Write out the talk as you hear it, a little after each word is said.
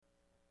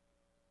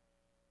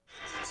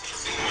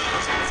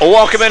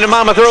Welcome into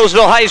Monmouth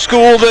Roseville High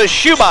School, the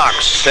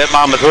shoebox at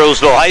Monmouth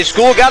Roseville High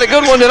School. Got a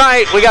good one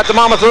tonight. We got the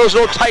Monmouth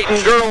Roseville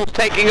Titan girls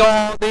taking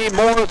on the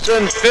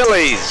Morrison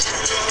Phillies.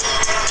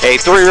 A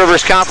Three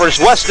Rivers Conference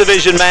West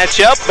Division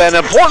matchup, an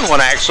important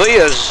one actually,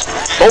 as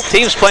both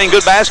teams playing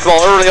good basketball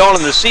early on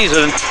in the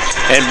season,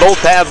 and both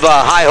have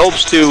high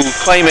hopes to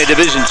claim a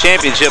division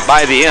championship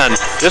by the end.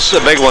 This is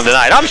a big one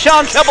tonight. I'm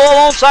Sean Keppel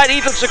alongside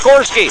Ethan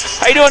Sikorsky.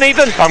 How you doing,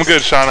 Ethan? I'm good,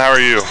 Sean. How are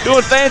you?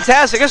 Doing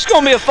fantastic. It's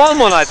going to be a fun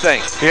one, I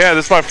think. Yeah,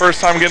 this is my first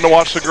time getting to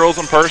watch the girls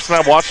in person.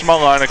 I've watched them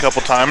online a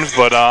couple times,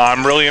 but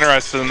I'm really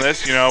interested in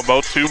this. You know,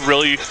 both two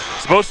really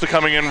supposed to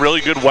coming in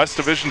really good West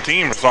Division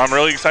teams, so I'm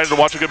really excited to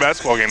watch a good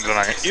basketball game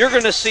tonight. You're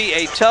going to see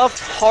a tough,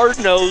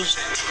 hard-nosed,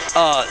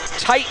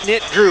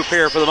 tight-knit group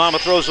here for the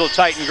Monmouth Roseville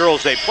Titan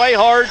girls. They play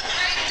hard,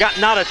 got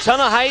not a ton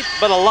of height,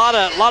 but a lot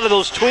of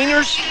those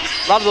tweeners,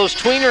 a lot of those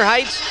tweener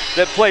heights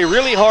that play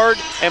really hard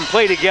and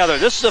play together.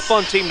 This is a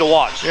fun team to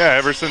watch. Yeah,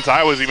 ever since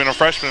I was even a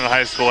freshman in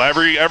high school,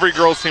 every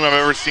girls team I've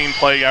ever seen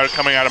play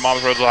coming out of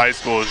Monmouth Roseville High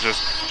School is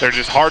they're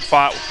just hard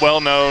fought,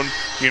 well known.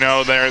 You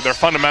know, they're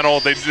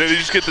fundamental. They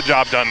just get the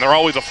job done. They're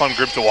always a fun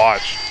group to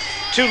watch.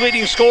 Two of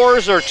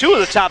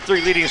the top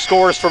three leading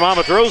scorers for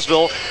Monmouth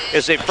Roseville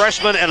is a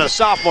freshman and a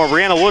sophomore.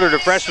 Brianna Woodard, a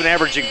freshman,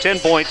 averaging 10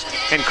 points,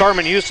 and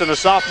Carmen Houston, a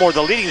sophomore,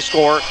 the leading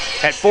scorer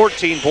at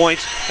 14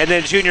 points, and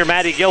then junior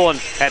Maddie Gillen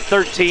at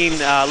 13,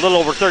 a little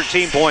over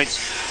 13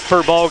 points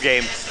per ball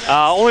game.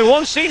 Only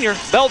one senior,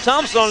 Belle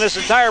Thompson, on this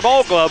entire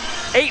ball club,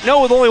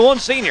 8-0 with only one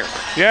senior.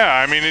 Yeah,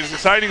 I mean, it's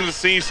exciting to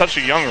see such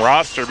a young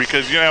roster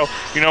because, you know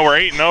we're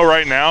 8-0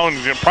 right now, and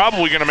you're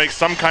probably going to make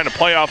some kind of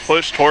playoff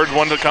push towards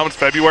one that comes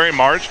February,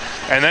 March,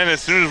 and then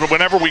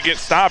whenever we get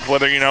stopped,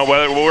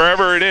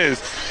 wherever it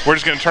is, we're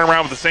just going to turn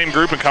around with the same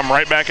group and come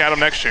right back at them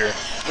next year.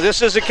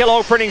 This is a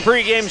Kellogg Printing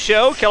pregame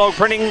show. Kellogg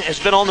Printing has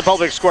been on the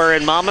public square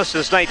in Monmouth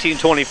since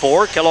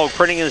 1924. Kellogg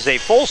Printing is a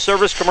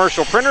full-service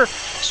commercial printer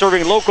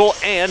serving local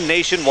and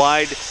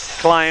nationwide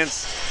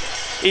clients.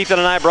 Ethan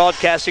and I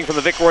broadcasting from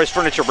the Vic Royce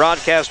Furniture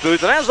broadcast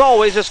booth. And as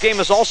always, this game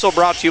is also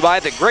brought to you by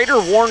the Greater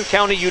Warren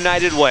County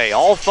United Way.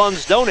 All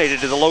funds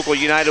donated to the local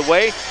United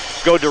Way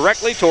go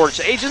directly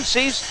towards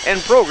agencies and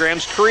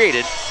programs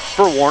created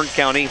for Warren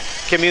County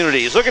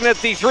communities. Looking at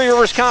the Three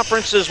Rivers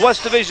Conference's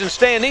West Division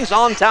standings,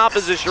 on top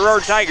is the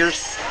Sherrard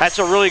Tigers. That's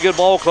a really good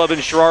ball club in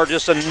Sherrard,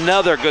 just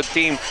another good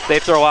team they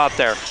throw out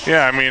there.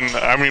 Yeah, I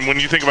mean, when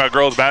you think about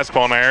girls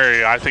basketball in the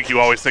area, I think you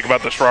always think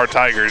about the Sherrard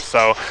Tigers.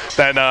 So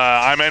that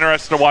I'm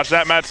interested to watch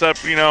that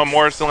matchup. You know,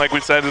 Morrison, like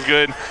we said, is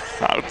good.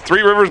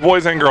 Three Rivers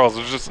boys and girls.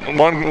 It's just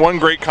one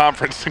great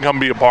conference to come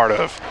be a part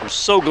of. I'm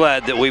so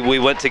glad that we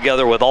went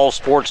together with all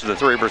sports in the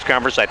Three Rivers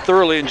Conference. I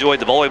thoroughly enjoyed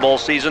the volleyball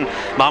season.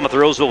 Monmouth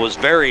Roseville was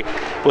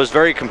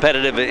very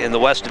competitive in the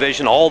West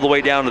Division all the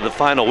way down to the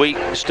final week,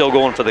 still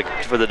going for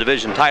the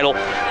division title.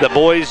 The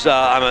boys,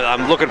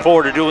 I'm looking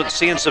forward to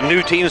seeing some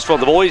new teams from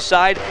the boys'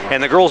 side,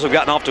 and the girls have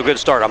gotten off to a good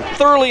start. I'm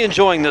thoroughly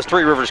enjoying this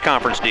Three Rivers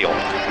Conference deal.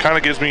 Kind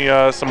of gives me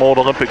some old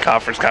Olympic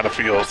Conference kind of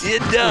feels.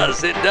 It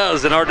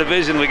does. In our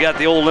division, we got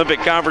the old Olympic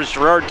Conference,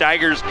 Sherrard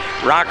Tigers,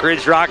 Rock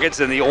Ridge Rockets,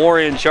 and the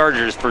Orion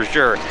Chargers for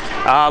sure.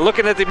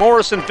 Looking at the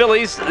Morrison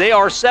Phillies, they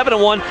are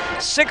 7-1,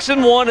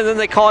 6-1, and then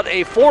they caught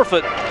a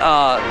forfeit.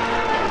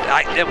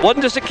 It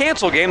wasn't just a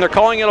cancel game. They're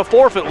calling it a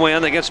forfeit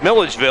win against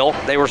Milledgeville.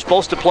 They were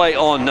supposed to play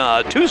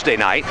on Tuesday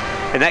night,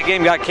 and that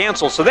game got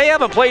canceled. So they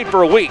haven't played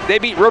for a week. They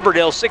beat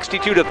Riverdale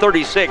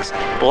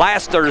 62-36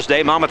 last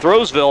Thursday. Monmouth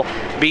Roseville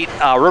beat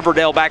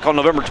Riverdale back on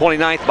November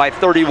 29th by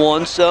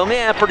 31. So,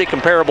 yeah, pretty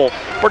comparable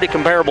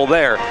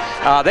there.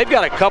 They've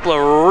got a couple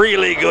of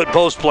really good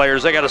post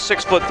players. They got a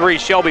 6'3"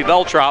 Shelby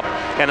Veltrop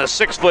and a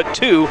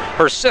 6'2",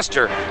 her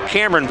sister,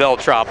 Cameron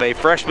Veltrop, a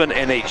freshman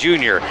and a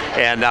junior.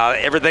 And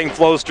everything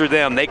flows through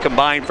them. They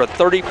combined for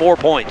 34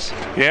 points.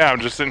 Yeah, I'm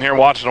just sitting here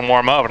watching them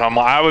warm up, and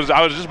I was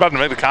just about to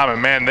make the comment,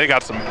 man, they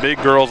got some big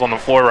girls on the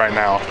floor right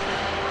now.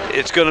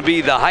 It's going to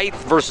be the height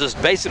versus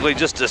basically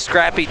just the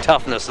scrappy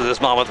toughness of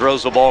this Monmouth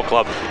Roseville ball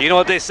club. You know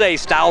what they say,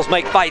 styles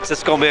make fights.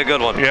 It's going to be a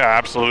good one. Yeah,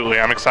 absolutely.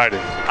 I'm excited.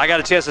 I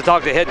got a chance to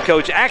talk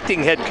to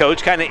acting head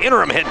coach, kind of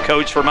interim head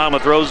coach for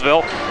Monmouth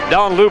Roseville.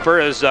 Don Looper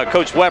is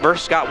Coach Weber.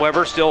 Scott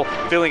Weber still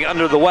feeling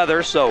under the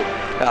weather, so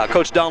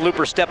Coach Don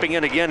Looper stepping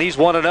in again. He's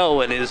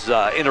 1-0 in his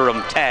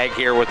interim tag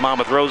here with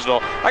Monmouth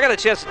Roseville. I got a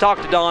chance to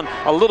talk to Don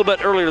a little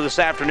bit earlier this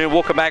afternoon.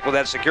 We'll come back with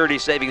that Security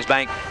Savings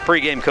Bank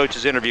pregame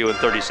coaches interview in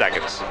 30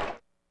 seconds.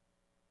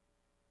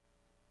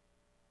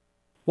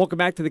 Welcome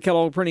back to the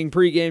Kellogg Printing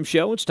pregame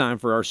show. It's time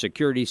for our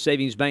Security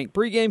Savings Bank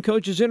pregame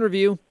coaches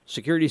interview.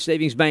 Security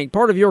Savings Bank,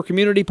 part of your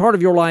community, part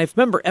of your life.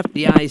 Member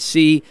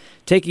FDIC,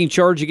 taking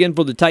charge again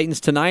for the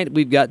Titans tonight.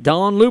 We've got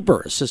Don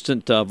Looper,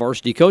 assistant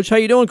varsity coach. How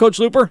you doing, Coach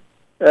Looper?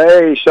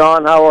 Hey,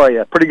 Sean. How are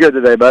you? Pretty good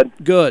today, bud.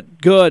 Good.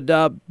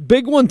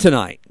 Big one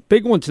tonight.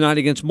 Big one tonight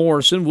against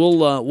Morrison.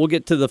 We'll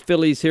get to the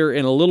Phillies here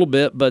in a little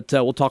bit, but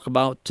we'll talk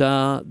about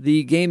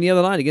the game the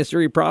other night against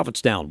Erie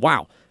Prophetstown.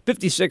 Wow,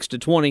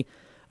 56-20.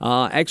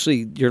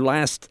 Actually, your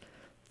last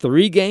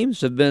three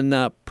games have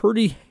been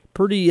pretty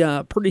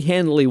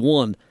handily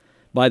won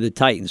by the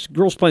Titans.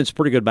 Girls playing some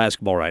pretty good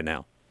basketball right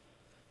now.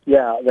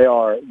 Yeah, they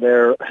are.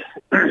 They're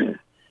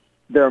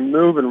they're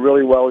moving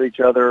really well with each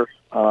other.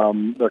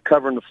 They're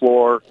covering the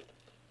floor.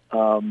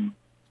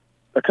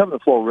 They're covering the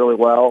floor really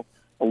well.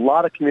 A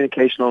lot of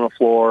communication on the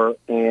floor,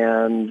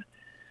 and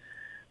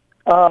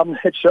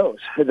it shows.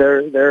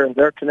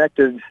 They're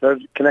connected. They're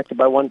connected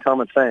by one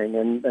common thing,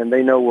 and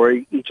they know where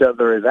each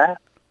other is at.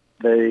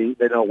 They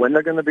know when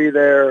they're going to be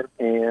there,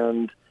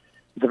 and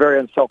it's a very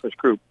unselfish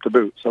group to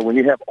boot. So when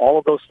you have all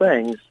of those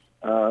things,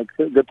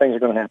 good things are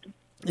going to happen.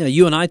 Yeah,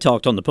 you and I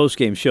talked on the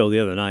post-game show the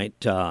other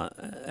night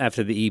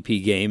after the EP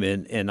game,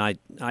 and I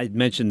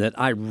mentioned that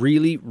I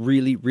really,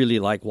 really, really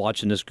like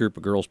watching this group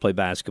of girls play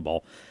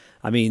basketball.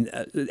 I mean,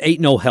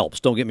 8-0 helps,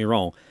 don't get me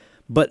wrong,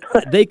 but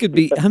they could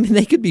be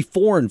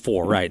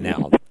 4-4 right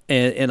now,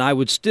 and I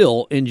would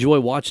still enjoy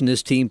watching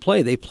this team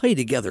play. They play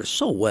together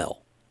so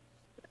well.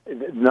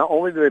 Not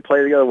only do they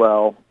play together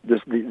well,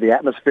 just the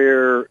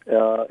atmosphere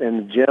in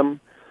the gym.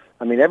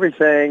 I mean,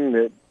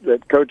 everything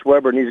that Coach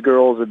Weber and these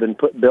girls have been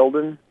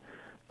building.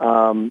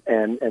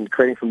 And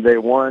creating from day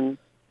one.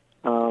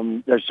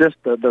 There's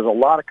a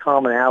lot of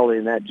commonality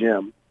in that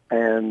gym,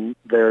 and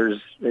they're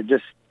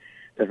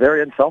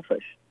very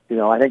unselfish. You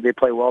know, I think they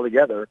play well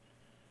together,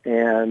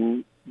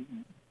 and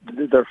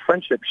their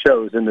friendship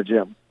shows in the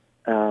gym.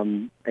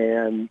 And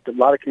a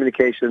lot of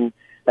communication,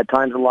 at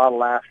times a lot of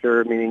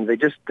laughter. Meaning they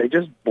just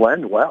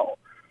blend well,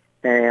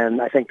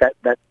 and I think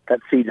that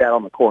feeds out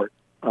on the court.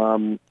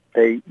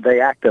 They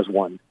act as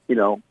one, you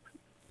know,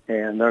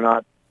 and they're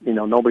not. You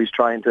know, nobody's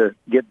trying to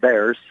get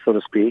theirs, so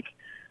to speak.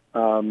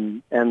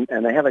 And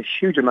they have a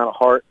huge amount of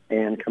heart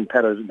and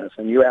competitiveness.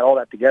 And you add all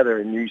that together,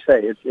 and you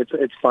say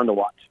it's fun to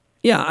watch.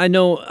 Yeah, I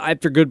know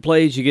after good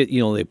plays, you get,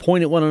 they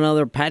point at one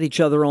another, pat each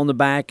other on the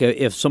back.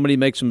 If somebody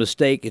makes a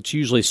mistake, it's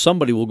usually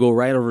somebody will go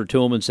right over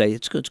to them and say,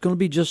 it's going to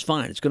be just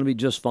fine. It's going to be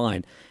just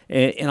fine.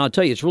 And I'll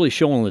tell you, it's really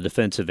showing on the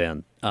defensive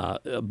end.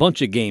 A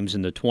bunch of games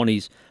in the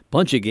 20s,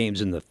 bunch of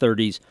games in the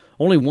 30s.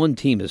 Only one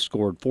team has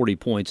scored 40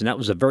 points, and that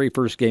was the very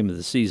first game of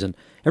the season.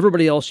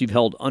 Everybody else you've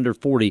held under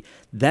 40.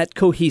 That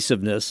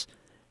cohesiveness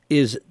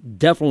is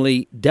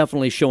definitely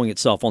showing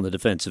itself on the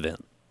defensive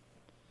end.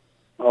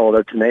 Oh,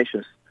 they're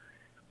tenacious.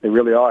 They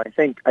really are. I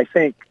think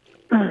they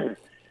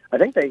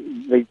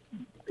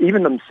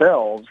even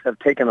themselves have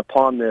taken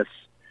upon this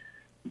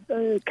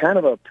kind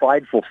of a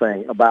prideful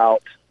thing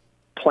about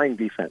playing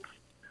defense.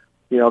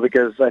 You know,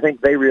 because I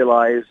think they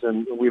realize,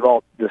 and we've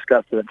all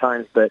discussed it at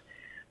times, that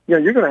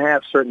you're going to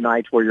have certain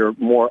nights where you're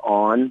more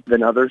on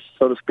than others,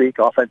 so to speak,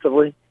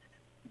 offensively.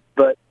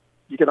 But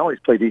you can always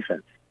play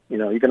defense. You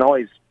know, you can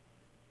always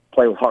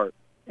play with heart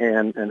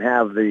and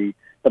have the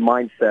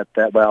mindset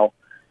that, well,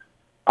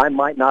 I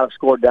might not have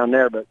scored down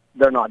there, but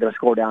they're not going to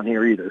score down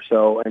here either.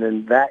 So, and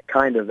then they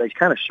kind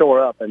of shore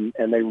up, and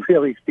they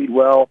really feed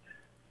well.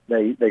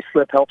 They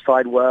slip help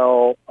side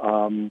well.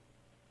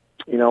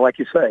 Like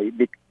you say,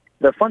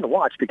 they're fun to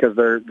watch because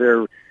they're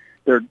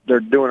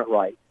doing it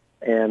right.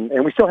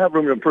 And we still have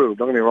room to improve.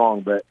 Don't get me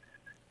wrong, but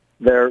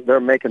they're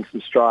making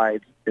some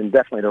strides in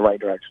definitely the right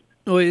direction.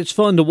 Well, it's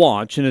fun to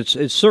watch, and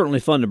it's certainly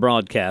fun to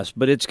broadcast.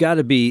 But it's got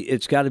to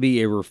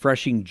be a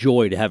refreshing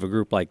joy to have a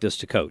group like this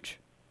to coach.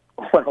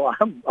 Well,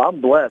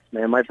 I'm blessed,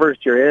 man. My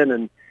first year in,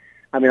 and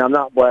I mean, I'm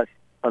not blessed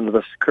under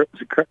the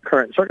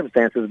current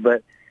circumstances,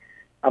 but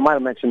I might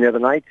have mentioned the other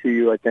night to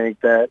you, I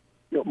think, that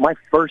my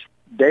first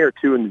day or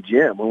two in the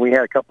gym, when we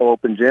had a couple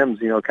open gyms,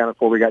 kind of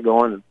before we got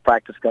going and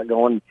practice got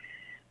going,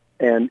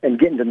 and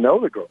getting to know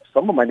the girls.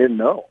 Some of them I didn't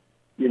know,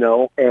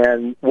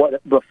 and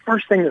the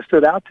first thing that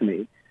stood out to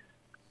me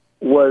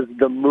was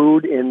the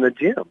mood in the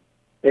gym.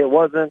 It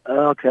wasn't,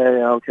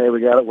 okay, we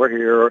got it, we're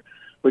here, or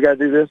we got to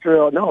do this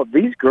drill. No,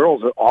 these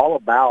girls are all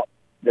about,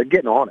 they're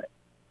getting on it,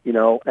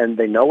 and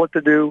they know what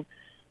to do.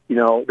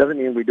 It doesn't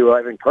mean we do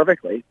everything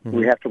perfectly. Mm-hmm.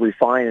 We have to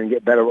refine and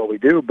get better at what we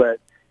do, but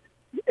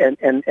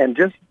and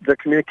just the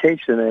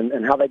communication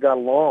and how they got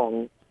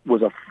along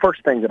was the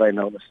first thing that I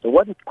noticed. It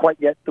wasn't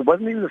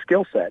even the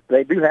skill set.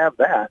 They do have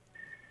that.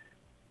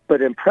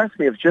 But it impressed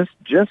me of just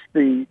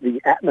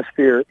the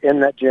atmosphere in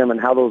that gym and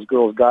how those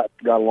girls got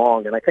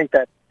along. And I think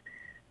that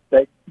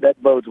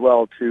bodes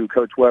well to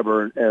Coach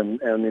Weber and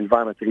the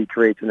environment that he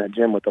creates in that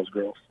gym with those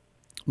girls.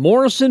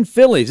 Morrison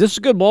Phillies. This is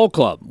a good ball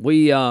club.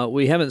 We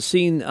haven't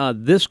seen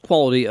this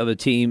quality of a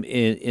team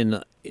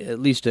in at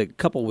least a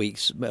couple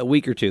weeks, a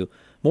week or two.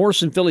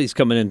 Morrison Phillies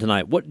coming in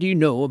tonight. What do you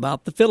know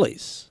about the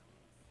Phillies?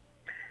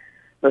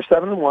 They're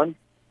 7-1.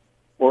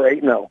 We're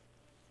 8-0.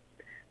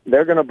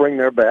 They're going to bring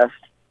their best.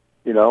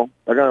 They're going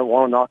to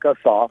want to knock us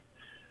off.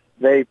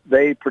 They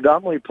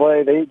predominantly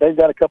play. They've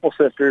got a couple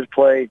sisters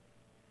play.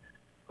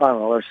 I don't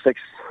know. They're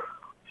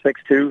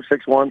 6'2",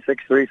 6'1",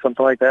 6'3",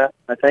 something like that.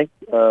 I think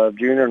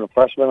junior and a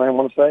freshman. I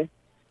want to say,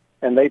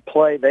 and they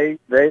play. They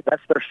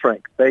that's their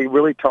strength. They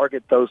really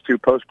target those two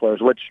post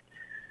players. Which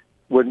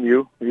wouldn't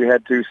you? If you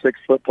had 2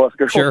 6-foot-plus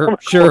girls.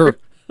 Sure.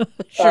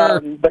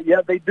 Sure. But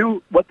yeah, they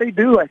do what they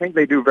do. I think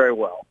they do very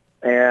well,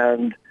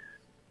 and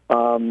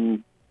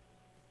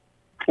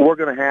we're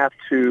going to have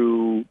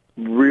to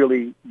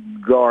really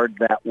guard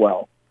that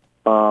well.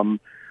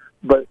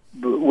 but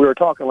we were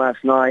talking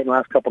last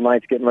couple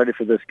nights getting ready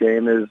for this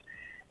game, is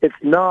it's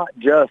not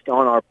just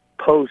on our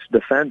post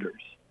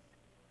defenders.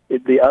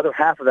 The other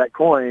half of that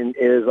coin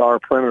is our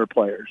perimeter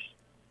players.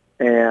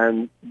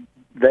 And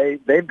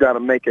they've got to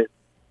make it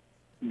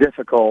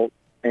difficult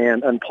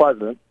and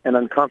unpleasant and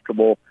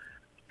uncomfortable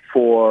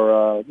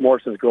for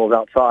Morrison's girls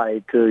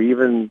outside to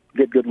even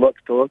get good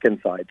looks to look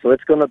inside. So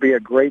it's going to be a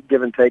great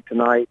give and take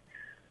tonight.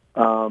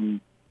 Morrison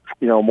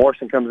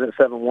comes in at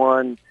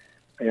 7-1.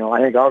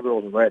 I think our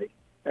girls are ready.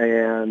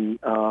 And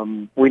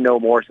we know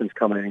Morrison's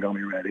coming in and going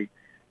to be ready.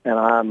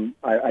 And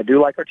I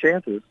do like our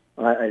chances.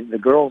 The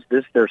girls,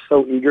 they're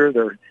so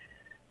eager.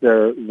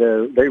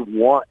 They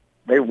want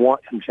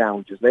some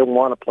challenges. They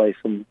want to play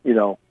some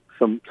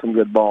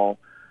good ball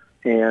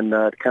and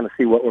to kind of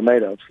see what we're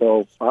made of.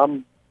 So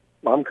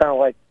we're kind of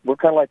like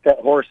that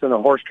horse in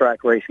a horse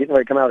track race, getting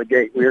ready to come out of the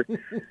gate.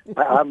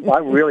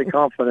 I'm really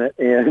confident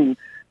in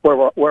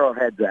where our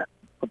head's at.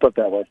 I'll put it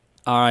that way.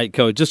 All right,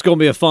 Coach. This is going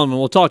to be a fun one.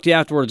 We'll talk to you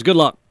afterwards. Good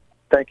luck.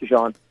 Thank you,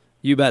 Sean.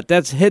 You bet.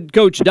 That's head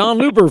coach Don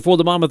Luber for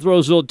the Monmouth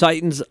Roseville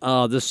Titans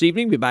this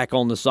evening. Be back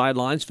on the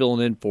sidelines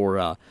filling in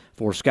for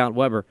Scott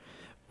Weber.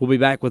 We'll be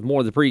back with more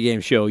of the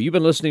pregame show. You've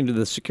been listening to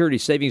the Security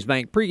Savings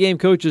Bank pregame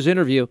coaches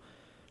interview,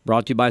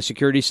 brought to you by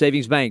Security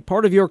Savings Bank.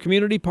 Part of your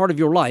community, part of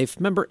your life.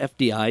 Member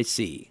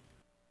FDIC.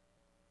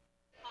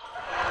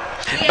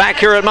 Back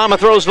here at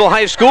Monmouth Roseville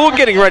High School,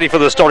 getting ready for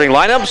the starting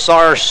lineups.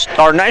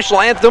 Our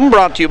national anthem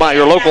brought to you by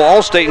your local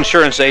Allstate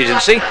Insurance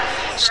Agency.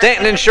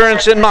 Stanton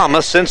Insurance in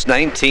Monmouth since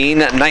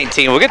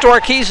 1919. We'll get to our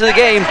keys to the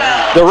game.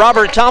 The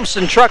Robert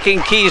Thompson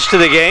Trucking keys to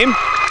the game.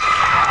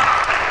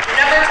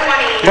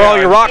 For all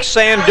your rock,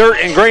 sand, dirt,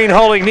 and grain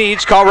hauling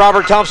needs, call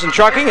Robert Thompson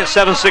Trucking at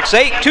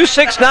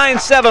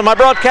 768-2697. My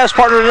broadcast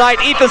partner tonight,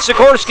 Ethan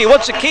Sikorsky.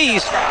 What's the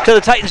keys to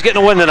the Titans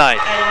getting a win tonight?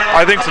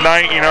 I think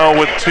tonight,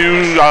 with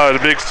two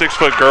big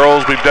 6-foot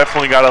girls, we've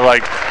definitely got to,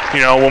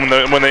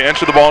 when they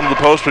enter the ball into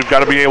the post, we've got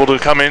to be able to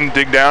come in,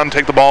 dig down,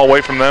 take the ball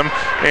away from them.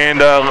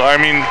 And,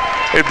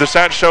 if the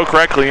stats show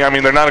correctly,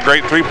 they're not a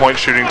great three-point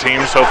shooting team,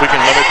 so if we can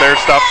limit their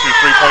stuff to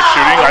three-point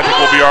shooting, I think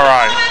we'll be all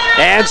right.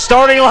 And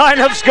starting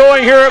lineups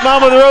going here at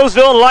Monmouth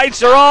Roseville.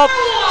 Lights are off.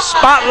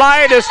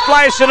 Spotlight is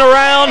flashing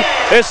around.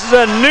 This is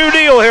a new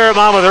deal here at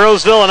Monmouth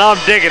Roseville, and I'm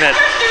digging it.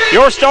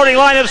 Your starting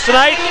lineups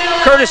tonight,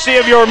 courtesy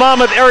of your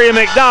Monmouth area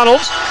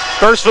McDonald's.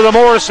 First for the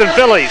Morrison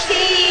Phillies,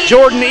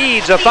 Jordan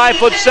Eads, a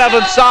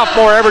 5'7"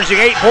 sophomore, averaging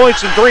 8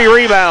 points and 3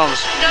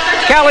 rebounds.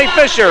 Callie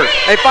Fisher,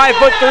 a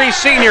 5'3"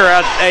 senior,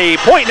 a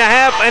point and a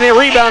half and a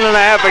rebound and a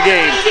half a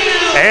game.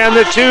 And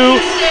the two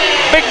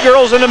big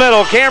girls in the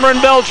middle, Cameron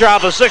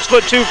Beltrop, a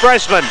 6'2"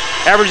 freshman,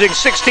 averaging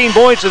 16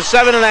 points and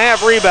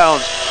 7.5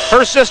 rebounds.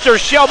 Her sister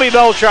Shelby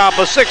Beltrop,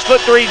 a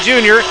 6'3"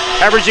 junior,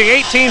 averaging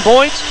 18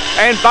 points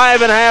and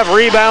 5.5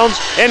 rebounds.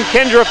 And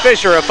Kendra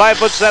Fisher, a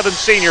 5'7"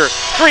 senior,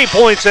 3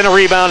 points and a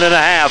rebound and a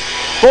half.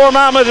 For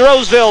Monmouth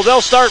Roseville,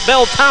 they'll start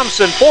Belle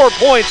Thompson, 4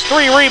 points,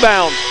 3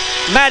 rebounds.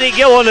 Maddie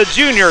Gillen, a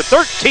junior,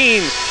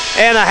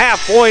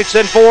 13.5 points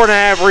and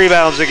 4.5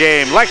 rebounds a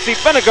game. Lexi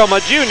Finicum, a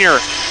junior,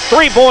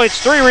 3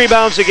 points, 3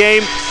 rebounds a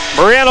game.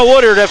 Brianna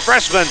Woodard, a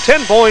freshman,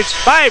 10 points,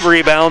 5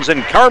 rebounds.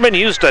 And Carmen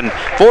Houston,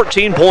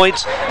 14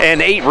 points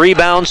and 8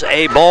 rebounds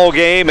a ball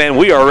game. And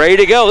we are ready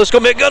to go. This is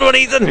going to be a good one,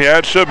 Ethan. Yeah,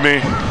 it should be.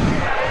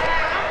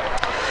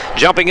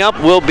 Jumping up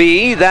what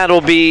we got,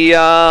 that's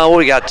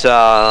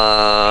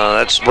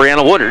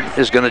Brianna Woodard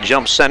is going to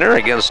jump center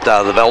against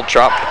the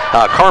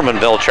Carmen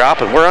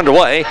Beltrop, and we're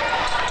underway.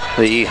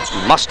 The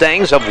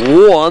Mustangs have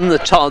won the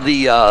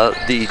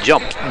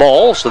jump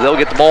ball, so they'll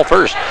get the ball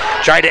first.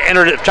 Tried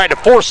to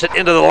force it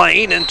into the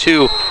lane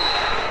into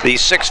the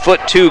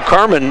 6'2"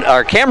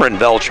 Cameron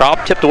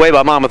Beltrop, tipped away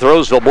by Monmouth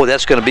Roseville. Boy,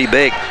 that's going to be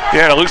big.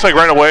 Yeah, and it looks like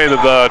right away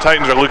that the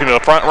Titans are looking to the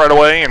front right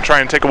away and try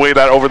and take away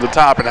that over the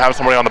top and have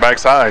somebody on the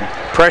backside.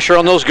 Pressure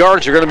on those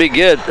guards are going to be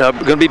good,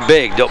 going to be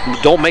big.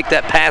 Don't make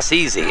that pass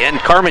easy. And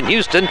Carmen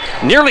Houston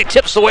nearly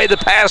tips away the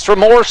pass from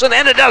Morrison,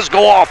 and it does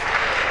go off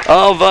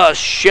of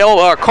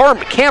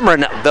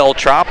Cameron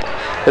Beltrop.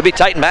 It'll be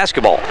Titan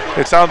basketball.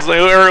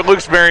 It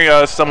looks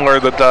very similar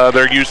that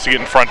they're used to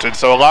getting fronted.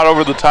 So a lot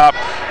over the top,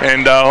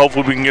 and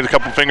hopefully we can get a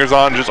couple fingers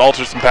on and just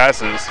alter some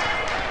passes.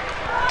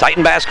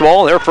 Titan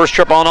basketball, their first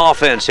trip on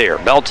offense here.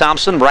 Belle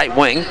Thompson, right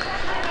wing,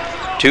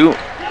 to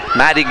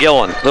Maddie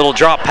Gillen. Little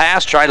drop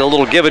pass, tried a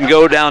little give and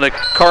go down to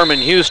Carmen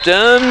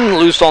Houston.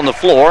 Loose on the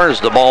floor as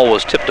the ball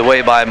was tipped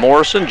away by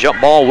Morrison. Jump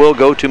ball will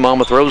go to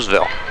Monmouth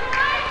Roseville.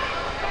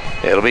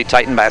 It'll be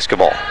Titan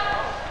basketball.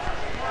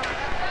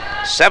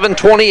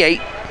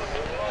 7:28,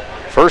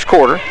 first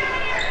quarter.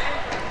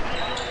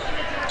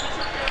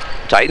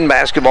 Titan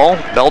basketball.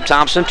 Belle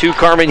Thompson to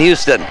Carmen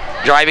Houston.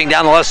 Driving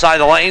down the left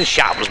side of the lane.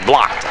 Shot was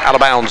blocked out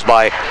of bounds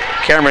by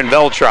Cameron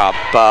Beltrop.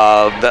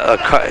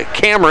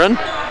 Cameron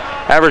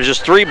averages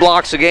 3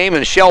 blocks a game,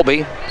 and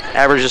Shelby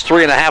averages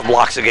 3.5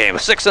 blocks a game.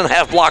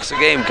 6.5 blocks a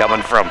game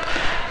coming from.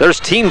 There's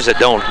teams that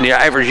don't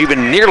average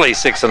even nearly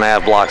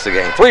 6.5 blocks a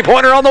game.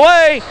 3-pointer on the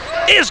way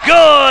is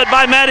good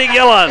by Maddie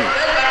Gillen.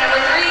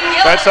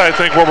 That's, I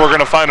think, where we're going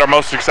to find our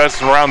most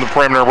success around the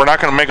perimeter. We're not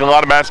going to make a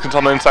lot of baskets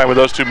on the inside with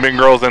those two big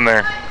girls in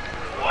there.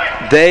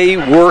 They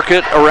work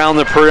it around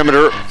the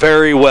perimeter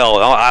very well.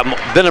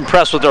 I've been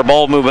impressed with their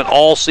ball movement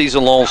all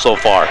season long so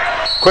far.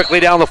 Quickly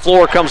down the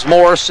floor comes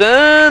Morrison,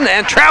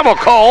 and travel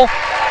call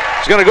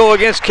is going to go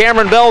against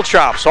Cameron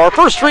Beltrop. So our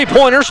first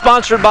three-pointer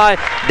sponsored by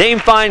Dame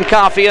Fine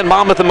Coffee and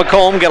Monmouth and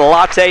Macomb. Get a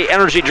latte,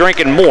 energy drink,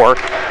 and more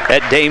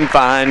at Dame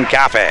Fine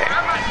Coffee.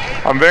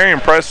 I'm very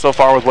impressed so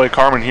far with the way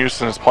Carmen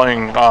Houston is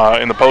playing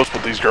in the post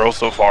with these girls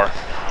so far.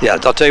 Yeah,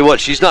 I'll tell you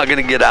what, she's not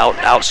going to get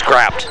out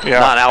scrapped,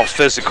 not out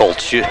physical.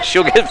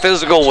 She'll get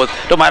physical with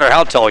no matter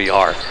how tall you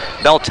are.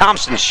 Belle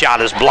Thompson's shot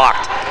is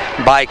blocked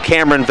by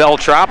Cameron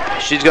Beltrop.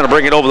 She's going to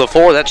bring it over the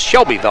floor. That's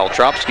Shelby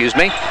Beltrop, excuse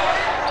me.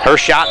 Her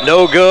shot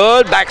no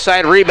good.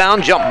 Backside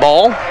rebound, jump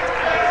ball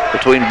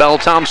between Belle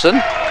Thompson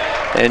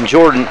and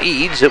Jordan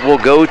Eads. It will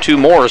go to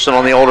Morrison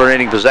on the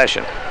alternating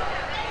possession.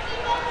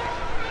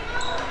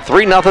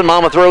 3-0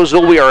 Monmouth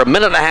Roseville. We are a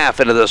minute and a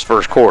half into this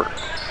first quarter.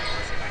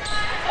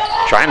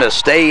 Trying to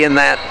stay in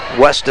that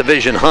West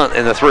Division hunt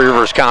in the Three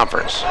Rivers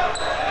Conference.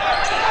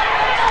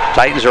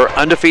 Titans are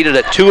undefeated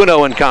at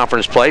 2-0 in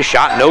conference play.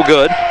 Shot no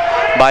good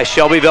by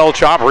Shelby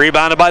Beltrop.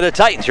 Rebounded by the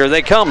Titans. Here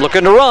they come,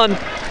 looking to run.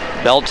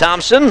 Belle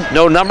Thompson,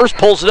 no numbers,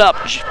 pulls it up.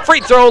 Free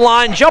throw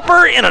line,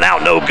 jumper, in and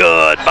out, no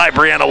good by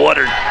Brianna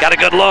Woodard. Got a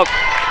good look.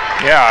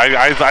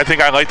 Yeah, I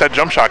think I like that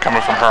jump shot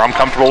coming from her. I'm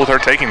comfortable with her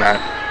taking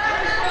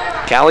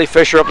that. Callie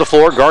Fisher up the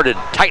floor, guarded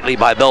tightly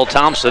by Belle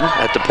Thompson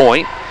at the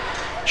point.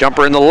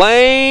 Jumper in the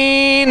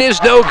lane is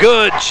no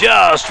good,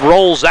 just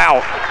rolls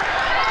out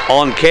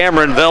on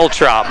Cameron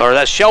Beltrop, or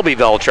that's Shelby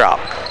Beltrop.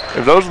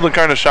 If those are the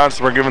kind of shots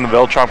that we're giving the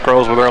Beltrop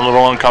girls where they're a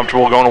little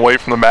uncomfortable going away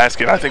from the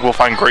basket, I think we'll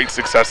find great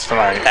success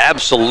tonight.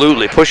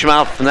 Absolutely. Push them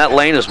out from that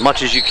lane as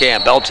much as you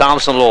can. Belle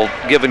Thompson, a little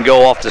give and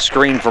go off the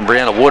screen from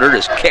Brianna Woodard,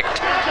 is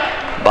kicked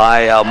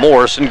by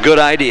Morrison. Good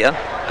idea.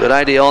 Good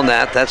idea on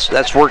that.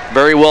 That's worked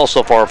very well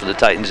so far for the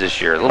Titans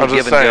this year. A little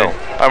give and go.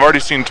 I've already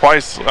seen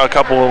twice a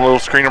couple of little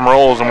screen and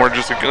rolls, and we're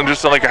just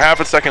like a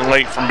half a second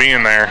late from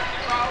being there.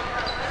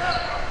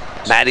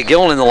 Maddie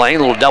Gillen in the lane, a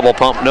little double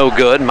pump, no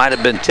good. Might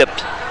have been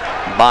tipped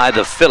by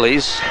the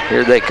Phillies.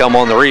 Here they come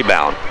on the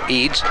rebound.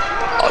 Eads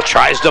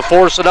tries to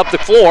force it up the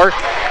floor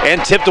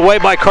and tipped away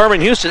by Carmen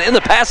Houston in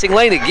the passing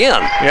lane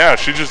again. Yeah,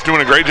 she's just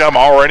doing a great job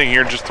already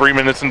here, just 3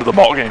 minutes into the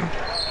ball game.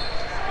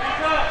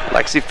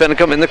 Lexi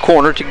Finicum in the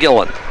corner to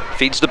Gillen.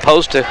 Feeds the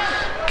post to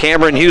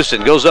Cameron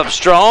Houston. Goes up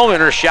strong,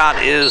 and her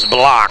shot is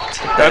blocked.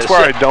 That's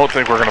where I don't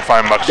think we're going to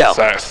find much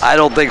success. I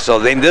don't think so.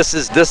 I mean, this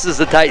is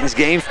the Titans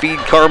game. Feed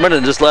Carmen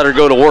and just let her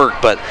go to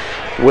work. But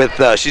with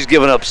she's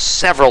given up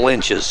several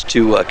inches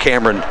to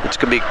Cameron. It's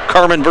going to be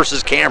Carmen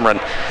versus Cameron.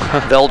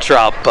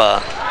 Beltrop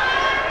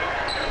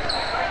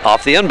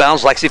off the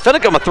inbounds. Lexi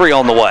Finicum, a three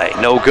on the way.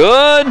 No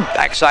good.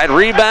 Backside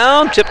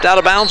rebound. Tipped out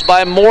of bounds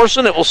by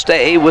Morrison. It will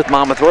stay with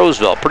Monmouth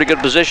Roseville. Pretty good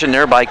position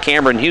there by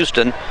Cameron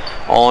Houston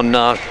on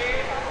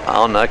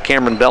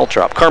Cameron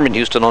Beltrop. Carmen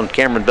Houston on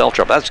Cameron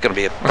Beltrop. That's going to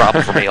be a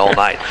problem for me all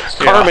night.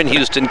 Carmen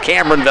Houston,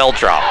 Cameron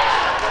Beltrop.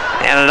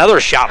 And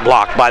another shot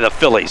blocked by the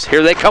Phillies.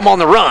 Here they come on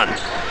the run.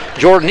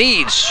 Jordan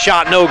Eads,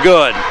 shot no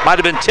good. Might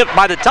have been tipped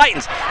by the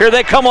Titans. Here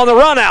they come on the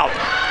run out.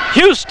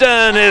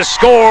 Houston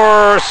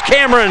scores.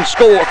 Carmen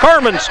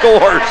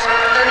scores.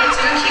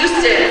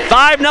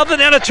 5-0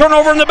 and a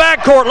turnover in the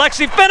backcourt.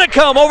 Lexi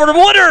Finicum over to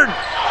Woodard.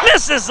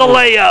 Misses the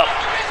layup.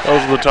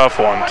 Those are the tough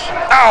ones.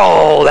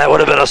 Oh, that would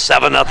have been a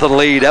 7-0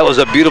 lead. That was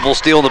a beautiful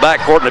steal in the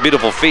backcourt and a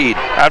beautiful feed.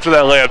 After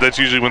that layup, that's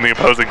usually when the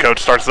opposing coach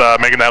starts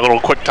making that little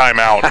quick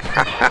timeout.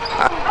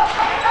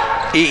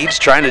 Eads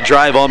trying to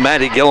drive on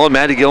Maddie Gillen.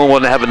 Maddie Gillen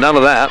wasn't having none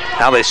of that.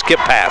 Now they skip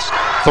pass.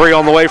 Three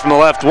on the way from the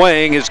left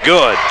wing is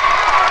good.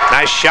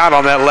 Nice shot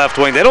on that left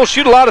wing. They don't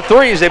shoot a lot of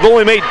threes. They've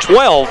only made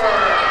 12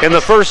 in the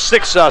first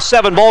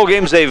 7 ball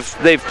games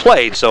they've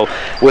played. So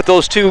with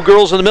those two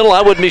girls in the middle,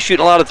 I wouldn't be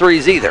shooting a lot of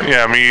threes either.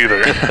 Yeah, me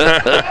either.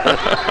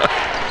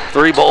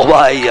 Three ball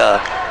by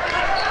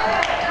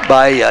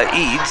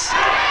Eads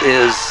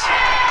is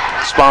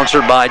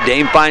sponsored by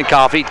Dame Fine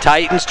Coffee.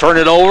 Titans turn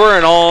it over,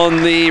 and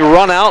on the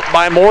run out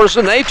by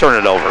Morrison, they turn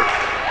it over.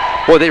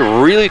 Boy, they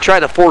really try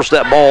to force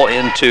that ball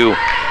into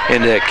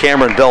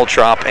Cameron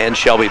Beltrop and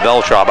Shelby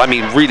Beltrop. I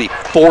mean, really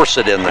force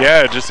it in there.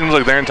 Yeah, it just seems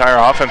like their entire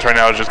offense right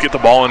now is just get the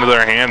ball into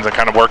their hands and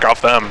kind of work off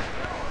them.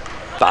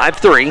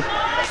 5-3,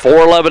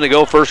 4:11 to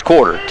go first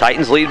quarter.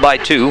 Titans lead by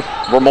 2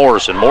 for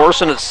Morrison.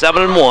 Morrison at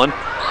 7-1.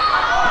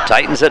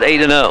 Titans at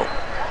 8-0.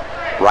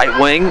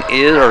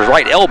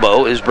 Right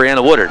elbow is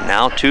Brianna Woodard.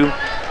 Now to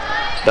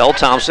Belle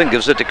Thompson,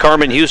 gives it to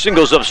Carmen Houston,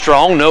 goes up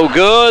strong, no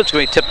good. It's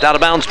going to be tipped out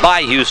of bounds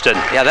by Houston.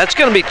 Yeah, that's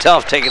going to be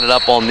tough taking it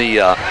up on the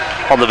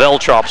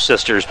Beltrop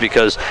sisters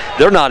because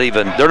they're not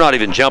even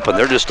jumping.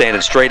 They're just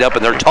standing straight up,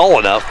 and they're tall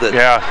enough that.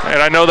 Yeah,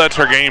 and I know that's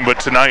her game, but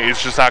tonight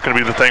it's just not going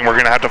to be the thing. We're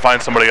going to have to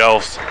find somebody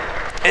else.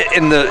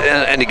 And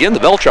again, the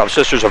Beltrop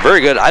sisters are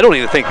very good. I don't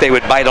even think they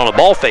would bite on a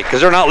ball fake because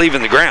they're not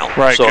leaving the ground.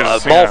 Right. So a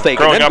ball fake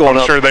and then going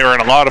I'm sure they were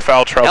in a lot of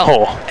foul trouble.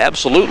 Oh,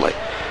 absolutely.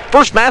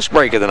 First mask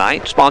break of the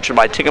night, sponsored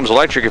by Tickham's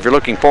Electric. If you're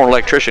looking for an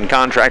electrician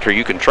contractor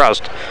you can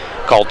trust,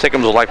 call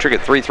Tickham's Electric at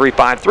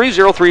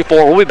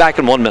 335-3034. We'll be back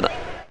in 1 minute.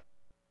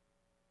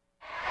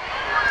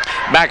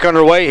 Back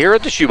underway here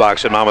at the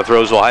Shoebox at Monmouth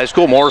Roseville High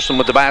School. Morrison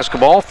with the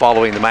basketball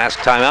following the mask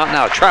timeout.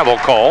 Now a travel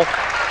call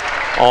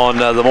on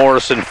the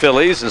Morrison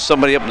Phillies, and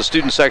somebody up in the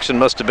student section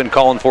must have been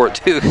calling for it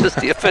too, because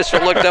the official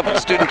looked up at the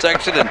student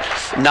section and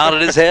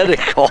nodded his head and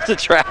called the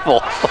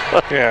travel.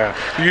 Yeah,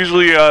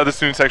 usually the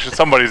student section,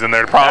 somebody's in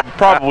there.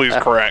 Probably is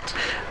correct.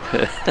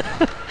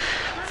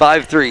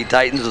 5-3,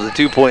 Titans with a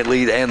 2-point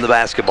lead and the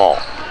basketball.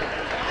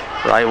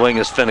 Right wing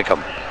is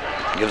Finicum.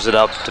 Gives it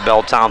up to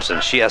Belle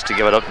Thompson. She has to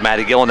give it up to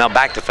Maddie Gillen. Now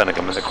back to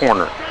Finicum in the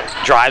corner.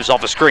 Drives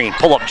off a screen.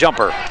 Pull-up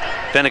jumper.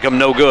 Finicum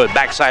no good.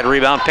 Backside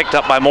rebound picked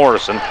up by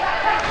Morrison.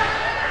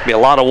 Be a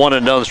lot of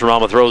one-and-dones for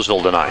Monmouth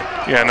Roseville tonight.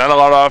 Yeah, not a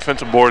lot of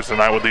offensive boards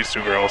tonight with these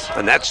two girls.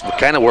 And that's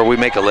kind of where we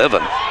make a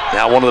living.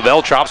 Now one of the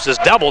Beltrops is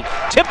doubled.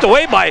 Tipped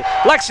away by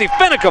Lexi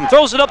Finicum.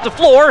 Throws it up the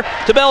floor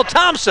to Belle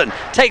Thompson.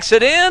 Takes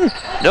it in.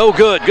 No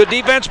good. Good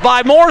defense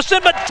by Morrison,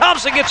 but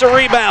Thompson gets a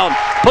rebound.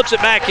 Puts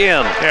it back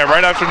in. Yeah,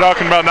 right after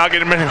talking about not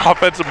getting many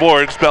offensive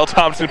boards, Belle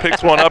Thompson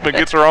picks one up and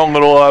gets her own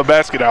little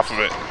basket off of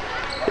it.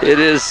 It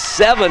is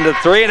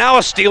 7-3, and now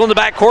a steal in the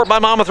backcourt by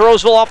Monmouth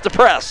Roseville off the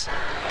press.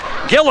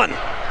 Gillen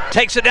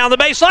takes it down the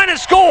baseline and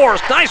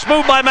scores. Nice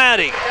move by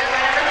Maddie.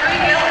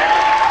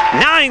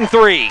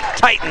 9-3,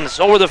 Titans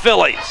over the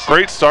Phillies.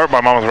 Great start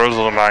by Monmouth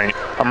Roseville tonight.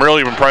 I'm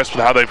really impressed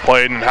with how they've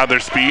played and how their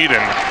speed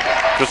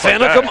and just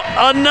Finicum, like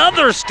that.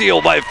 another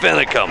steal by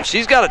Finicum.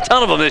 She's got a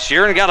ton of them this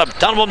year and got a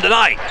ton of them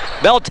tonight.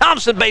 Belle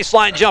Thompson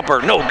baseline jumper,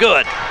 no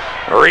good.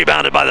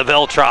 Rebounded by the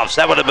Veltrops.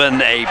 That would have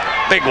been a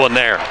big one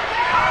there.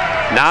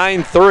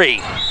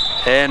 9-3.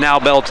 And now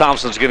Belle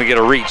Thompson's going to get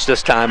a reach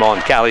this time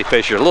on Callie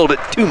Fisher. A little bit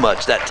too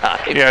much that time.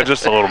 Yeah,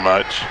 just a little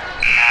much.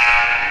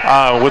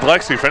 With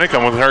Lexi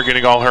Finicum, with her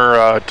getting all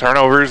her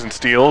turnovers and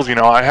steals, you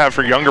know, I have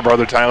her younger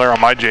brother Tyler on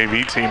my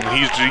JV team.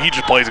 He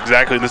just plays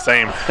exactly the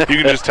same.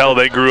 You can just tell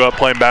they grew up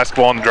playing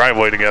basketball in the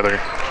driveway together.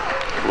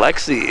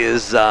 Lexi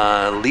is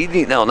not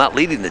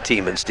leading the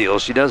team in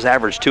steals. She does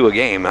average 2 a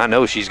game. I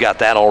know she's got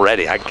that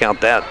already. I count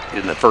that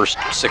in the first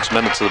 6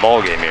 minutes of the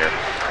ball game here.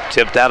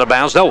 Tipped out of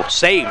bounds. No,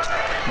 saved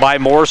by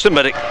Morrison,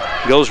 but it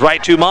goes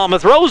right to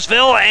Monmouth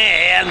Roseville,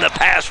 and the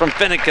pass from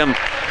Finicum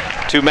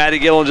to Maddie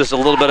Gillen just a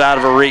little bit out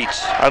of her reach.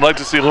 I'd like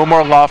to see a little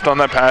more loft on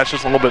that pass,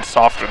 just a little bit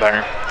softer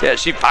there. Yeah,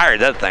 she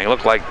fired that thing.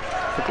 Looked like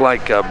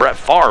Brett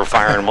Favre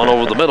firing one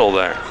over the middle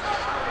there.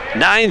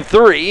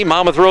 9-3,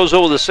 Monmouth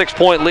Roseville with a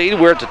 6-point lead.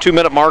 We're at the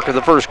 2-minute mark of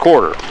the first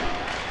quarter.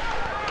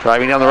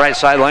 Driving down the right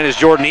sideline is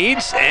Jordan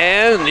Eads,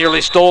 and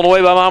nearly stolen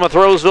away by Monmouth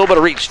Roseville, but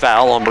a reach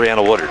foul on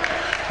Brianna Woodard.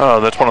 Oh,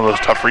 that's one of those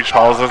tough reach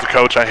fouls. As a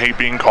coach, I hate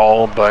being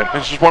called, but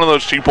it's just one of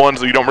those cheap ones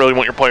that you don't really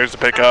want your players to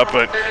pick up,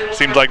 but it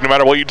seems like no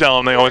matter what you tell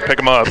them, they always pick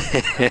them up.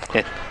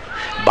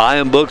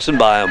 Buying books and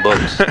buying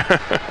books.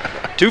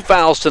 2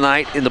 fouls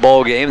tonight in the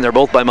ball game. They're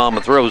both by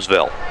Monmouth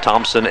Roseville.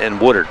 Thompson and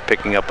Woodard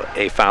picking up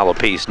a foul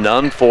apiece.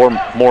 None for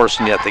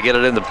Morrison yet. They get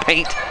it in the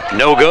paint.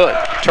 No good.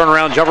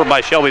 Turnaround jumper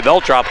by Shelby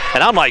Beltrop.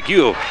 And I'm like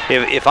you.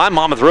 If I'm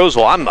Monmouth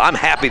Roseville, I'm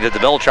happy that the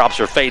Beltrops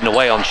are fading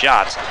away on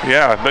shots.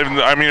 Yeah,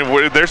 I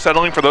mean, they're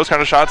settling for those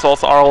kind of shots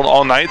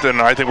all night, then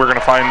I think we're going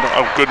to find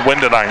a good win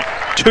tonight.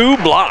 2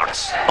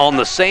 blocks on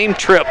the same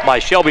trip by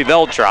Shelby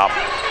Beltrop.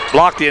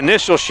 Blocked the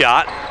initial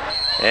shot.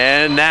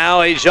 And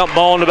now a jump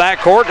ball in the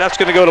backcourt. That's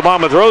going to go to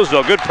Monmouth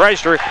Roseville. Good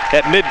pressure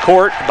at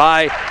midcourt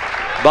by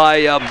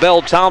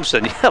Belle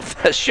Thompson.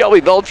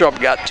 Shelby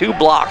Beltrop got 2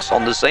 blocks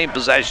on the same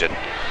possession.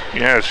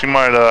 Yeah, she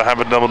might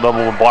have a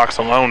double-double with blocks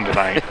alone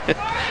tonight.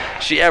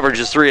 She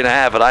averages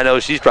 3.5, and I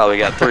know she's probably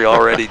got 3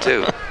 already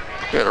too.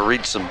 We're going to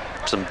reach some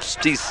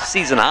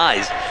season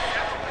highs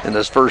in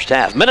this first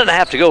half. Minute and a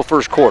half to go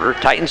first quarter.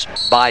 Titans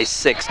by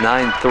 6,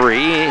 9-3,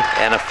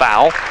 and a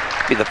foul.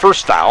 Be the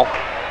first foul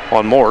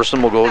on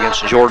Morrison. Will go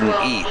against Jordan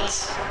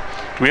Eads.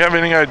 Do we have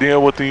any idea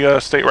what the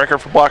state record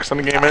for blocks in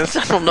the game is?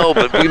 I don't know,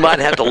 but we might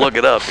have to look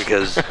it up,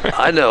 because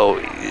I know,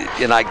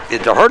 and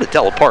they're hard to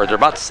tell apart. They're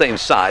about the same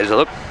size. They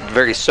look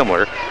very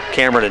similar,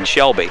 Cameron and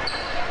Shelby.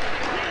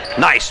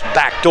 Nice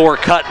backdoor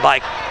cut by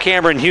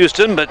Cameron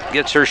Houston, but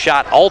gets her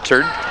shot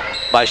altered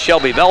by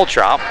Shelby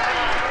Beltrop.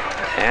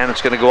 And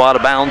it's going to go out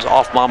of bounds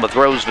off Monmouth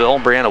Roseville.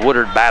 Brianna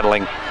Woodard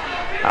battling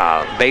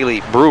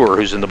Bailey Brewer,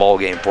 who's in the ball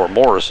game for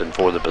Morrison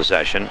for the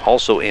possession.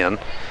 Also in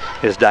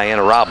is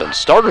Diana Robbins.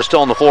 Starter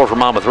still on the floor for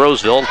Monmouth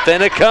Roseville.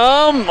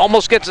 Finicum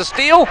almost gets a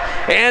steal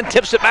and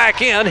tips it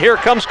back in. Here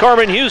comes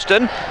Carmen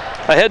Houston.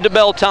 Ahead to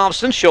Belle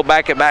Thompson. She'll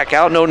back it back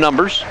out. No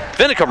numbers.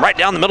 Finicum right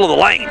down the middle of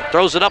the lane.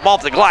 Throws it up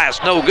off the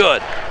glass. No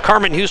good.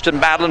 Carmen Houston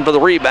battling for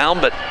the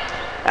rebound, but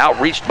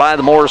outreached by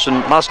the Morrison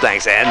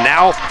Mustangs. And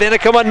now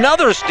Finicum,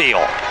 another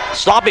steal.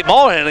 Sloppy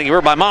ball handling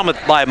here by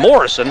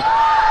Morrison.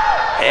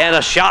 And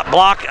a shot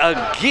block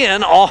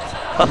again off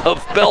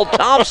of Belle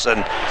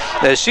Thompson.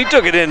 As she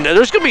took it in.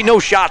 There's going to be no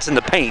shots in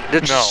the paint.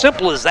 It's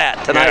simple as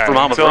that tonight for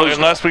Monmouth Roseville.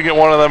 Unless we get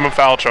one of them in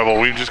foul trouble,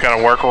 we've just got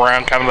to work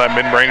around kind of that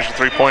mid-range to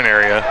 3-point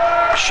area.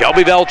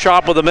 Shelby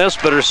Beltrop with a miss,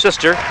 but her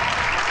sister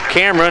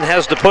Cameron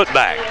has the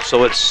putback.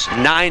 So it's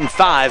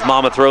 9-5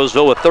 Monmouth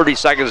Roseville with 30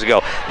 seconds to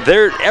go.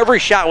 Every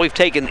shot we've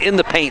taken in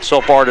the paint so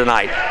far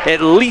tonight,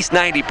 at least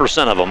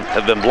 90% of them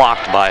have been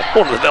blocked by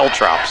one of the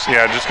Beltrops.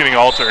 Yeah, just getting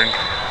altered.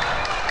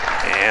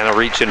 And a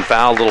reach-in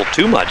foul, a little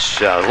too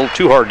much, a little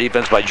too hard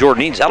defense by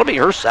Jordan Eads. That'll be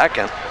her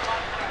second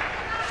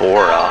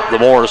for the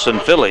Morrison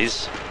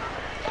Phillies.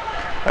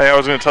 Hey, I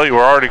was going to tell you,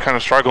 we're already kind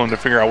of struggling to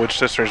figure out which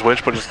sister is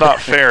which, but it's not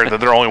fair that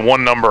they're only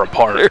one number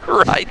apart.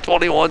 You're right,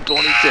 21,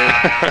 22.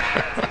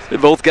 They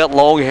both got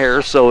long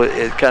hair, so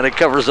it kind of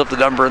covers up the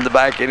number in the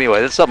back anyway.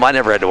 That's something I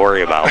never had to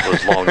worry about,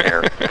 was long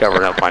hair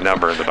covering up my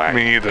number in the back.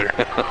 Me either.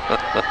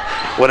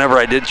 Whenever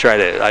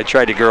I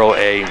tried to grow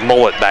a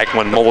mullet back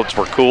when mullets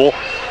were cool,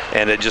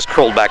 and it just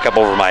curled back up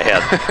over my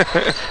head.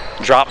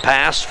 Drop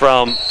pass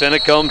from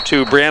Finicum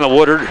to Brianna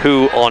Woodard,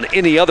 who on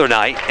any other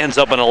night ends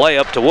up in a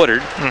layup to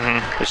Woodard.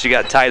 But she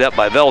got tied up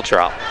by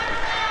Veltrop.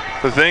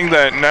 The thing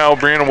that now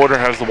Brianna Woodard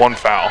has the one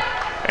foul,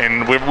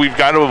 and we've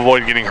got to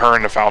avoid getting her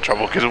into foul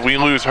trouble, because if we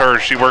lose her,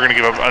 we're going to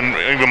give up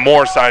even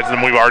more sides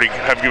than we've already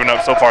have given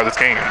up so far this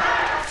game.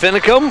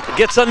 Finicum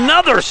gets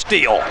another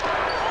steal.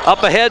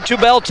 Up ahead to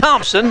Belle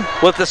Thompson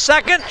with the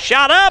second.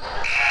 Shot up.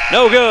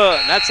 No good.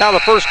 That's how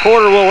the first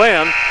quarter will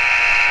end.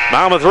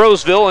 Monmouth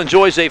Roseville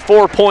enjoys a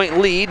 4-point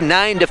lead,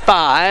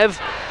 9-5.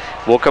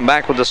 We'll come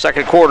back with the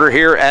second quarter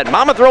here at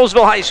Monmouth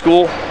Roseville High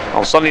School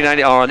on Sunday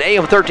night on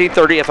AM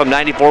 1330, FM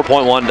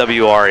 94.1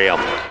 WRAM.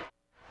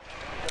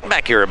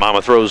 Back here at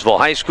Monmouth Roseville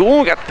High School,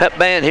 we got the pep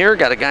band here.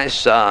 Got a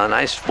nice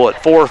 4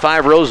 or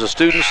 5 rows of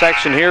student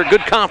section here.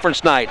 Good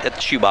conference night at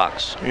the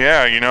Shoebox.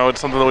 Yeah,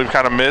 it's something that we've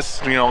kind of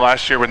missed,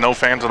 last year with no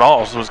fans at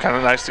all. So it was kind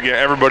of nice to get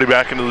everybody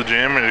back into the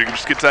gym, and it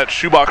just gets that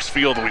Shoebox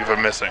feel that we've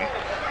been missing.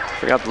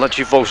 Forgot to let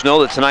you folks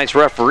know that tonight's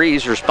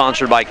referees are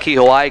sponsored by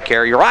Kehoe Eye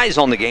Care. Your eyes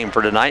on the game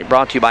for tonight,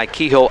 brought to you by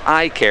Kehoe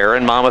Eye Care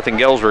in Monmouth and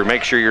Galesburg.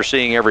 Make sure you're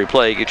seeing every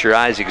play. Get your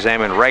eyes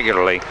examined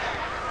regularly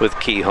with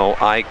Kehoe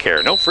Eye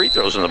Care. No free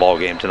throws in the ball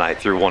game tonight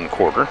through one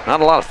quarter. Not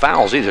a lot of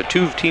fouls either.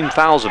 2 team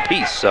fouls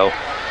apiece. So,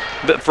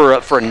 but for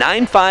a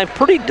 9-5,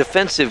 pretty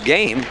defensive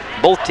game.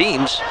 Both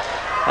teams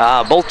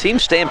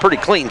staying pretty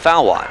clean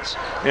foul-wise.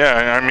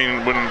 Yeah,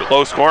 when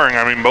low scoring,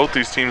 both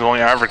these teams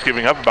only average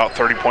giving up about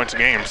 30 points a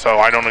game, so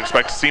I don't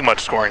expect to see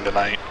much scoring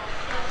tonight.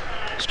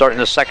 Starting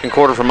the second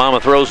quarter for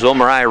Monmouth Roseville,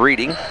 Mariah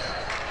Reading.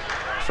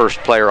 First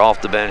player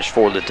off the bench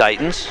for the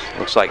Titans.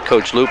 Looks like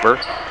Coach Looper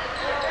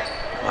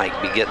might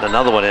be getting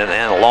another one in,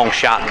 and a long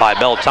shot by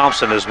Belle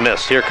Thompson is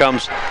missed. Here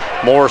comes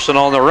Morrison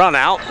on the run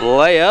out.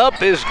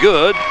 Layup is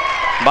good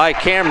by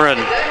Cameron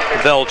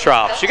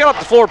Veltrop. She got up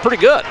the floor pretty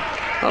good.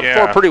 Up the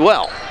floor pretty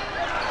well.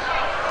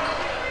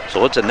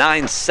 So it's a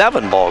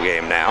 9-7 ball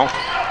game now.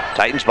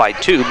 Titans by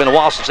 2. Been a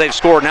while since they've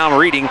scored. Now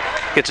Reading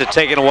gets it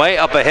taken away.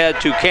 Up ahead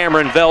to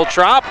Cameron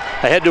Veltrop.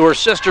 Ahead to her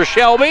sister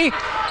Shelby.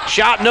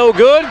 Shot no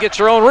good. Gets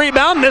her own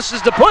rebound.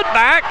 Misses the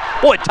putback.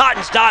 Boy,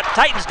 Titans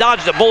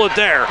dodged a bullet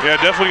there. Yeah,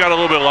 definitely got a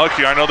little bit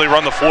lucky. I know they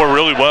run the floor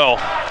really well.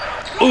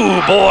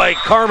 Ooh, boy,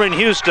 Carmen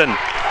Houston.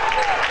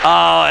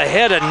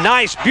 Had a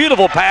nice,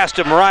 beautiful pass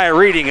to Mariah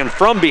Reading, and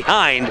from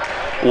behind,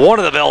 one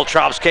of the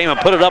Veltrops came and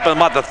put it up in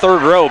about the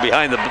third row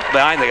behind the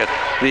basket.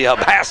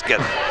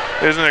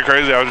 Isn't it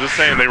crazy? I was just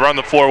saying they run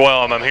the floor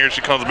well, and then here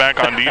she comes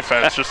back on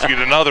defense just to get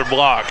another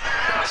block.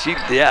 She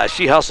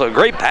hustled. A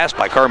great pass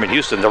by Carmen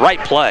Houston, the right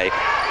play,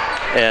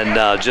 and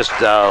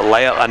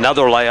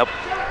another layup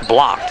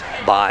blocked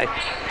by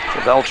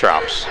the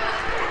Veltrops.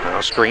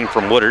 Screen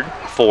from Woodard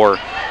for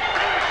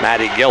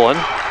Maddie Gillen.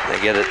 They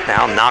get it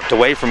now knocked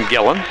away from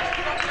Gillen.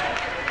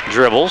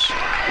 Dribbles,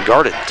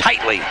 guarded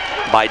tightly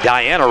by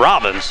Diana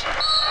Robbins.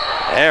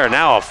 There,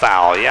 now a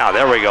foul. Yeah,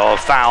 there we go, a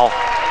foul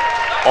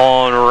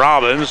on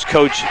Robbins.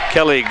 Coach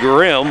Kelly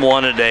Grimm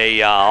wanted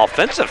a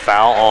offensive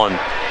foul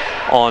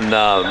on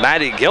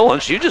Maddie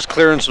Gillen. She's just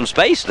clearing some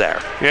space there.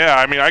 Yeah,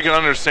 I can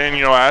understand,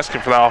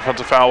 asking for that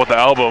offensive foul with the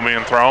elbow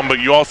being thrown, but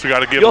you also got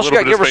to give a little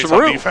bit of space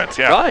on defense.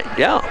 Yeah. Right,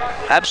 yeah,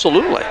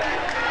 absolutely.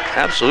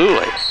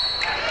 Absolutely.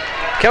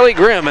 Kelly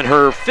Grimm in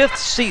her 5th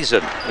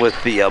season with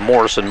the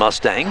Morrison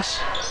Mustangs.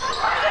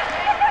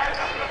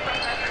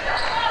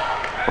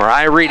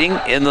 Mariah Reading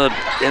in the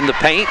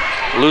paint,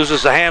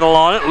 loses the handle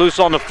on it, loose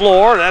on the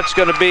floor. That's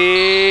going to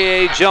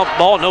be a jump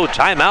ball. No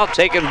timeout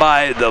taken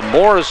by the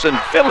Morrison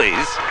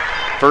Phillies.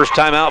 First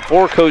timeout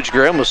for Coach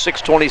Grimm with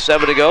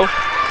 6:27 to go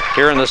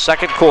here in the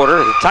second quarter.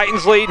 The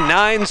Titans lead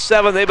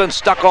 9-7. They've been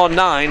stuck on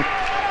 9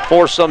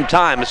 for some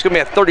time. It's going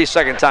to be a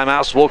 30-second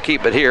timeout, so we'll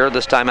keep it here.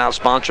 This timeout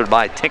sponsored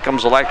by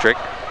Tinkham's Electric.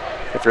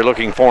 If you're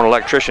looking for an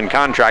electrician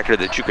contractor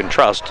that you can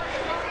trust,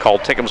 call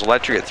Tinkham's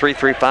Electric at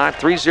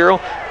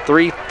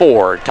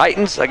 335-3034.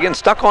 Titans, again,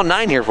 stuck on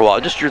 9 here for a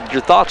while. Just your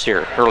thoughts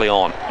here early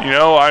on.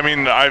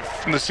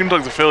 It seems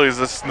like the Phillies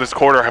this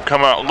quarter have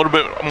come out a little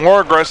bit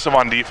more aggressive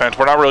on defense.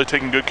 We're not really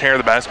taking good care of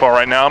the basketball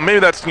right now. Maybe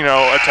that's,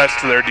 a test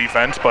to their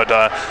defense, but,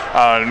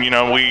 we're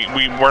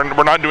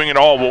not doing at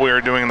all what we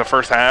were doing in the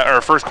first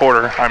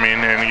quarter.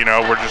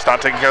 We're just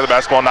not taking care of the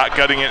basketball, not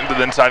gutting it into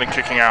the inside and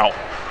kicking out.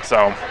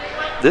 So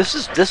This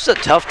is a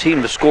tough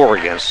team to score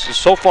against.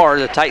 So far,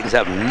 the Titans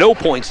have no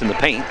points in the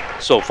paint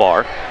so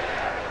far.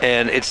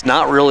 And it's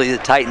not really the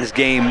Titans'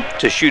 game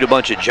to shoot a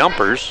bunch of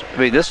jumpers. I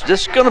mean, this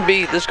is going to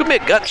be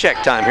a gut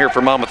check time here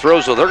for Monmouth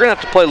Roseville. They're going to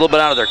have to play a little bit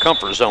out of their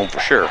comfort zone for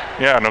sure.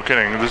 Yeah, no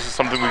kidding. This is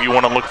something that you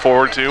want to look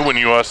forward to when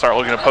you start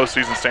looking at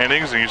postseason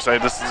standings, and you say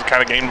this is the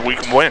kind of game we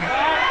can win.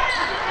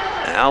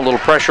 Now a little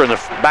pressure in the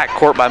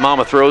backcourt by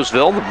Monmouth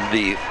Roseville.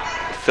 The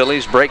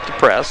Phillies break the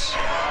press.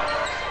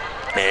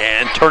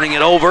 And turning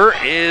it over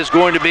is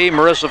going to be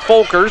Marissa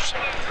Folkers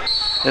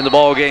in the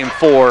ball game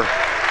for,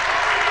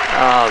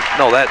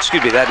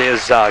 that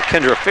is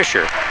Kendra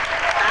Fisher.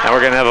 Now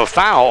we're going to have a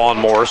foul on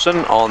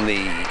Morrison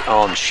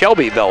on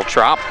Shelby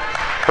Veltrop,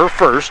 her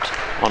first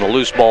on a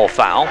loose ball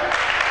foul.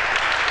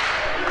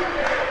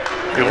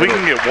 If we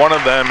can get one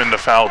of them into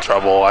foul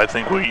trouble, I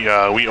think we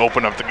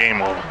open up the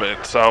game a little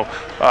bit. So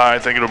I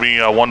think it'll be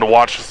one to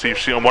watch to see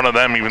if one of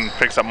them even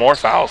picks up more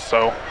fouls.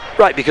 So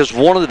right, because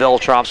one of the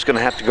Veltrops is going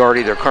to have to guard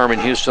either Carmen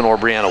Houston or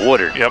Brianna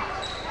Woodard. Yep.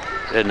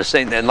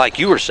 And like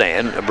you were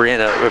saying, if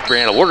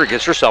Brianna Woodard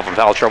gets herself in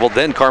foul trouble,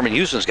 then Carmen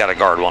Houston's got to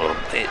guard one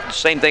of them.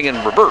 Same thing in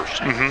reverse.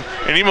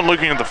 Mm-hmm. And even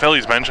looking at the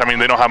Phillies bench, I mean,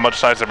 they don't have much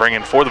size to bring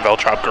in for the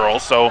Veltrop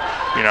girls. So,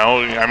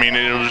 I mean,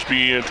 it'll just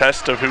be a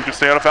test of who can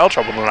stay out of foul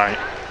trouble tonight.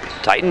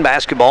 Titan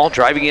basketball.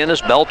 Driving in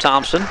is Belle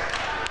Thompson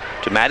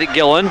to Maddie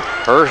Gillen.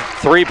 Her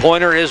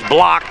three-pointer is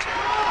blocked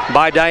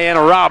by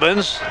Diana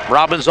Robbins.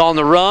 Robbins on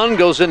the run,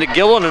 goes into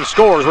Gillen and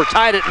scores. We're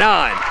tied at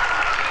 9.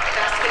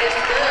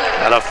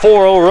 Got a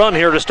 4-0 run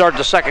here to start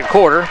the second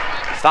quarter.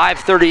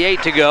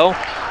 5:38 to go.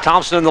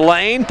 Thompson in the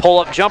lane,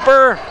 pull-up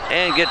jumper,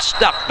 and gets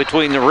stuck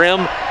between the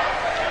rim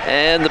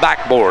and the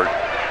backboard.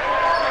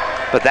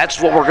 But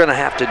that's what we're going to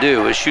have to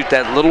do, is shoot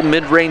that little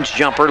mid-range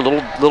jumper,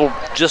 little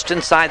just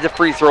inside the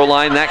free throw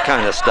line, that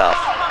kind of stuff.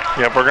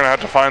 Yep, we're going to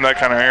have to find that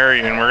kind of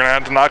area, and we're going to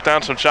have to knock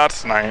down some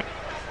shots tonight.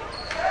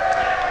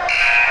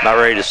 About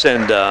ready to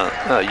send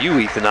you,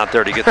 Ethan, out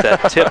there to get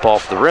that tip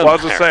off the rim. Well, I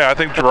was going to say, I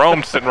think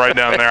Jerome's sitting right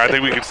down there. I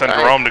think we could send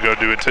Jerome to go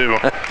do it too.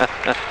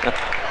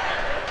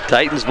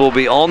 Titans will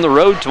be on the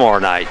road tomorrow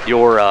night.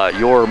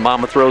 Your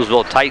Monmouth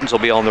Roseville Titans will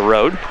be on the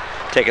road,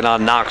 taking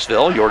on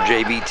Knoxville, your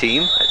JV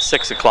team, at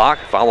 6 o'clock,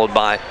 followed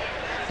by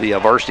the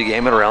varsity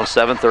game at around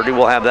 7:30.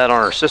 We'll have that on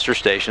our sister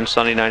station,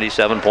 Sunny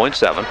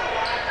 97.7.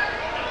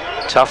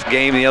 Tough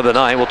game the other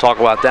night. We'll talk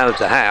about that at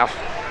the half.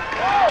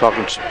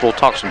 We'll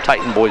talk some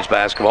Titan boys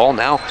basketball.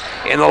 Now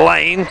in the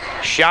lane,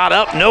 shot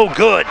up, no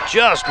good.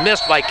 Just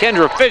missed by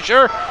Kendra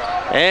Fisher,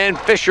 and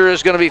Fisher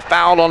is going to be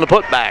fouled on the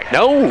putback.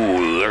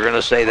 No, they're going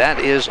to say that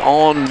is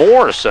on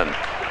Morrison.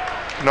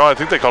 No, I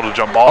think they called a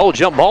jump ball. Oh,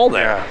 jump ball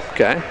there. Yeah.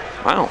 Okay,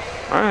 wow,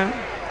 all right.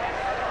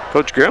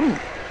 Coach Grimm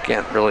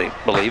can't really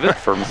believe it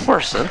for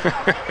Morrison.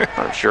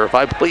 Not sure if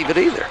I believe it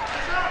either.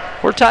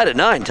 We're tied at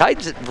 9.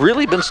 Titans have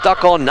really been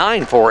stuck on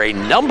 9 for a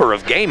number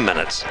of game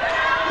minutes.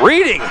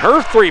 Reading,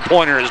 her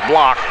three-pointer is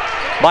blocked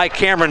by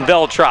Cameron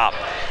Veltrop.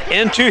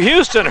 Into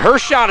Houston, her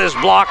shot is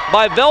blocked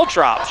by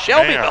Veltrop,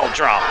 Shelby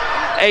Veltrop.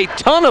 A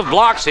ton of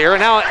blocks here, and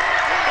now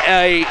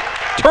a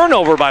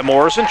turnover by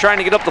Morrison, trying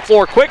to get up the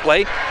floor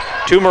quickly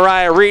to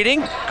Mariah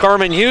Reading.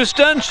 Carmen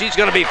Houston, she's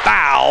going to be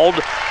fouled.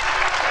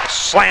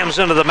 Slams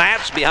into the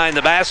mats behind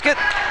the basket.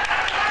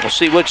 We'll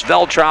see which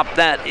Veltrop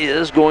that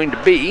is going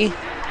to be.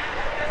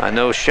 I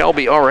know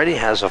Shelby already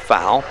has a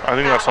foul. I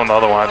think that's on the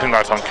other one. I think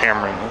that's on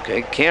Cameron.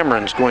 Okay,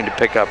 Cameron's going to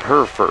pick up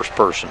her first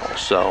personal,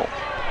 so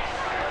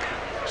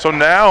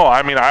now,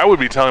 I mean, I would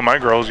be telling my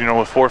girls, with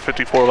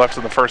 4:54 left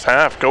in the first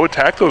half, go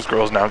attack those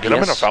girls now. Get them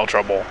into foul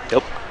trouble.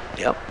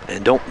 Yep.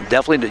 And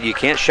you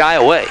can't shy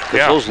away,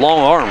 because those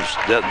long arms,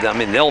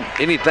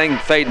 anything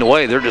fading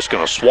away, they're just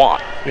going to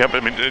swat. Yep,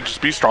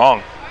 just be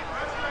strong.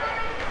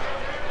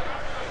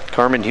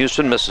 Carmen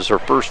Houston misses her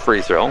first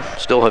free throw.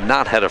 Still have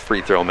not had a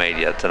free throw made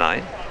yet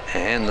tonight.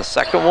 And the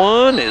second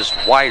one is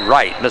wide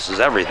right, misses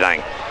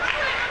everything.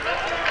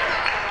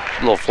 A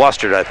little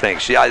flustered, I think.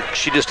 She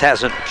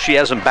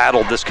hasn't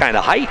battled this kind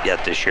of height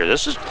yet this year.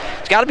 It's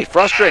got to be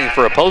frustrating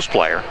for a post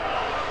player.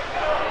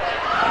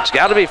 It's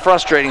got to be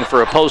frustrating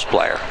for a post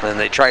player. And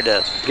they tried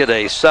to get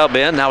a sub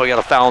in. Now we got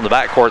a foul in the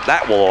backcourt.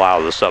 That will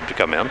allow the sub to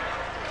come in.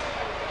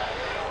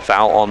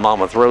 Foul on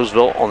Monmouth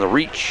Roseville on the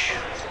reach.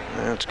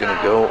 That's going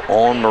to go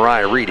on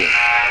Mariah Reading.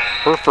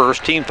 Her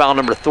first, team foul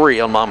number 3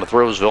 on Monmouth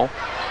Roseville.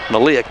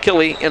 Malia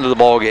Killey into the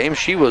ball game.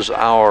 She was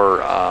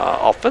our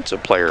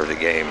offensive player of the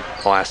game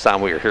last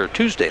time we were here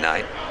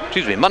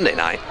Monday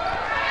night.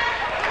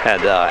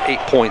 Had 8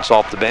 points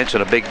off the bench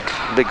and a big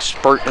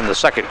spurt in the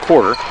second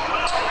quarter.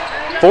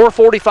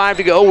 4:45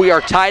 to go. We are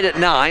tied at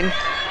 9.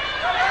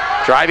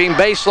 Driving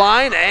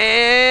baseline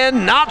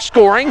and not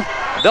scoring.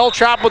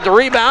 Veltrop with the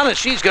rebound, and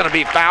she's going to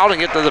be fouled and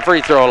get to the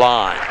free throw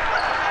line.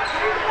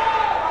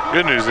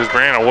 Good news is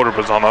Brianna Woodard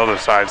was on the other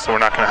side, so we're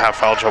not going to have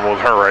foul trouble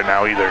with her right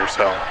now either.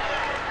 So.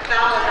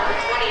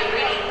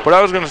 But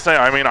I was going to say,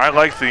 I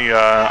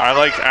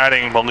like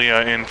adding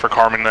Malia in for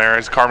Carmen there,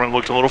 as Carmen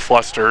looked a little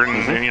flustered,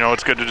 and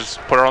it's good to just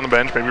put her on the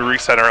bench, maybe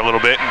reset her a little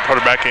bit, and put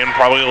her back in,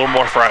 probably a little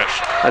more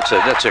fresh.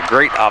 That's a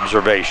great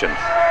observation.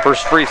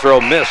 First free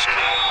throw missed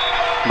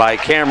by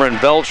Cameron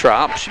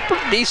Veltrop. She's a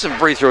pretty decent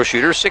free throw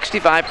shooter,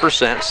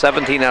 65%,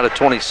 17 out of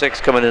 26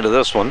 coming into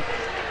this one.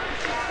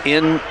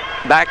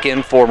 back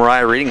in for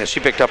Mariah Reading, and she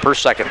picked up her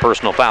second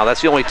personal foul.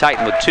 That's the only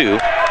Titan with 2.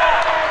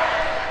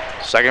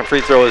 Second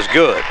free throw is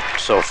good.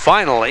 So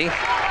finally,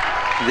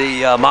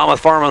 the Monmouth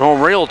Farm and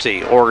Home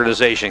Realty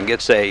organization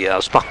gets a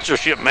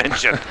sponsorship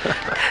mention.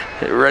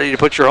 Ready to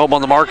put your home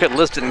on the market,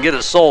 list it, and get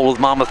it sold with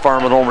Monmouth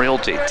Farm and Home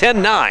Realty.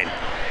 10-9.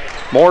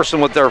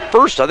 Morrison with their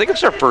first, I think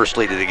it's their first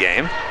lead of the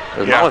game.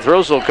 Monmouth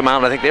Roseville come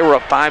out, I think they were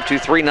up 5-2,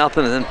 3-0,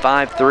 and then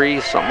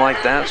 5-3, something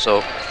like that.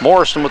 So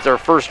Morrison with their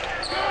first,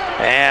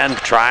 and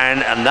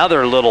trying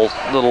another little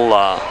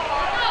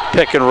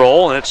pick and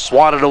roll, and it's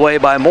swatted away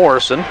by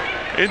Morrison.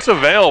 It's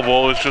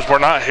available, it's just we're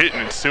not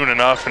hitting it soon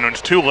enough, and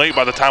it's too late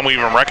by the time we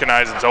even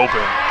recognize it's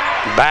open.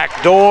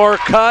 Backdoor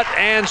cut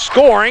and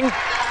scoring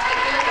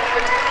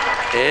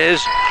is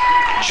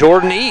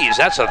Jordan Eves.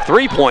 That's a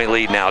 3-point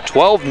lead now,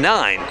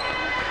 12-9.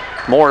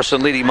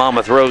 Morrison leading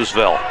Monmouth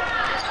Roseville.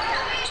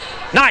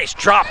 Nice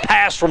drop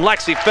pass from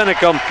Lexi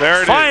Finicum.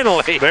 There it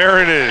Finally. is.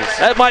 There it is.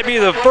 That might be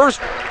the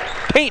first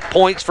paint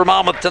points for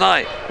Monmouth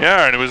tonight.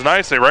 Yeah, and it was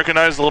nice. They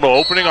recognized the little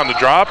opening on the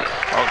drop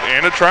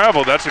and a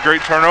travel. That's a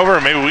great turnover,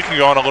 and maybe we can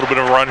go on a little bit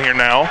of a run here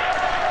now.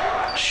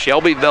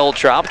 Shelby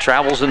Veltrop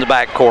travels in the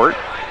backcourt,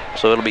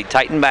 so it'll be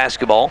Titan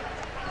basketball.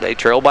 They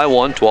trail by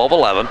 1,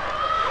 12-11.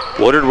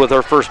 Woodard with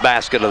her first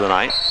basket of the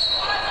night.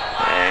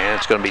 And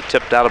it's going to be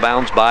tipped out of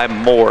bounds by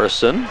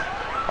Morrison.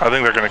 I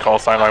think they're going to call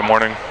sideline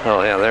warning.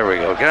 Oh, yeah, there we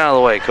go. Get out of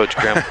the way, Coach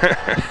Grimm.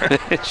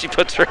 She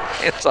puts her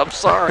hands up.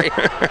 Sorry.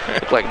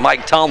 Look like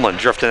Mike Tomlin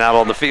drifting out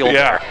on the field.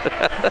 Yeah.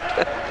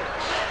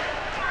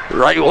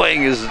 Right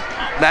wing is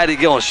Maddie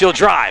Gillen. She'll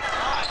drive.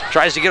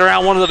 Tries to get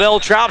around one of the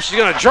Veltrops. She's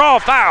going to draw a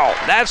foul.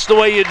 That's the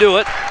way you do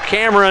it.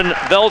 Cameron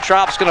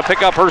Veltrop's going to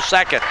pick up her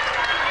second.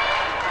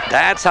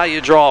 That's how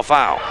you draw a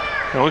foul.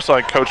 It looks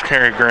like Coach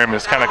Carrie Grimm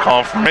is kind of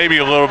calling for maybe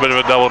a little bit of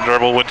a double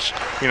dribble, which,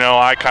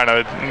 I kind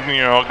of,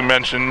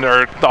 mentioned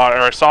or thought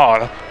or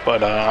saw,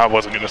 but I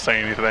wasn't going to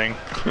say anything.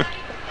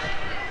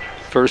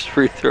 First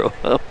free throw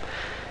up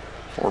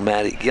for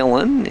Maddie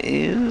Gillen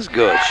is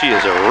good. She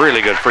is a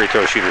really good free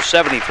throw shooter,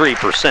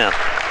 73%.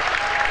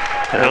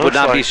 And it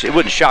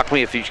wouldn't shock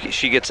me if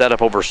she gets that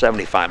up over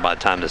 75 by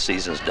the time the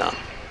season's done.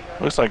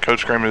 Looks like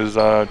Coach Grimm is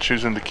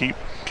choosing to keep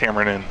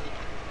Cameron in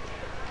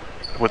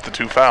with the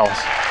 2 fouls.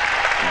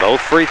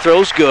 Both free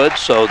throws good,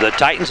 so the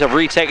Titans have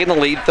retaken the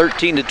lead,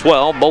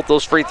 13-12. Both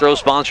those free throws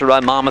sponsored by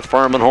Monmouth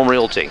Farm and Home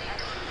Realty.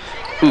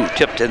 Ooh,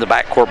 tipped in the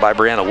backcourt by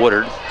Brianna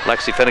Woodard.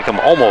 Lexi Finicum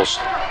almost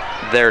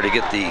there to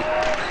get the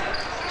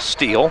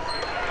steal.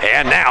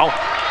 And now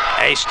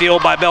a steal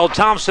by Belle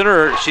Thompson,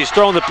 or she's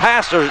thrown the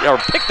pass or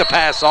picked the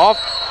pass off.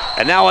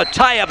 And now a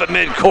tie-up at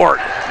midcourt.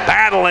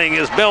 Battling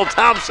is Belle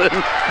Thompson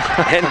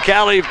and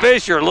Callie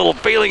Fisher. A little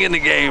feeling in the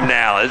game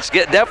now. It's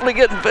definitely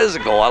getting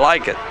physical. I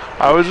like it.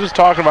 I was just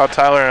talking about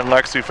Tyler and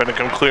Lexi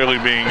Finicum clearly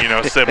being,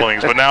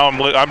 siblings, but now I'm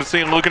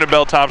looking at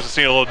Belle Thompson,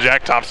 seeing a little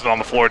Jack Thompson on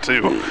the floor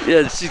too.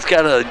 Yeah, she's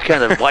kind of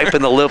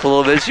wiping the lip a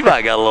little bit. She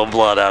might got a little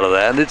blood out of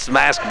that. And it's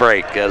mask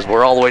break as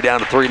we're all the way down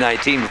to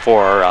 3:19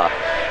 before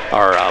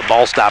our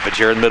ball stoppage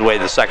here in midway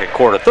of the second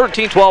quarter.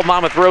 13-12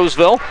 Monmouth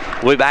Roseville.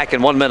 We'll be back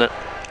in 1 minute.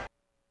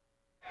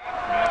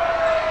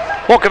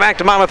 Welcome back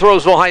to Monmouth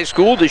Roseville High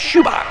School. The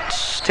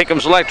Shoebox.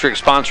 Tickham's Electric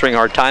sponsoring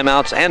our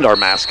timeouts and our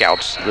mask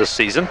outs this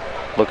season.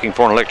 Looking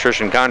for an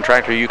electrician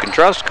contractor you can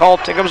trust? Call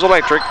Tickham's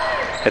Electric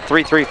at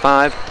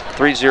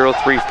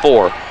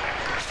 335-3034.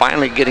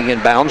 Finally getting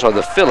in bounds are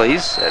the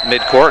Phillies at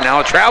midcourt. Now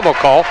a travel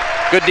call.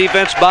 Good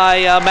defense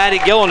by Maddie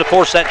Gillen to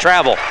force that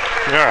travel.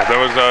 Yeah, that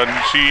was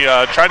she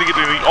tried to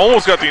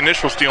almost got the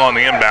initial steal on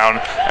the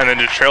inbound, and then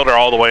just trailed her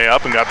all the way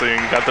up and got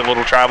the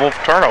little travel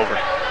turnover.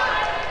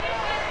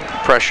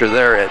 Pressure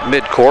there at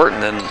midcourt,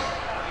 and then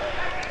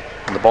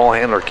the ball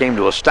handler came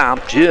to a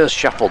stop, just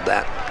shuffled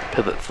that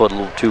pivot foot a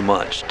little too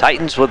much.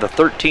 Titans with a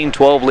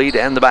 13-12 lead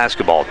and the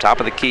basketball. Top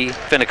of the key,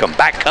 Finicum.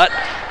 Back cut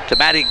to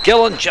Maddie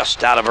Gillen,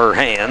 just out of her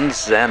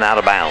hands and out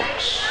of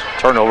bounds.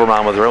 Turnover,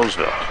 Monmouth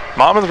Roseville.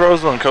 Monmouth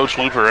Roseville and Coach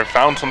Looper have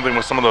found something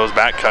with some of those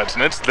back cuts,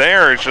 and it's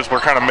there. It's just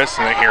we're kind of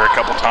missing it here a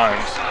couple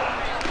times.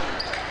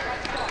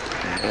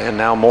 And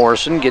now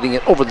Morrison getting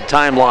it over the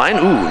timeline.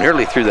 Ooh,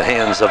 nearly through the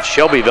hands of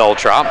Shelby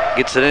Veltrop.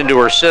 Gets it into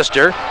her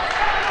sister.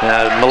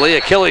 Malia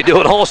Kelly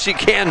doing all she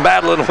can,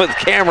 battling with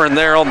Cameron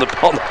there at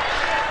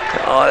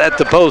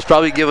the post,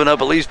 probably giving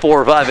up at least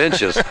 4 or 5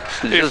 inches.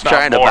 Just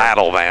trying to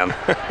battle, man.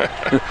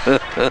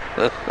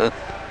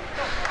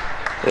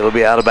 It'll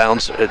be out of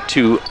bounds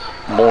to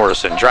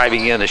Morrison.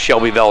 Driving in is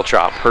Shelby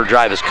Veltrop. Her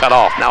drive is cut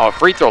off. Now a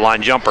free throw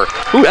line jumper.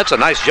 Ooh, that's a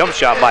nice jump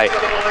shot by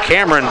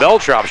Cameron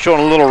Veltrop,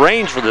 showing a little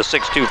range for the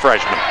 6'2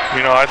 freshman.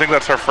 I think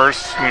that's her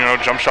first,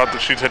 jump shot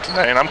that she's hit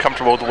today, and I'm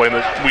comfortable with the way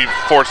that we've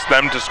forced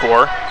them to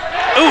score.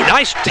 Ooh,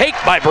 nice take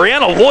by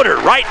Brianna Woodard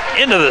right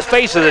into the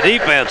face of the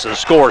defense and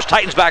scores.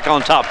 Titans back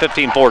on top,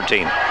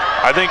 15-14.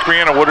 I think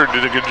Brianna Woodard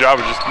did a good job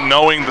of just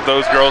knowing that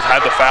those girls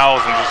had the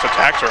fouls and just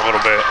attacked her a little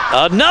bit.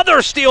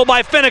 Another steal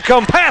by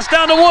Finicum. Pass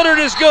down to Woodard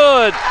is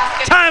good.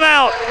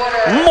 Timeout,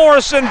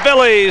 Morrison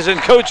Phillies and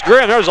Coach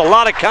Grimm. There's a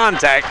lot of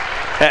contact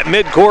at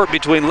midcourt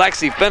between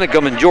Lexi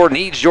Finicum and Jordan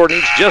Eads. Jordan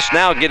Eads just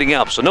now getting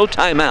up, so no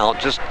timeout.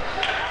 Just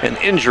an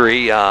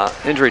injury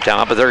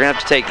timeout, but they're going to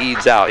have to take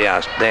Eads out.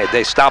 Yeah,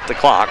 they stopped the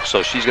clock,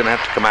 so she's going to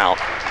have to come out.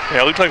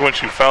 Yeah, it looked like when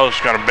she fell,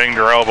 she kind of banged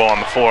her elbow on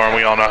the floor, and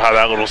we all know how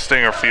that little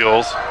stinger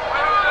feels.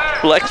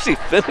 Lexi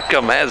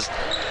Finicum has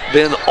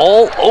been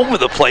all over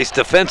the place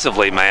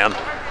defensively, man.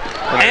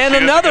 And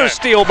another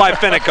steal by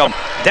Finicum.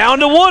 Down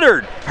to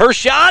Woodard. Her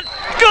shot,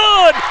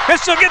 good! And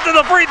she'll get to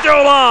the free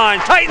throw line.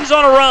 Titans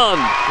on a run.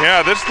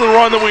 Yeah, this is the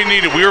run that we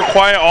needed. We were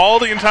quiet all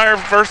the entire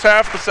first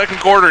half, the second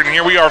quarter, and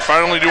here we are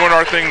finally doing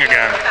our thing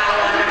again.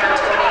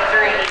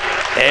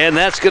 And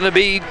that's going to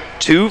be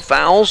 2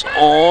 fouls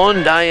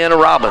on Diana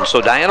Robbins.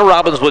 So Diana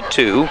Robbins with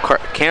 2,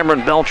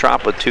 Cameron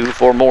Beltrop with 2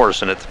 for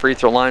Morrison. At the free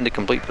throw line to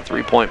complete the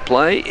 3-point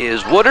play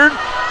is Woodard,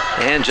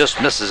 and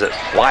just misses it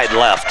wide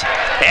left.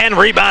 And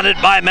rebounded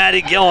by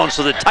Maddie Gillen,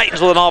 so the Titans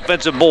with an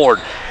offensive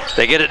board.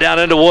 They get it down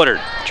into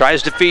Woodard.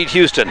 Tries to feed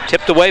Houston.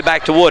 Tipped away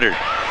back to Woodard.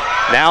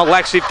 Now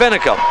Lexi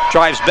Finicum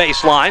drives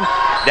baseline.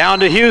 Down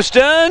to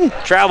Houston.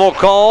 Travel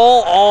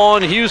call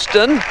on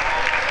Houston.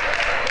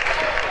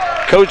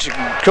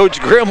 Coach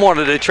Grimm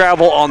wanted to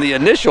travel on the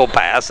initial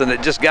pass, and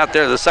it just got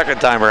there the second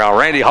time around.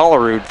 Randy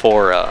Hollerud,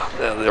 for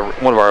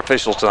one of our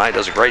officials tonight,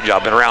 does a great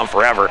job. Been around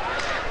forever.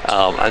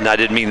 And I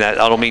didn't mean that.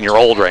 I don't mean you're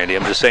old, Randy.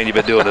 I'm just saying you've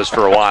been doing this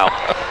for a while.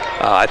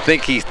 I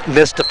think he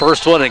missed the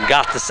first one and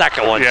got the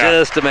second one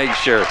just to make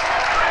sure.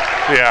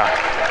 Yeah.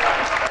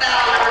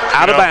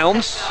 Out of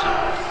bounds.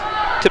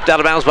 Tipped out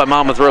of bounds by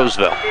Monmouth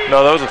Roseville.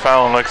 No, that was a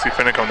foul on Lexi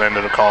Finicum they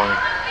ended up calling.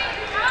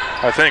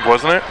 I think,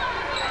 wasn't it?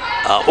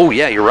 Oh,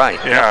 yeah, you're right.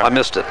 Yeah. No, I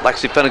missed it.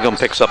 Lexi Finicum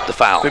picks up the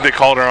foul. I think they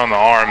called her on the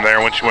arm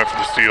there when she went for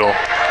the steal.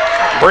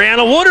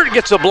 Brianna Woodard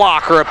gets a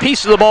block or a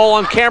piece of the ball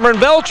on Cameron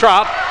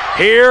Beltrop.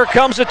 Here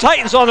comes the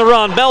Titans on the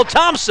run. Belle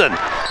Thompson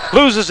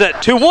loses it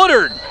to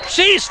Woodard.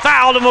 She's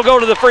fouled and will go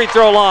to the free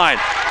throw line.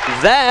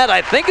 That,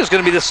 I think, is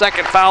going to be the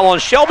second foul on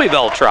Shelby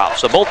Beltrop.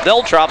 So both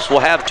Beltrops will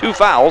have 2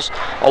 fouls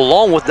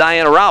along with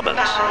Diana Robbins.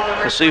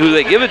 We'll see who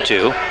they give it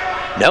to.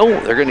 No,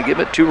 they're going to give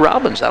it to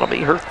Robbins. That'll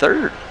be her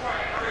 3rd.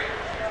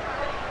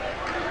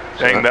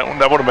 Dang,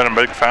 that would have been a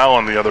big foul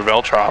on the other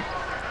Beltrop.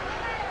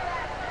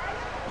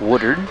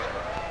 Woodard,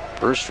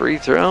 first free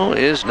throw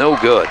is no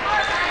good.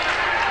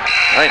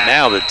 Right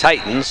now the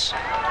Titans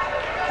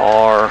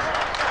are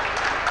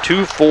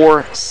 2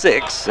 for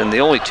 6, and the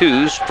only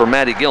 2s for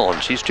Maddie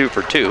Gillen. She's 2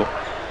 for 2.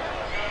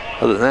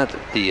 Other than that,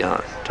 the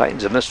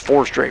Titans have missed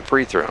 4 straight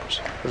free throws.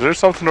 Is there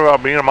something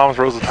about being a Monmouth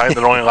Roseville Titan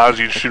that only allows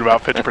you to shoot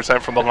about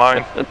 50% from the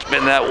line? It's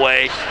been that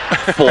way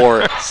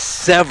for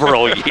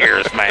several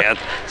years, man.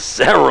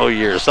 Several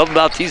years. Something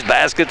about these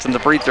baskets and the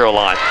free throw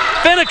line.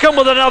 Finicum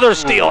with another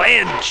steal,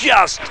 and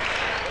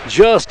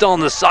just on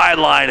the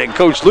sideline, and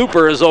Coach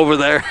Looper is over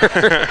there.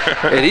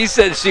 And he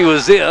said she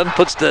was in,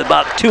 puts the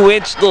about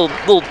 2-inch, little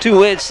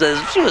 2-inch, says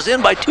she was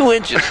in by 2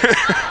 inches.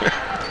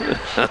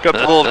 Got the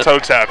little toe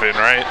tap in,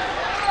 right?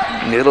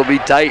 It'll be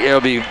tight. It'll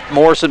be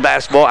Morrison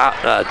basketball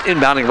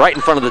inbounding right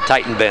in front of the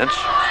Titan bench.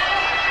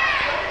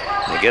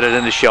 They get it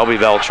into Shelby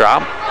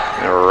Beltrop.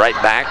 They're right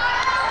back.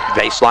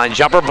 Baseline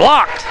jumper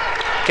blocked.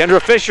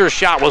 Kendra Fisher's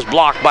shot was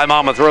blocked by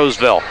Monmouth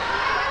Roseville.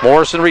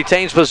 Morrison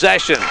retains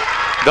possession.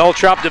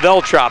 Beltrop to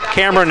Beltrop.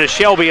 Cameron to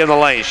Shelby in the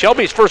lane.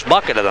 Shelby's first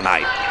bucket of the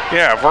night.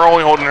 Yeah, if we're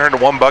only holding her to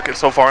 1 bucket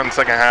so far in the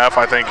second half,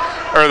 I think,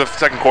 or the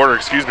second quarter,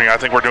 excuse me, I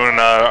think we're doing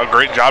a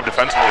great job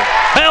defensively.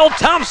 Belle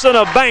Thompson,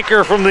 a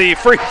banker from the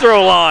free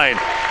throw line.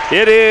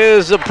 It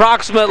is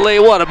approximately,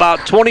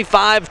 about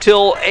 25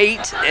 till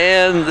 8,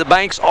 and the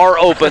banks are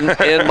open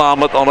in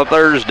Monmouth on a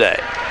Thursday.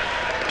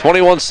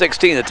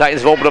 21-16, the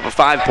Titans have opened up a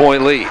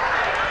 5-point lead.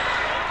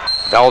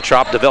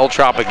 Beltrop to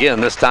Beltrop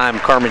again. This time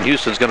Carmen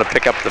Houston's going to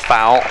pick up the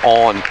foul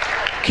on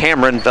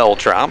Cameron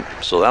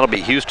Beltrop. So that'll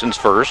be Houston's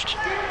first.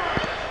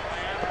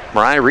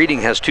 Mariah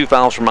Reading has 2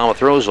 fouls from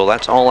Monmouth Roseville.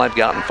 That's all I've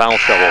got in foul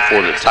trouble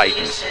for the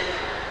Titans.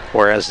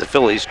 Whereas the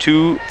Phillies,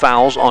 2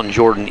 fouls on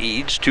Jordan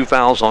Eads, 2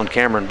 fouls on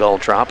Cameron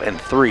Beltrop,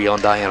 and 3 on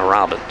Diana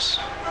Robbins.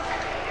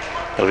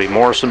 It'll be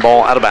Morrison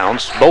ball out of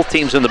bounds. Both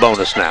teams in the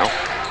bonus now.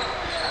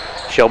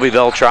 Shelby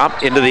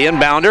Beltrop into the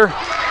inbounder.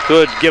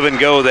 Good give and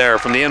go there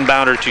from the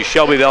inbounder to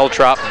Shelby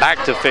Beltrop,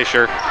 back to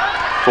Fisher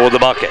for the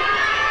bucket.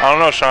 I don't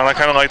know, Sean. I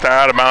kind of like that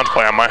out of bounds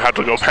play. I might have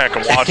to go back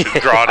and watch it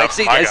draw it up.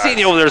 I seen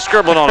you over there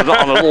scribbling on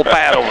a little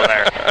pad over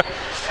there.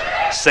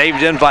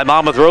 Saved in by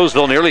Monmouth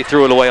Roseville, nearly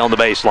threw it away on the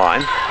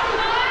baseline.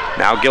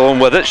 Now Gillen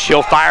with it.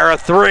 She'll fire a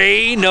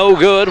 3. No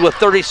good with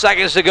 30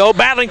 seconds to go.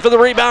 Battling for the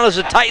rebound as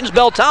the Titans.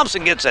 Belle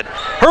Thompson gets it.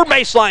 Her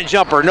baseline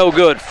jumper, no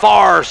good.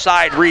 Far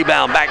side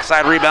rebound,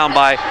 backside rebound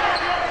by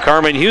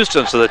Carmen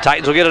Houston. So the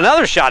Titans will get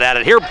another shot at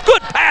it here.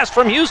 Good pass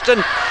from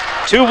Houston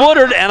to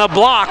Woodard, and a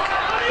block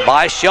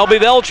by Shelby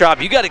Beltrop.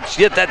 You got to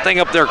get that thing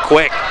up there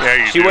quick.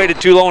 Yeah, she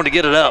waited too long to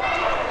get it up.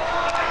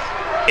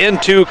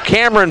 Into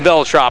Cameron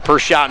Beltrop. Her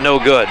shot no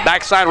good.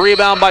 Backside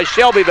rebound by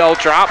Shelby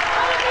Beltrop.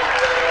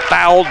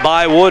 Fouled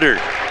by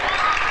Woodard.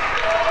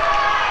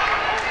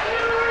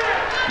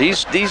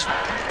 These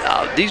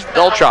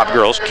Beltrop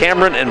girls,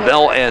 Cameron and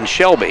Belle and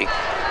Shelby,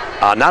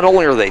 Not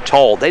only are they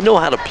tall, they know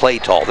how to play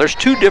tall. There's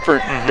two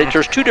different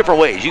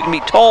ways. You can be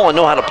tall and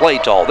know how to play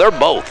tall. They're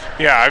both.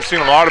 Yeah, I've seen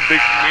a lot of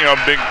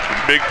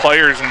big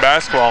players in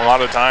basketball a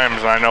lot of times.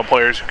 And I know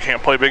players who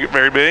can't play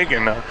very big,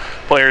 and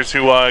players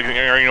who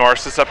are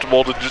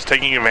susceptible to just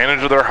taking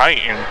advantage of their height.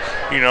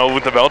 And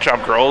with the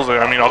Belchop girls,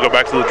 I mean, I'll go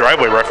back to the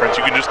driveway reference.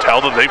 You can just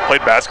tell that they've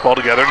played basketball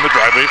together in the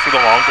driveway for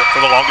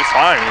the longest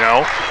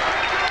time.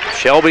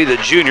 Shelby, the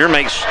junior,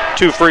 makes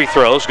 2 free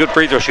throws. Good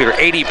free throw shooter,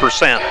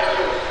 80%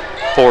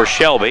 for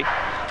Shelby.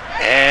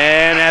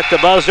 And at the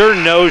buzzer,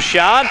 no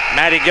shot.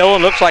 Maddie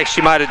Gillen looks like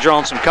she might have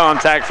drawn some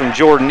contact from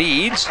Jordan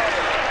Eads.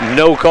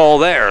 No call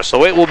there.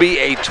 So it will be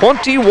a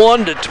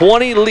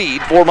 21-20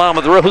 lead for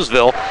Monmouth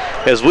Roseville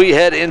as we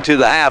head into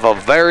the half. A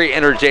very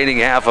entertaining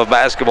half of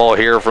basketball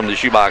here from the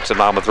Shoebox at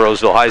Monmouth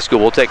Roseville High School.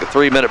 We'll take a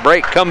 3-minute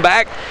break, come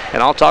back,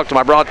 and I'll talk to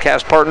my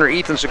broadcast partner,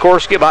 Ethan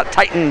Sikorsky, about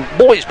Titan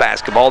boys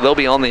basketball. They'll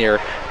be on the air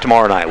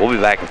tomorrow night. We'll be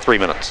back in 3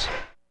 minutes.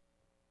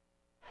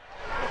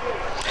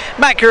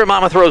 Back here at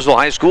Monmouth Roseville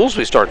High Schools,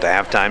 we start the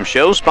halftime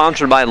show,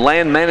 sponsored by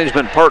Land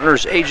Management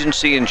Partners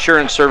Agency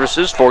Insurance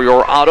Services for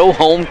your auto,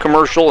 home,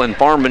 commercial, and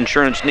farm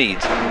insurance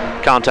needs.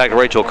 Contact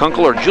Rachel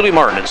Kunkel or Julie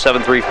Martin at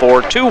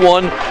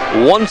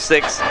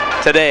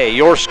 734-2116 today.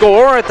 Your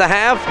score at the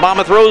half,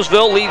 Monmouth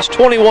Roseville leads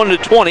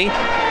 21-20.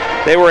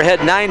 They were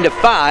ahead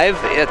 9-5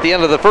 at the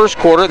end of the first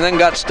quarter, then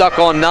got stuck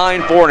on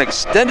 9 for an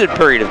extended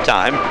period of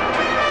time.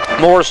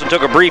 Morrison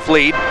took a brief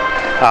lead.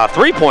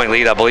 3-point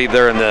lead, I believe,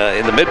 there in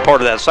the mid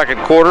part of that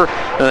second quarter.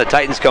 And the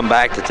Titans come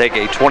back to take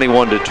a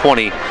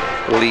 21-20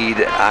 lead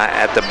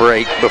at the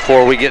break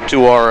before we get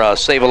to our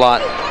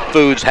Save-A-Lot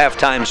Foods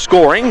halftime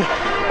scoring.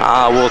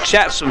 We'll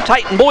chat some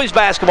Titan boys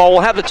basketball.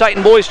 We'll have the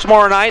Titan boys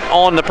tomorrow night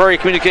on the Prairie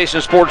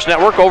Communications Sports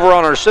Network over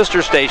on our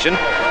sister station,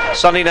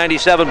 Sunday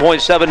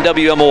 97.7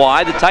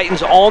 WMOI. The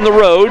Titans on the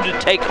road to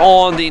take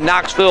on the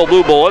Knoxville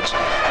Blue Bullets,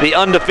 the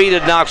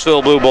undefeated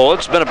Knoxville Blue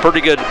Bullets. Been a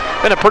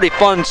pretty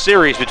fun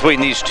series between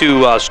these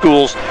two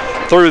schools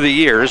through the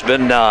years.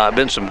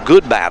 Been some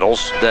good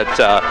battles that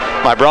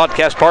my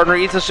broadcast partner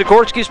Ethan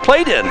Sikorsky's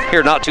played in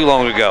here not too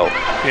long ago.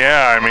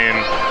 Yeah, I mean,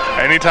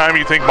 anytime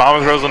you think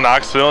Monmouth Roseville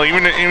Knoxville,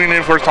 even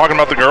if we're talking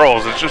about the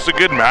girls, it's just a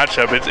good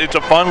matchup. It's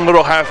a fun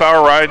little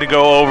half-hour ride to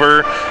go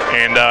over,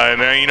 and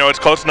it's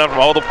close enough.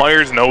 All the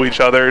players know each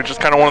other. It's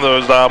just kind of one of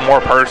those more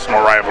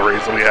personal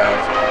rivalries that we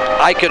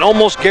have. I can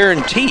almost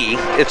guarantee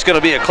it's going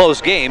to be a close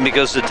game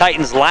because the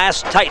Titan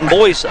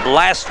boys'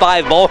 last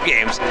 5 ball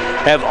games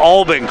have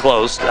all been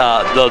close.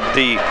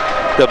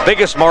 The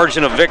biggest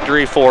margin of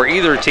victory for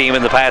either team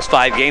in the past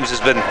 5 games has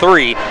been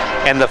 3,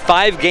 and the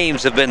 5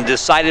 games have been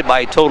decided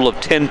by a total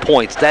of 10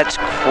 points. That's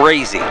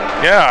crazy.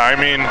 Yeah, I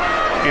mean,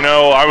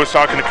 I was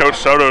talking to Coach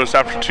Sotos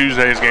after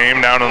Tuesday's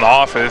game down in the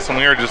office, and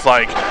we were just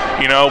like,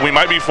 we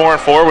might be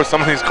 4-4 with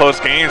some of these close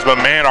games, but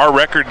man, our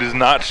record does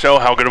not show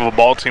how good of a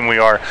ball team we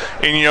are.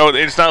 And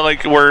it's not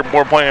like we're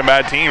playing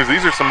bad teams.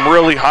 These are some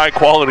really high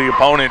quality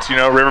opponents.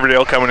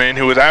 Riverdale coming in,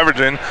 who was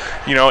averaging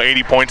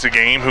 80 points a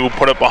game, who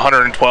put up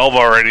 112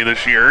 already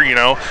this year.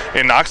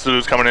 And Knoxville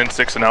is coming in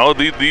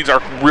 6-0. These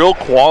are real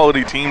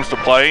quality teams to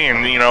play,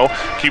 and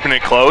keeping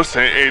it close.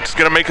 It's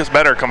going to make us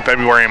better come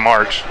February and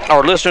March.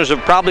 Our listeners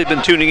have probably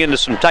been tuning into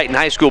some Titan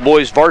High School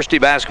boys varsity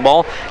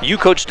basketball. You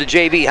coach the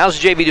JV. How's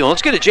the JV doing?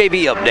 Let's get a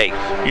JV update.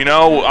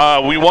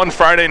 We won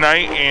Friday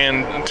night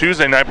and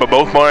Tuesday night, but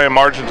both by a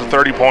margin of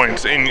 30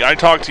 points. And I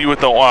talked to you at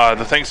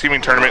the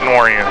Thanksgiving tournament in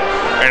Orion,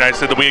 and I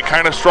said that we had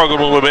kind of struggled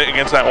a little bit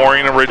against that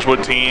Orion and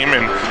Ridgewood team,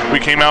 and we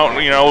came out.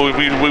 We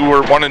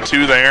were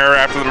 1-2 there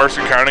after the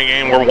Mercer County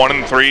game. We're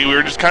 1-3. We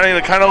were just kind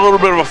of a little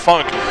bit of a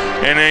funk,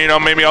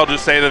 and maybe I'll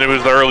just say that it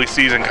was the early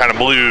season kind of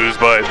blues,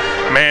 but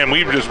man,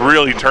 we've just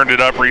really turned it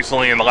up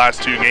recently in the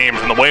last 2 games,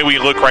 and the way we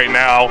look right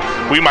now,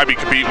 we might be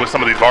competing with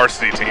some of these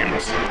varsity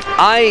teams.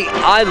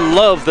 I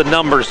love the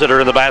numbers that are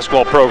in the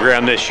basketball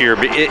program this year.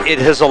 It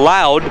has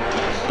allowed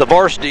the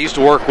varsities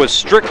to work with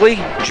strictly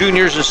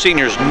juniors and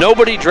seniors.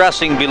 Nobody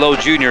dressing below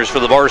juniors for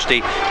the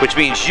varsity, which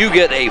means you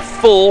get a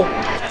full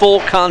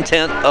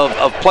content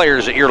of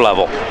players at your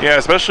level. Yeah,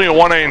 especially in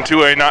 1A and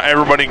 2A, not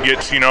everybody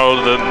gets,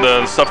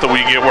 the stuff that we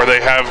get where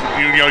they have,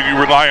 you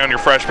rely on your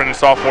freshmen and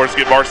sophomores to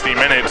get varsity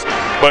minutes.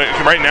 But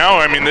right now,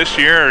 I mean, this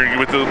year,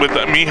 with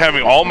me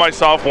having all my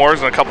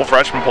sophomores and a couple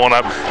freshmen pulling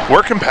up,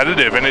 we're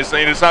competitive, and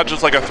it's not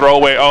just like a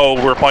throwaway,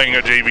 we're playing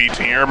a JV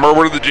team, or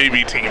we're the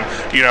JV team,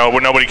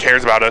 when nobody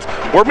cares about us.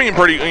 We're being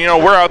pretty,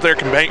 we're out there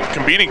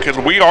competing because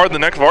we are the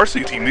next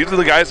varsity team. These are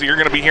the guys that you're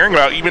going to be hearing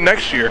about even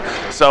next year.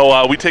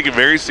 So we take it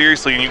very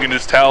seriously, and you can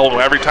just tell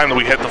every time that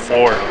we hit the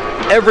floor.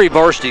 Every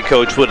varsity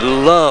coach would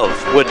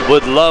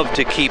love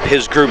to keep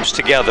his groups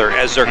together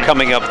as they're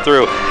coming up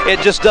through.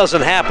 It just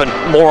doesn't happen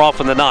more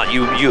often than not.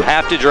 You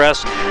have to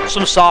dress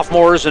some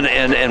sophomores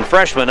and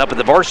freshmen up at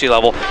the varsity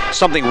level,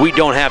 something we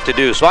don't have to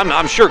do. So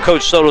I'm sure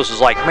Coach Sotos is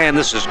like, man,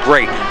 this is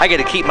great. I get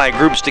to keep my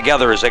groups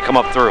together as they come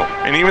up through.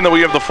 And even though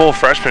we have the full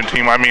freshman team,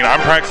 team. I mean, I'm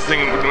practicing,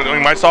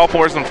 my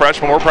sophomores and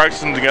freshmen, we're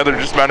practicing together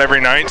just about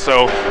every night.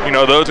 So,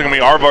 those are going to be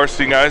our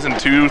varsity guys in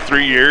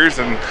 2-3 years.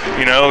 And,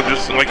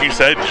 just like you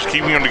said, just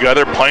keeping them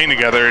together, playing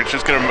together, it's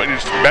just going to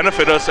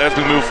benefit us as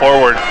we move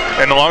forward.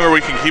 And the longer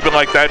we can keep it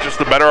like that, just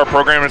the better our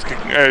program is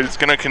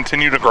going to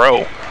continue to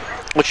grow.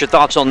 What's your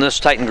thoughts on this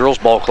Titan Girls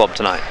Ball Club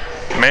tonight?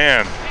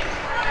 Man,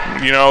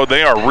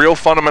 they are real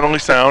fundamentally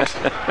sound.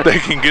 They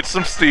can get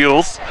some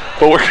steals,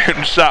 but we're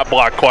getting shot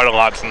blocked quite a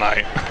lot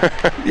tonight.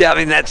 Yeah,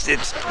 I mean,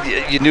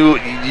 you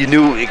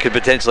knew it could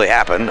potentially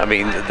happen. I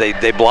mean,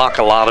 they block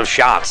a lot of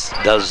shots.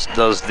 Does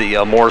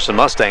the Morrison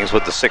Mustangs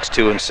with the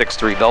 6'2" and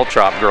 6'3"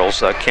 Beltrop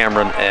girls,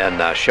 Cameron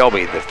and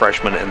Shelby, the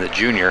freshman and the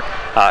junior,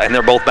 and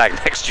they're both back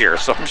next year.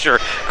 So I'm sure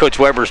Coach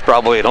Weber's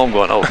probably at home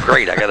going, "Oh,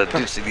 great, I got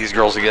to see these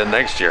girls again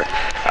next year."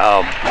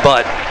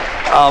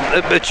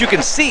 But you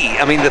can see,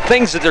 I mean, the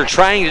things that they're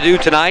trying to do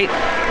tonight,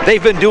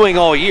 they've been doing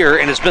all year,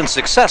 and it's been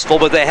successful,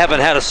 but they haven't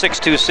had a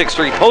 6'2",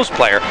 6'3" post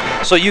player.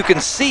 So you can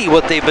see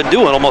what they've been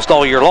doing almost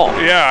all year long.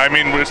 Yeah, I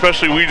mean,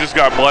 especially we just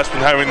got blessed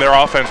with having their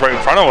offense right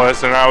in front of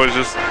us, and I was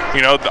just,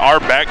 our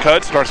back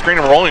cuts and our screen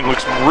and rolling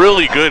looks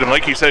really good. And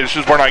like you said, it's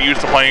just we're not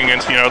used to playing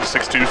against, the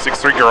 6'2",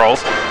 6'3"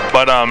 girls.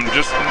 But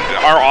just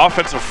our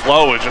offensive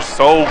flow is just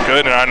so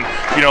good. And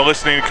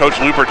listening to Coach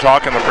Looper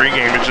talk in the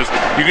pregame, it's just,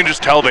 you can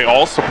just tell they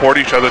all support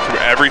each other through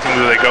everything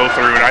that they go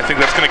through, and I think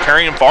that's going to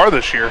carry them far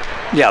this year.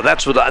 Yeah,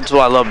 that's what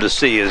I love to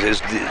see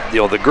is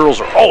the girls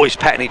are always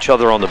patting each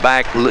other on the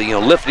back,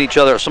 lifting each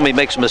other. If somebody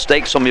makes a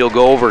mistake, somebody will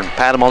go over and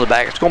pat them on the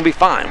back. It's going to be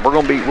fine. We're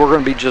going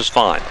to be just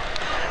fine.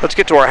 Let's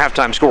get to our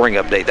halftime scoring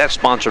update. That's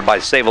sponsored by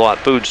Save-A-Lot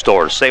Food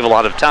Stores. Save a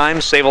lot of time,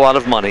 save a lot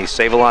of money.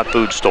 Save-A-Lot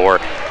Food Store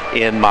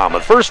in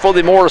Monmouth. First for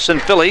the Morrison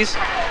Phillies,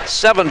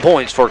 7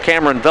 points for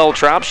Cameron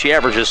Beltrop. She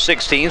averages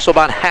 16, so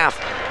about half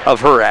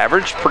of her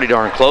average. Pretty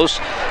darn close.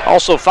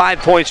 Also 5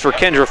 points for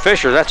Kendra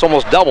Fisher. That's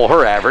almost double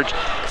her average.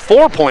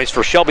 4 points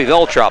for Shelby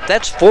Beltrop.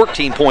 That's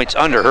 14 points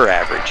under her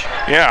average.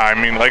 Yeah, I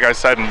mean, like I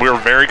said, we're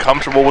very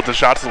comfortable with the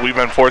shots that we've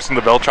been forcing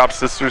the Beltrop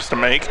sisters to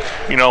make.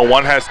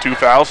 One has 2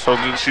 fouls, so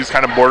she's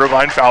kind of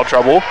borderline foul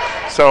trouble.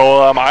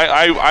 So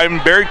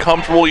I'm very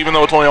comfortable, even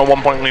though it's only a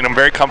 1-point lead. I'm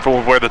very comfortable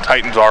with where the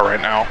Titans are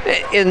right now.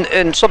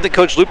 And something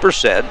Coach Looper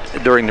said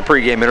during the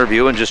pregame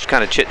interview, and just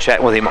kind of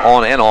chit-chat with him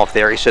on and off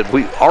there, he said,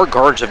 our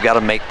guards have got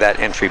to make that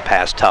entry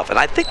pass tough. And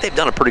I think they've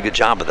done a pretty good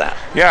job of that.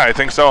 Yeah, I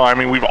think so. I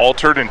mean, we've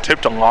altered and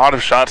tipped a lot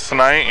of shots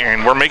tonight,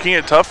 and we're making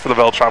it tough for the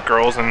Beltrop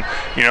girls. And,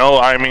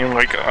 I mean,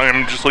 like,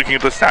 I'm just looking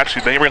at the stat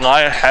sheet. They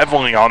rely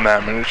heavily on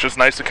them, and it's just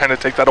nice to kind of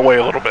take that away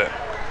a little bit.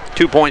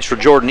 2 points for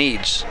Jordan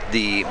Eads,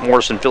 the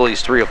Morrison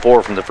Phillies, 3 of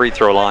 4 from the free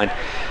throw line.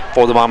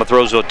 For the Monmouth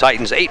Roseville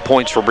Titans, 8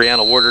 points for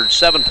Brianna Woodard,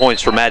 7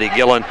 points for Maddie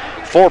Gillen,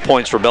 4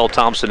 points for Belle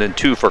Thompson, and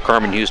 2 for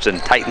Carmen Houston.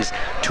 Titans,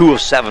 2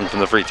 of 7 from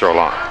the free throw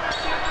line.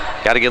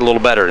 Got to get a little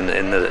better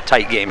in the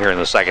tight game here in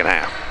the second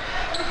half.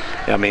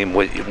 I mean,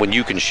 when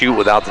you can shoot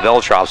without the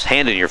Beltrops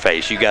hand in your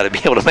face, you got to be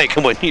able to make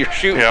them when you're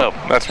shooting. Yep,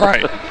 that's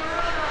right.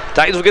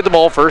 Titans will get the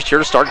ball first here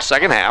to start the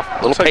second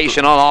half. A little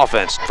patient on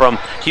offense from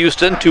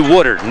Houston to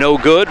Woodard. No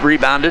good.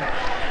 Rebounded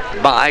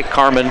by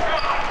Carmen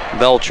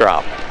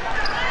Beltrop.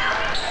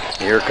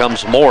 Here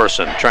comes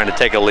Morrison trying to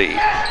take a lead.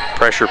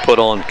 Pressure put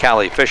on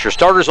Callie Fisher.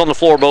 Starters on the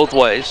floor both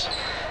ways.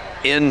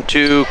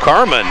 Into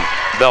Carmen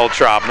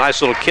Beltrop. Nice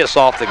little kiss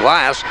off the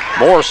glass.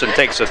 Morrison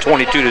takes a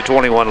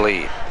 22-21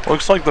 lead.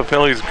 Looks like the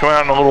Phillies come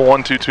out in a little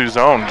 1-2-2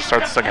 zone to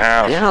start the second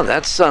half. Yeah,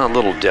 that's a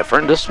little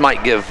different. This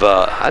might give,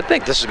 I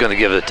think this is going to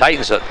give the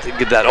Titans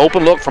get that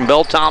open look from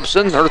Belle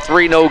Thompson. Her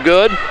 3 no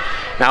good.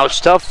 Now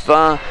it's tough.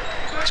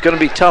 It's going to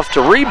be tough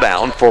to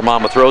rebound for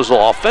Monmouth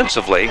Roseville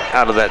offensively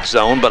out of that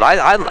zone, but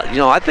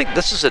I think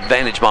this is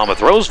advantage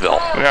Monmouth Roseville.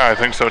 Yeah, I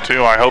think so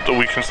too. I hope that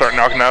we can start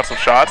knocking out some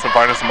shots and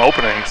finding some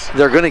openings.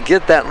 They're going to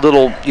get that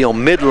little,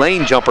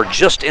 mid-lane jumper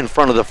just in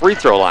front of the free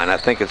throw line. I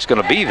think it's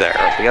going to be there.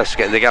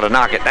 They got to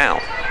knock it down.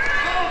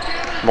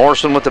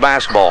 Morrison with the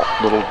basketball.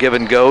 Little give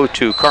and go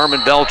to Carmen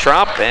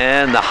Beltrop,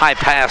 and the high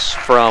pass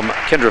from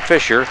Kendra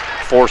Fisher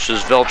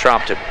forces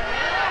Beltrop to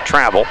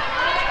travel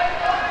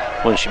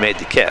when she made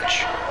the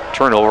catch.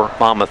 Turnover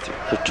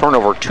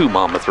to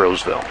Monmouth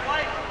Roseville.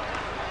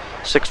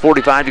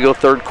 6:45 to go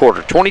third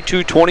quarter.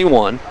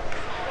 22-21.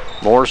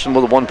 Morrison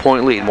with a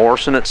 1-point lead.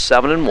 Morrison at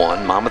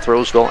 7-1. Monmouth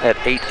Roseville at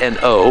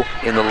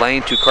 8-0. In the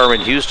lane to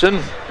Carmen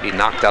Houston. Be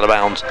knocked out of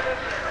bounds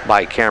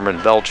by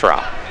Cameron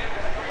Beltrop.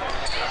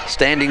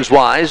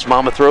 Standings-wise,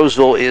 Monmouth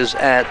Roseville is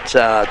at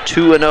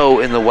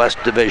 2-0 in the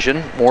West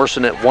Division.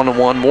 Morrison at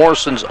 1-1.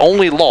 Morrison's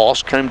only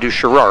loss came to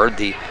Sherrard,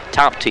 the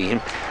top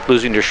team,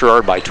 losing to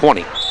Sherrard by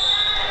 20.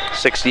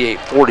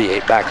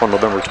 68-48 back on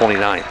November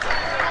 29th.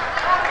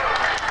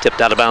 Tipped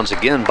out of bounds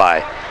again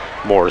by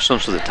Morrison,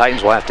 so the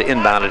Titans will have to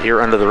inbound it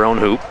here under their own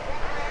hoop.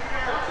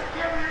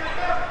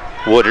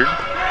 Woodard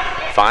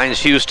finds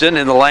Houston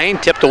in the lane,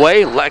 tipped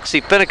away.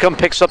 Lexi Finicum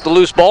picks up the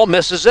loose ball,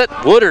 misses it.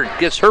 Woodard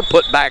gets her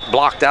put back,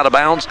 blocked out of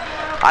bounds.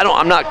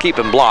 I'm not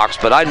keeping blocks,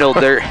 but I know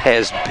there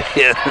has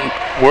been.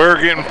 We're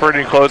getting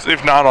pretty close,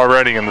 if not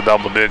already in the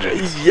double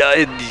digits.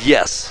 Yeah,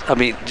 yes. I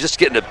mean, just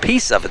getting a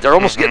piece of it. They're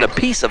almost getting a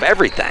piece of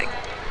everything.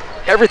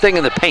 Everything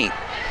in the paint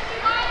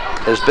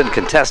has been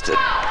contested.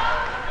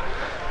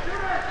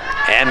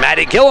 And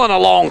Maddie Gillen, a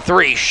long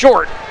three,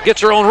 short,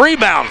 gets her own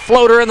rebound.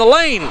 Floater in the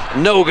lane,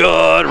 no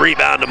good.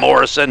 Rebound to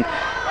Morrison.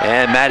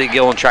 And Maddie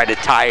Gillen tried to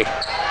tie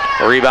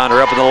the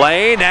rebounder up in the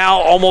lane. Now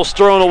almost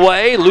thrown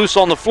away, loose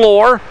on the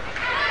floor.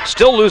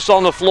 Still loose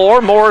on the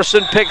floor.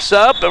 Morrison picks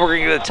up, and we're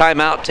going to get a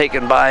timeout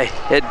taken by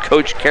head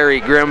coach Kerry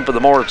Grimm for the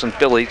Morrison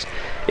Phillies.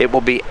 It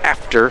will be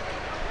after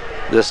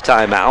this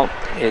timeout.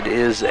 It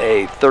is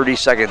a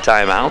 30-second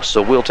timeout,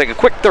 so we'll take a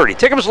quick 30.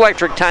 Tickums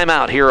Electric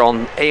timeout here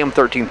on AM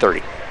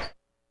 1330.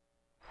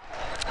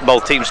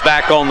 Both teams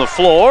back on the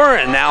floor,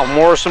 and now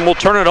Morrison will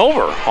turn it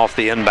over off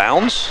the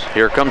inbounds.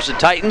 Here comes the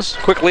Titans,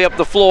 quickly up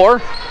the floor.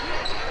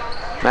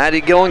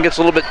 Maddie Gillen gets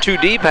a little bit too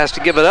deep, has to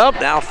give it up.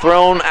 Now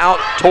thrown out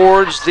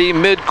towards the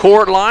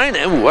midcourt line,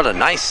 and what a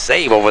nice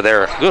save over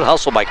there. Good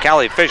hustle by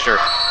Callie Fisher.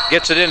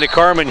 Gets it into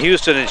Carmen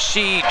Houston, and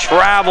she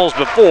travels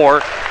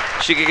before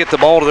she could get the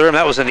ball to the rim.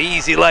 That was an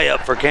easy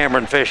layup for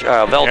Cameron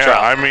Veltrop. Yeah,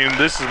 I mean,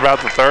 this is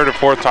about the third or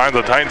fourth time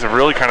the Titans have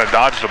really kind of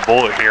dodged a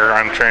bullet here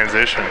on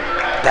transition.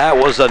 That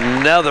was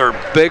another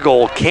big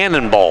old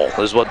cannonball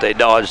is what they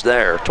dodged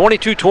there.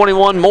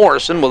 22-21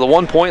 Morrison with a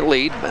 1-point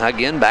lead.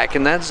 Again, back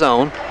in that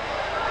zone.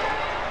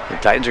 The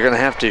Titans are going to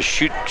have to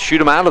shoot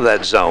them out of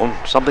that zone,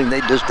 something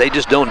they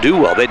just don't do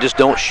well. They just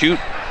don't shoot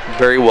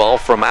very well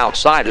from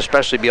outside,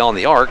 especially beyond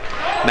the arc.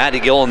 Maddie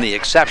Gillen the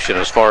exception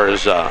as far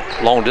as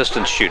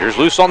long-distance shooters.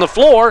 Loose on the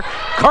floor.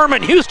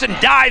 Carmen Houston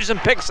dives and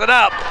picks it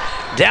up.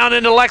 Down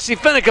into Lexi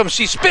Finicum.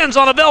 She spins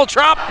on a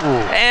Veltrop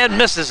and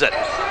misses it.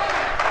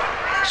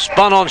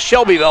 Spun on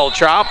Shelby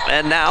Veltrop,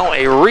 and now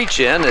a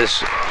reach-in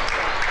as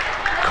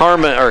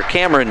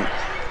Cameron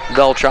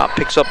Veltrop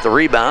picks up the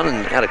rebound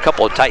and had a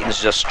couple of Titans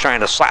just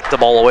trying to slap the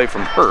ball away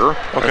from her.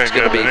 Okay, That's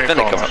going to be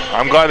Finicum.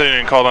 I'm glad they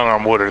didn't call that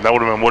on Woodard. That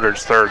would have been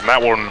Woodard's third, and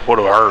that one would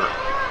have hurt.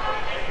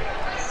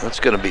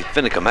 That's going to be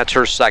Finicum. That's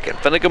her second.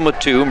 Finicum with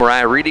 2,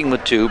 Mariah Reading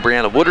with 2,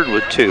 Brianna Woodard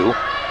with 2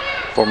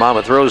 for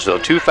Monmouth Roseville.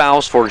 2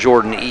 fouls for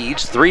Jordan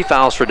Eads, 3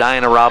 fouls for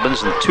Diana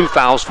Robbins, and 2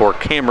 fouls for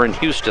Cameron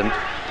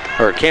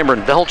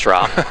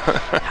Veltrop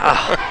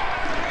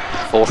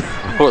for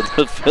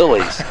the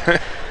Phillies.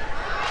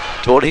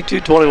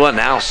 22-21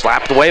 now,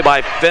 slapped away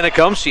by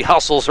Finicum. She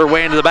hustles her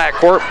way into the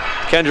backcourt.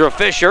 Kendra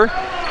Fisher,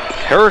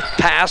 her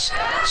pass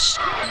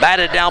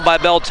batted down by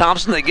Belle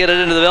Thompson. They get it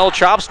into the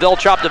Veltrops.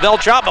 Veltrop to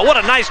Veltrop, but what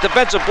a nice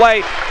defensive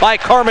play by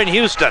Carmen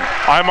Houston.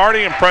 I'm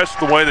already impressed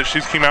with the way that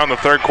she's came out in the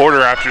third quarter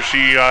after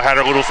she had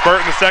her little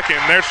spurt in the second.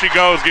 And there she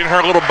goes, getting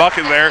her little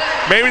bucket there.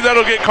 Maybe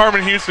that'll get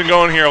Carmen Houston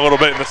going here a little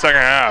bit in the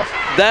second half.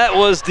 That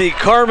was the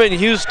Carmen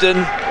Houston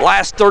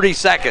last 30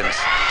 seconds.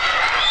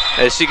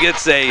 As she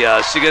gets a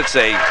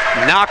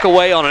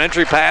knockaway on an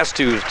entry pass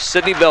to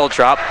Sydney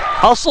Veltrop,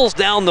 hustles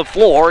down the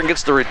floor and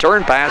gets the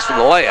return pass for the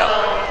layup.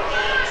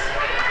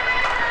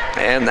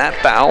 And that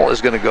foul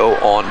is going to go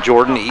on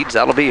Jordan Eads.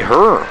 That'll be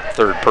her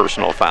third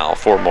personal foul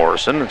for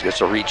Morrison. It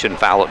gets a reach-in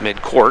foul at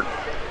midcourt.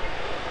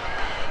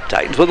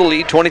 Titans with a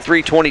lead,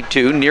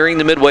 23-22, nearing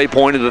the midway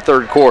point of the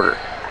third quarter.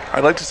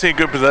 I'd like to see a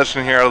good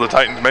possession here out of the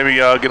Titans. Maybe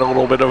get a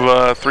little bit of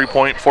a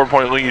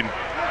 4-point lead.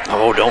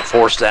 Oh, don't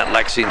force that,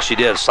 Lexi, and she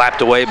did.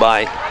 Slapped away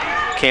by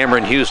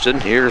Cameron Houston.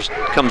 Here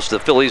comes the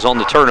Phillies on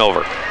the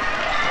turnover.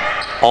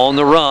 On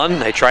the run,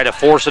 they try to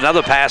force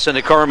another pass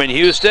into Carmen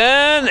Houston,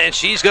 and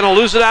she's going to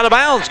lose it out of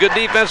bounds. Good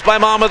defense by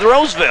Monmouth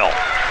Roseville.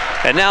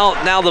 And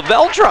now the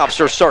Veltrops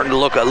are starting to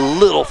look a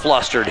little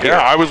flustered here.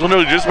 Yeah, I was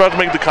literally just about to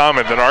make the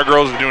comment that our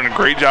girls are doing a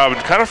great job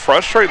and kind of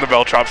frustrating the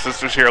Veltrop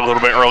sisters here a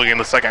little bit early in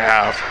the second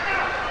half.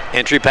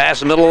 Entry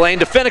pass in the middle lane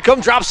to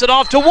Finicum, drops it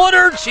off to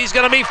Woodard. She's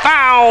going to be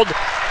fouled.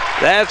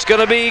 That's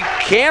going to be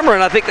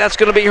Cameron. I think that's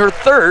going to be her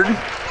third.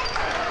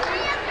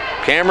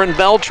 Cameron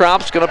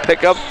Veltrop's going to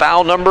pick up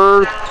foul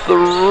number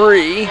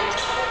 3.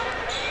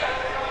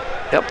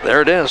 Yep,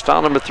 there it is,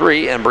 foul number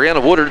 3. And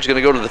Brianna Woodard's going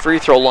to go to the free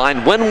throw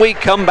line when we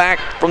come back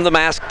from the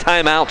mask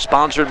timeout,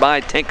 sponsored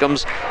by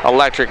Tinkham's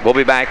Electric. We'll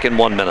be back in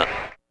 1 minute.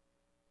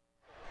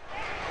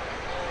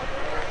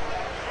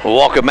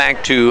 Welcome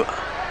back to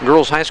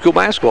girls high school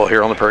basketball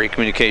here on the Prairie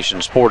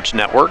Communications Sports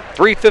Network.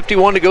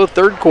 3:51 to go,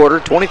 third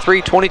quarter,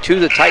 23-22.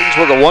 The Titans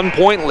with a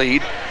 1-point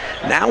lead.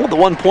 Now with the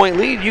 1-point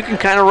lead, you can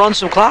kind of run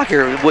some clock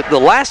here. With the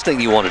last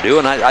thing you want to do,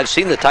 and I've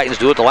seen the Titans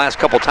do it the last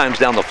couple times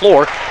down the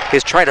floor,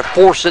 is try to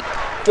force it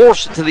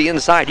to the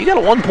inside. You got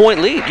a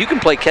 1-point lead. You can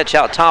play catch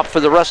out top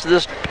for the rest of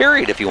this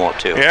period if you want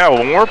to. Yeah,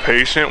 when we're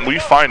patient, we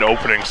find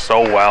openings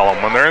so well.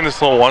 And when they're in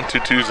this little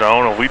 1-2-2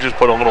 zone, if we just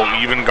put a little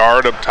even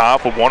guard up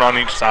top with one on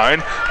each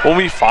side, we'll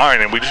be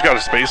fine. And we just got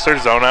to space their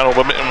zone out a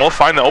little bit, and we'll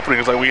find the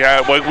openings like we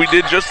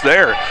did just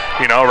there,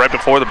 right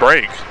before the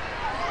break.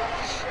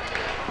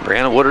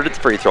 Brianna Woodard at the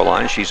free throw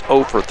line. She's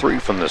 0 for 3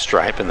 from the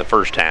stripe in the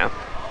first half.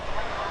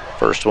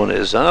 First one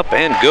is up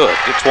and good.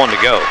 Gets one to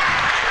go.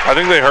 I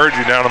think they heard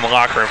you down in the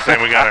locker room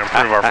saying we got to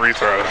improve our free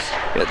throws.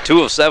 Yeah,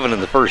 2 of 7 in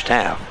the first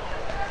half.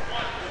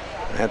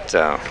 That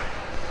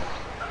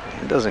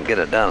it doesn't get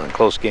it done in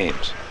close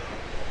games.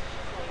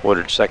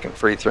 Woodard's second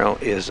free throw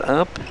is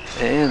up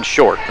and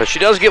short. But she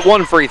does get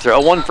one free throw.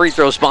 One free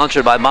throw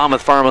sponsored by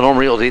Monmouth Farm and Home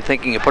Realty.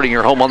 Thinking of putting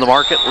your home on the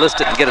market? List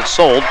it and get it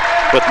sold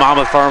with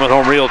Monmouth Farm and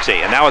Home Realty.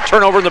 And now a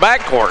turnover in the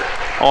backcourt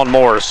on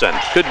Morrison.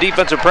 Good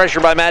defensive pressure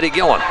by Maddie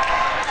Gillen.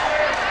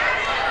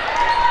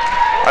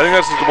 I think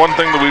that's the one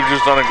thing that we've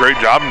just done a great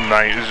job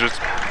tonight, is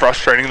just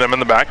frustrating them in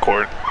the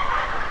backcourt.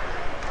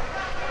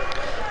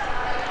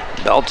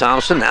 Belle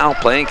Thompson now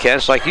playing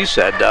catch, like you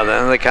said.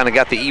 Then they kind of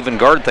got the even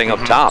guard thing up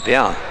top.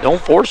 Yeah, don't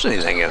force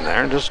anything in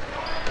there. Just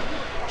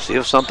see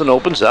if something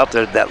opens up.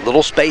 That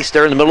little space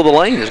there in the middle of the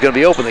lane is going to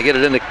be open. They get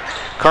it into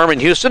Carmen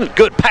Houston.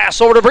 Good pass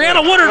over to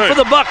Brianna Woodard for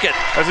the bucket.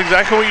 That's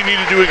exactly what you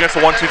need to do against a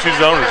 1-2-2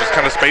 zone, is just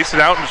kind of space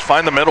it out and just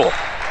find the middle.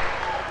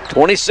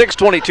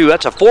 26-22.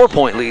 That's a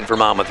 4-point lead for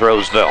Monmouth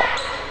Roseville.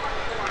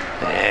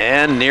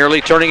 And nearly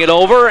turning it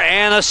over,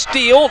 and a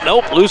steal.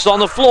 Nope, loose on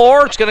the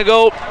floor. It's going to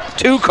go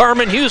to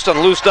Carmen Houston.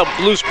 Loose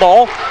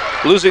ball.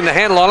 Losing the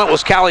handle on it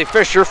was Callie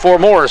Fisher for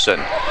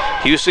Morrison.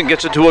 Houston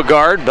gets it to a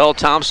guard. Belle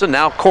Thompson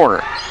now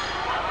corner.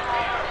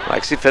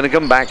 Lexi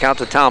Finicum back out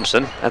to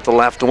Thompson at the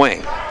left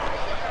wing.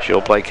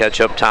 She'll play catch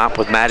up top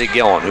with Maddie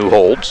Gillen, who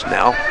holds.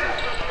 Now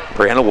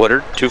Brianna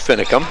Woodard to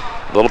Finicum.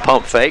 Little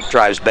pump fake,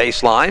 drives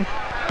baseline.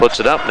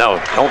 Puts it up.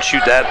 No, don't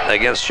shoot that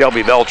against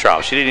Shelby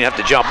Beltrop. She didn't even have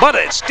to jump. But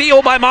a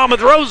steal by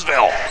Monmouth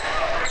Roseville.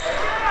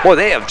 Boy,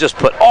 they have just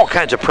put all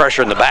kinds of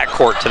pressure in the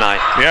backcourt tonight.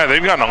 Yeah,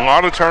 they've gotten a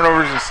lot of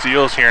turnovers and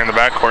steals here in the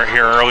backcourt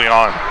here early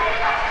on.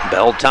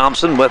 Belle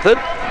Thompson with it.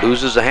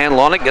 Loses a handle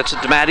on it. Gets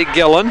it to Maddie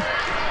Gillen.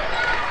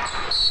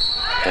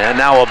 And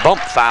now a bump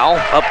foul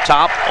up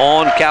top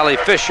on Callie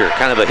Fisher.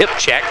 Kind of a hip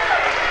check.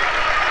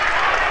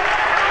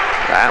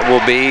 That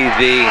will be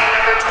the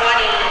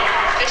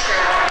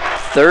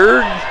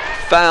third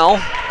foul,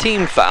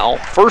 team foul,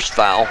 first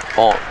foul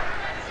on,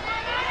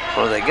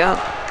 what do they got?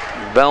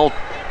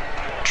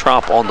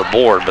 Beltrop on the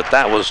board, but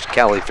that was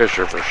Callie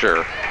Fisher for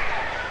sure.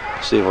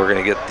 See if we're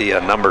going to get the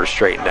numbers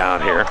straightened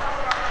out here.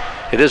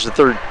 It is the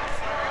third,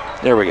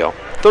 there we go,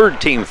 third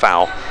team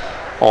foul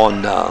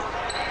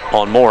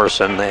on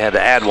Morrison. They had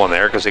to add one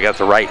there because they got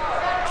the right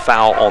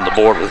foul on the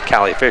board with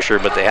Callie Fisher,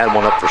 but they had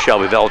one up for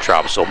Shelby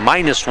Beltrop. So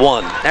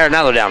 -1.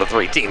 Now they're down to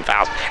 3 team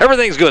fouls.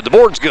 Everything's good. The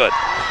board's good.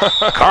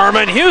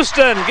 Carmen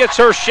Houston gets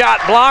her shot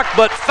blocked,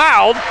 but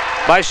fouled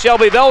by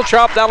Shelby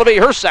Beltrop. That'll be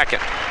her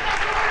second.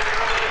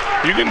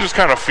 You can just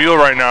kind of feel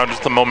right now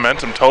just the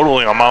momentum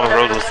totally on Monmouth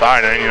Roseville's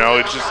side. And, you know,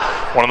 it's just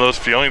one of those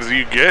feelings that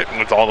you get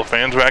with all the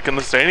fans back in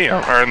the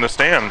stadium or in the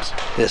stands.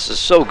 This is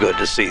so good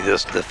to see the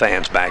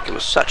fans back. It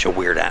was such a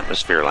weird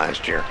atmosphere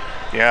last year.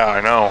 Yeah, I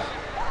know.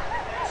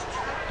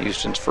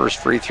 Houston's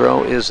first free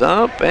throw is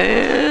up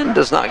and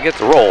does not get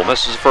the roll.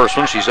 Misses the first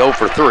one. She's 0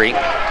 for 3.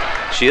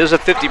 She is a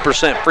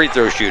 50% free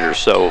throw shooter,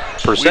 so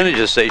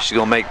percentages say she's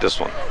going to make this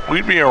one.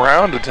 We'd be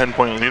around a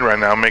 10-point lead right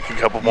now, making a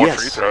couple more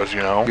free throws,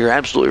 you know. You're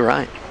absolutely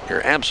right.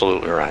 You're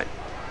absolutely right.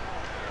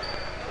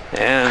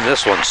 And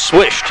this one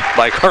swished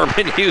by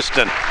Carmen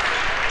Houston.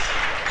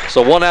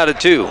 So 1 out of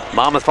 2.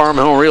 Monmouth Farm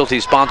and Home Realty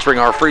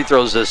sponsoring our free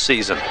throws this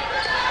season.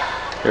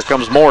 Here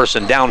comes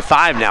Morrison, down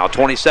 5 now,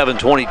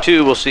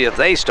 27-22. We'll see if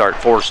they start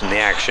forcing the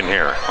action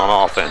here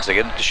on offense. They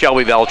get it to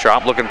Shelby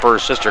Beltrop, looking for her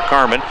sister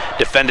Carmen.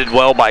 Defended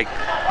well by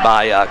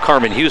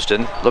Carmen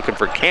Houston, looking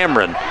for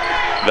Cameron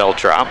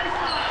Beltrop.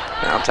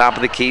 Now top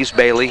of the keys,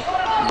 Bailey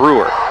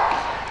Brewer.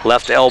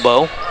 Left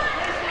elbow,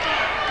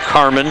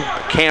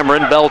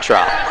 Cameron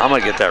Beltrop. I'm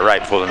going to get that right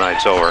before the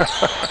night's over.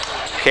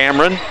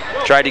 Cameron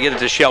tried to get it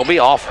to Shelby,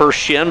 off her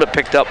shin, but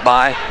picked up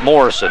by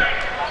Morrison.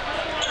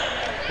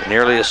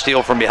 Nearly a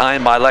steal from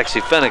behind by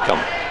Lexi Finicum.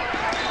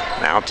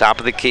 Now top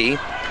of the key.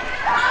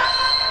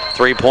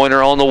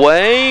 Three-pointer on the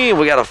way.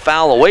 We got a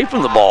foul away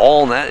from the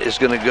ball, and that is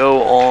going to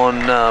go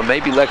on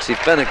maybe Lexi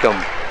Finicum.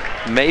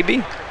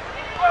 Maybe?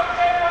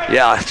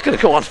 Yeah, it's going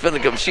to go on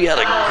Finicum. She had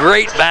a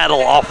great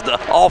battle off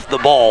the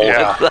ball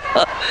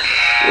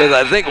with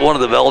I think one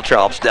of the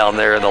Beltrops down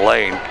there in the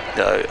lane.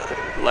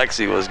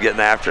 Lexi was getting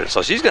after it,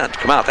 so she's going to have to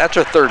come out. That's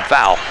her third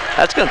foul.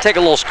 That's going to take a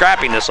little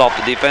scrappiness off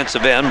the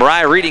defensive end.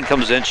 Mariah Reading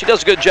comes in. She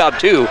does a good job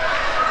too,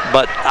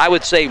 but I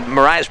would say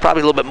Mariah's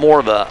probably a little bit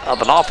more of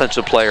an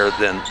offensive player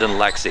than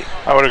Lexi.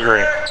 I would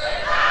agree.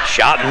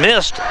 Shot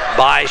missed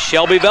by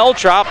Shelby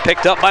Beltrop,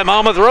 picked up by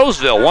Monmouth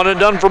Roseville. 1 and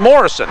done for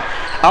Morrison.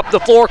 Up the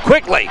floor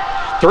quickly.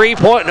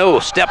 3-point, no,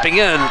 stepping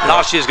in.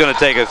 Thought she was going to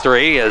take a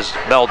 3 as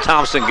Belle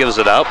Thompson gives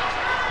it up.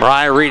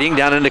 Mariah Reading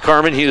down into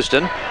Carmen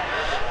Houston.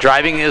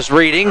 Driving is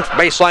Reading.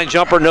 Baseline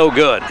jumper, no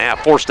good.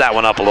 Forced that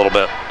one up a little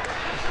bit.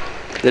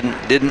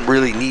 Didn't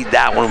really need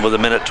that one with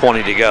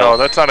 1:20 to go. No,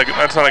 that's not a good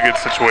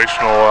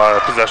situational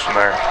possession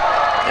there.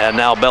 And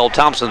now Belle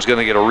Thompson's going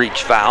to get a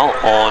reach foul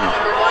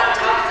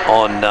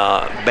on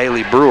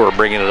Bailey Brewer,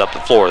 bringing it up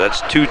the floor.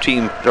 That's 2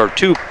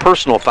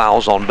 personal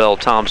fouls on Belle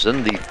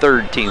Thompson, the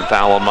third team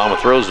foul on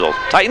Monmouth Roseville.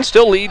 Titans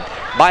still lead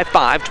by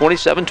 5,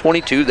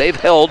 27-22. They've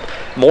held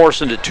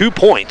Morrison to 2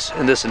 points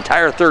in this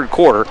entire third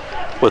quarter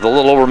with a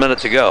little over a minute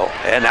to go.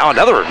 And now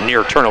another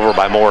near turnover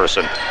by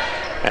Morrison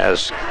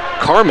as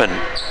Carmen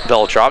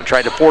Beltrop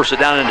tried to force it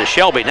down into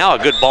Shelby. Now a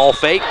good ball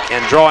fake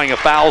and drawing of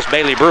fouls,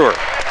 Bailey Brewer.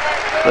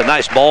 The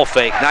nice ball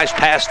fake, nice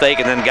pass fake,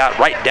 and then got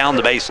right down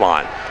the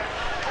baseline.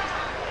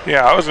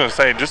 Yeah, I was going to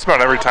say, just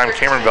about every time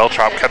Cameron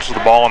Beltrop catches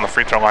the ball on the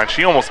free throw line,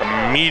 she almost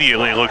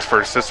immediately looks for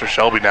her sister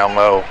Shelby down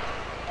low.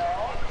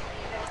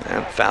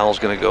 And foul's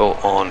going to go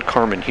on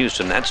Carmen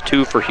Houston. That's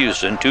 2 for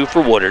Houston, 2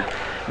 for Woodard.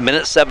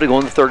 Minute 7 to go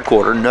in the third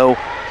quarter. No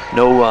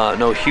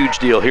huge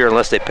deal here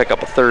unless they pick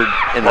up a third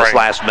in this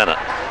last minute.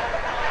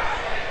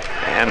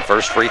 And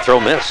first free throw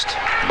missed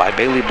by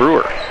Bailey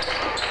Brewer.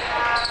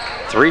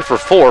 3 for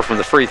 4 from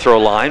the free throw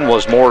line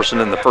was Morrison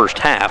in the first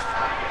half.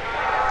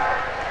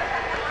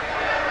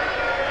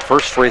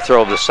 First free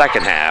throw of the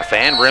second half,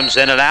 and rims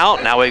in and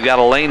out. Now we've got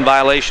a lane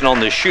violation on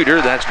the shooter.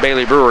 That's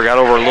Bailey Brewer. Got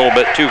over a little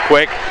bit too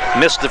quick.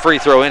 Missed the free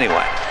throw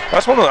anyway.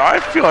 That's one of the,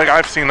 I feel like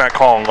I've seen that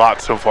call a lot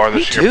so far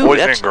this year,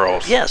 boys and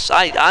girls. Yes,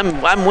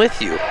 I'm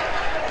with you.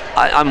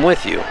 I'm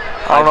with you.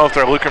 I don't know if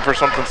they're looking for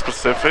something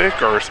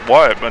specific or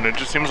what, but it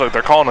just seems like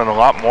they're calling it a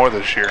lot more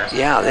this year.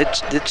 Yeah,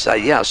 it's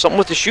something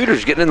with the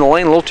shooters getting in the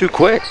lane a little too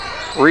quick.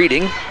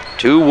 Reading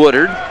to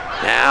Woodard.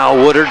 Now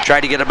Woodard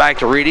tried to get it back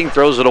to Reading,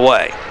 throws it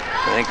away.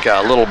 I think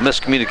a little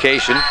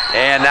miscommunication.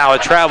 And now a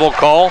travel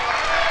call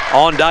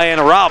on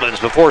Diana Robbins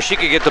before she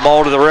could get the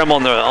ball to the rim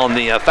on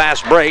the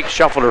fast break,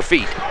 shuffled her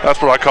feet. That's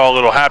what I call a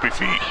little happy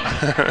feet.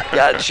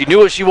 Yeah, she knew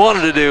what she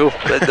wanted to do.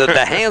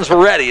 The hands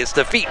were ready. It's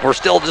the feet were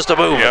still just a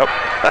moving. Yep.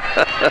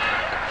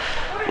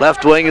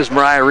 Left wing is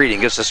Mariah Reading.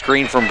 Gets a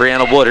screen from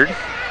Brianna Woodard.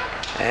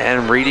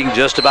 And Reading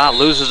just about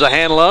loses a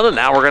handle on it.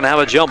 Now we're going to have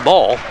a jump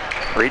ball.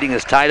 Reading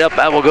is tied up.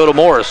 That will go to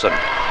Morrison.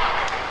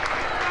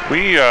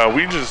 We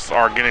just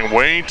are getting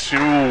way too,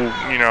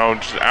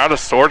 just out of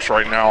sorts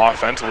right now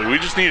offensively. We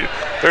just need.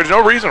 There's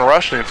no reason to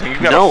rush anything.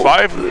 You've got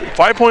a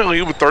five-point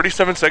lead with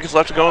 37 seconds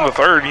left to go in the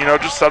third.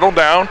 Just settle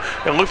down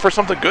and look for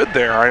something good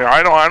there.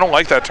 I don't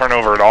like that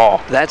turnover at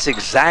all. That's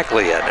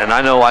exactly it. And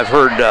I know I've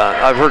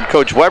heard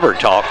Coach Weber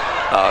talk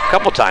a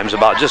couple times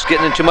about just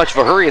getting in too much of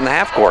a hurry in the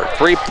half court.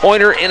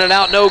 3-pointer in and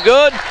out, no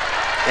good.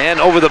 And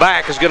over the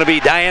back is going to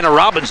be Diana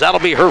Robbins. That'll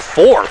be her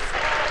 4th.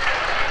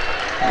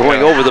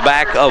 Going over the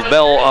back of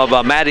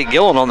Maddie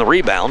Gillen on the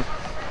rebound.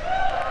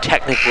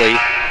 Technically,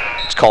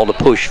 it's called a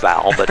push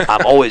foul, but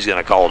I'm always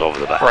going to call it over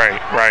the back.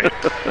 Right.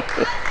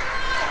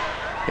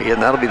 Again,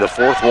 that'll be the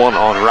 4th one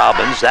on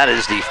Robbins. That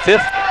is the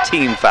 5th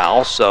team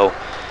foul, so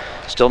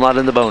still not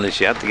in the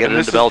bonus yet to get it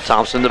into Belle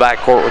Thompson in the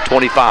backcourt with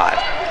 25.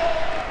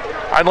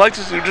 I'd like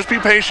to just be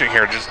patient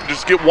here.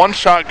 Just get one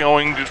shot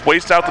going. Just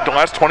waste out the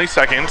last 20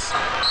 seconds.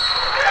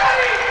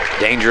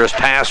 Dangerous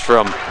pass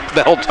from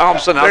Belle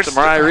Thompson out to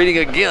Mariah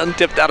Reading again,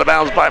 tipped out of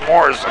bounds by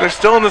Morrison. They're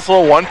still in this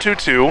little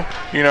 1-2-2.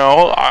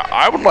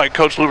 I would like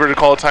Coach Luber to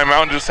call a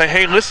timeout and just say,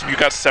 hey, listen, you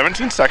got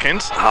 17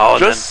 seconds.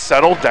 Just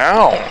settle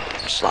down.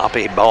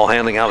 Sloppy ball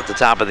handling out at the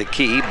top of the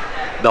key.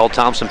 Belle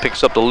Thompson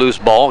picks up the loose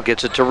ball,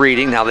 gets it to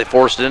Reading. Now they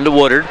force it into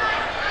Woodard.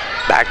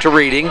 Back to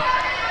Reading.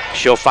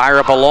 She'll fire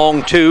up a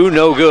long 2,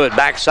 no good.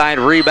 Backside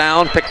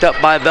rebound picked up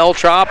by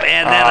Beltrop,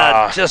 and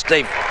then just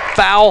a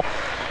foul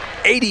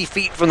 80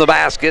 feet from the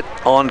basket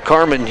on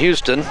Carmen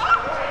Houston.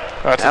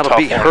 That'll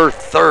be her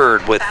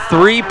 3rd with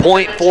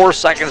 3.4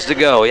 seconds to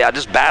go. Yeah,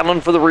 just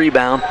battling for the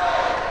rebound.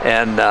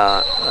 And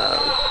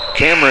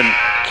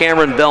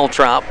Cameron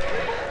Beltrop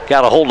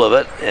got a hold of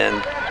it,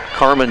 and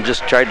Carmen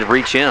just tried to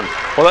reach in.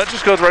 Well, that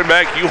just goes right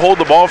back. You hold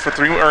the ball for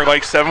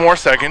 7 more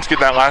seconds, get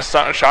that last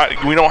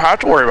shot. We don't have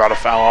to worry about a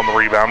foul on the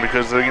rebound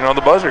because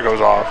the buzzer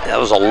goes off. That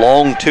was a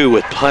long 2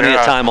 with plenty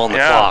of time on the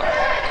clock.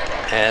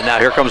 And now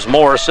here comes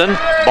Morrison.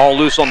 Ball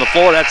loose on the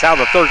floor. That's how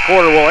the third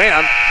quarter will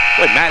end.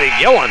 With Maddie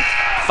Gillen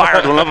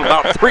fired one up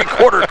about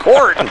 3/4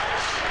 court.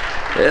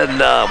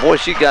 And boy,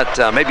 she got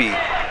maybe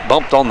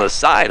bumped on the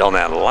side on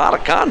that. A lot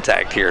of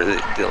contact here.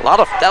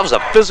 That was a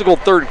physical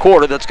third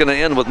quarter that's going to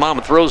end with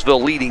Monmouth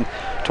Roseville leading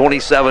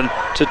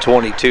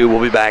 27-22. We'll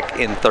be back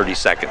in 30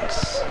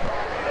 seconds.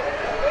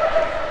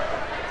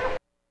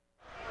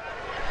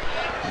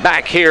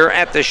 Back here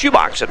at the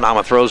shoebox at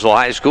Monmouth Roseville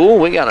High School,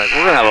 we're gonna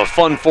have a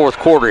fun fourth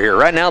quarter here.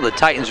 Right now, the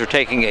Titans are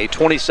taking a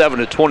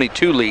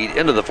 27-22 lead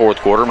into the fourth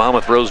quarter.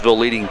 Monmouth Roseville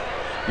leading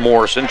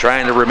Morrison,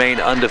 trying to remain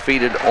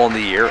undefeated on the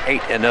year.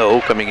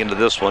 8-0 coming into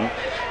this one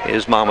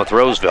is Monmouth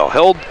Roseville.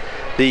 Held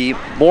the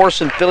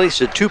Morrison Phillies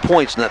to 2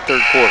 points in that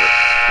third quarter.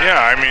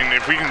 Yeah,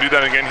 if we can do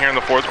that again here in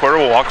the fourth quarter,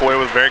 we'll walk away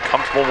with a very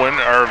comfortable win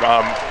or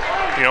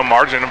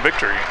margin of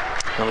victory.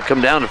 It'll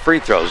come down to free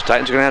throws. The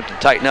Titans are going to have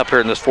to tighten up here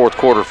in this fourth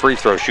quarter free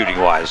throw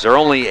shooting-wise. They're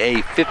only a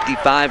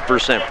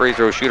 55% free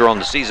throw shooter on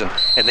the season,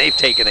 and they've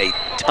taken a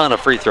ton of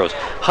free throws.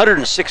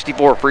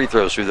 164 free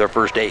throws through their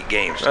first 8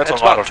 games. That's a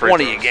lot about of free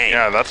 20 throws. a game.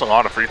 Yeah, that's a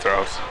lot of free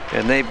throws.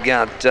 And they've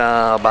got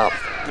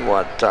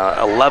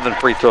 11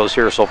 free throws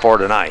here so far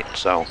tonight.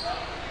 So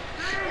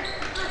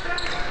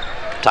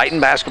Titan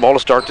basketball to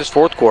start this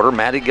fourth quarter.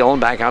 Maddie Gillen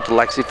back out to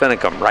Lexi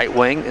Finicum. Right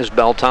wing is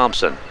Belle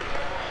Thompson.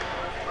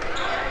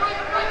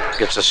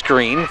 Gets a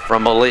screen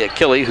from Aaliyah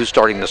Killey, who's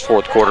starting this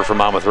fourth quarter for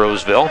Monmouth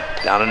Roseville.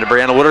 Down into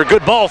Brianna Woodard.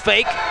 Good ball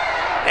fake.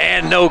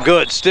 And no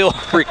good. Still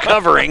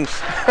recovering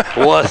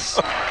was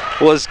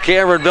was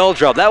Cameron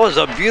Beltrop. That was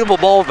a beautiful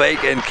ball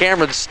fake, and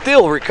Cameron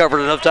still recovered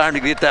enough time to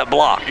get that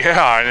block.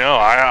 Yeah, I know.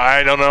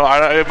 I don't know.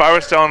 If I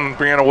was telling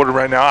Brianna Woodard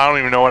right now, I don't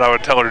even know what I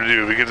would tell her to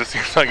do because it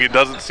seems like it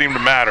doesn't seem to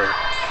matter.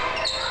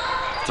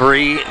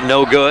 3,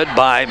 no good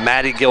by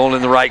Maddie Gillen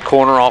in the right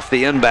corner off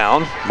the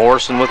inbound.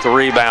 Morrison with the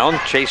rebound.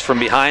 Chased from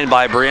behind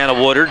by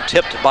Brianna Woodard.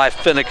 Tipped by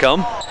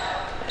Finicum.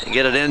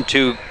 Get it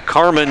into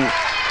Cameron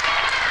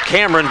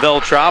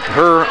Beltrop.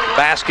 Her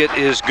basket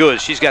is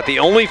good. She's got the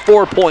only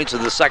 4 points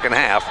of the second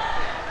half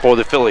for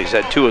the Phillies.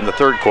 Had 2 in the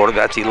third quarter.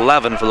 That's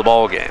 11 for the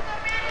ball game.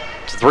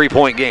 It's a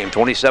 3-point game,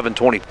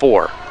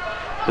 27-24.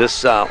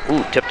 This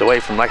tipped away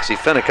from Lexi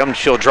Finicum.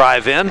 She'll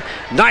drive in.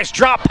 Nice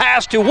drop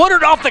pass to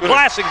Woodard off the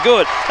glass and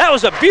good. That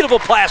was a beautiful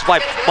pass by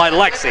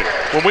Lexi.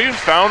 When we've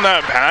found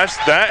that pass,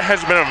 that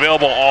has been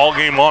available all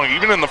game long.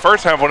 Even in the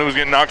first half when it was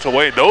getting knocked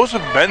away, those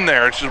have been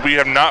there. It's just we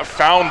have not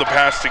found the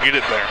pass to get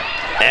it there.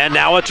 And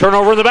now a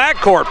turnover in the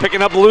backcourt.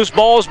 Picking up the loose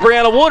ball is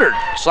Brianna Woodard.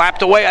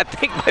 Slapped away, I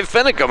think, by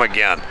Finicum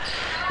again.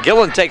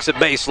 Gillen takes it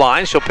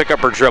baseline. She'll pick up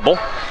her dribble.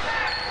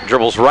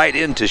 Dribbles right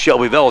into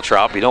Shelby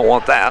Beltrop. You don't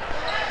want that.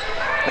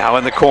 Now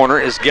in the corner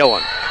is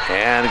Gillen.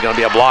 And going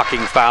to be a blocking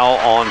foul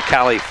on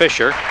Callie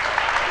Fisher.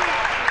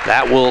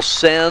 That will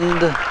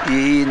send,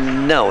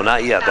 no,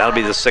 not yet. That'll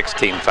be the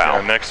 16th foul.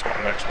 Yeah, next one.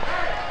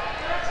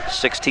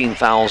 16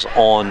 fouls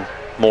on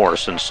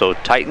Morrison. So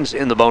Titans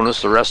in the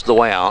bonus the rest of the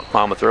way out.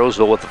 Monmouth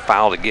Roseville with the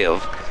foul to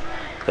give.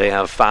 They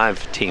have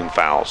 5 team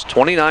fouls.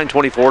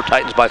 29-24,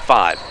 Titans by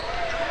 5.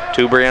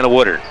 To Brianna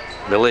Woodard.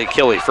 Millie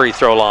Achille, free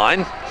throw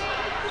line.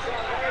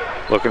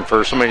 Looking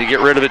for somebody to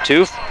get rid of it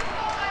too.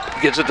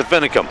 Gets it to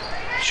Finicum.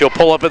 She'll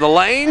pull up in the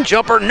lane.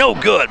 Jumper, no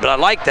good. But I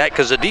like that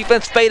because the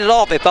defense faded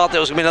off. They thought that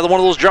was going to be another one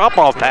of those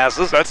drop-off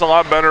passes. That's a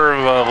lot better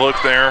of a look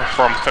there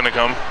from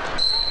Finicum.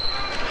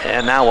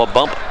 And now a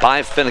bump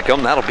by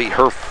Finicum. That'll be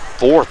her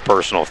 4th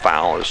personal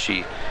foul as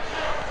she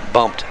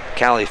bumped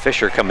Callie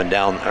Fisher coming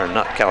down, or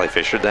not Callie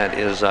Fisher, that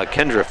is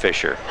Kendra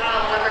Fisher.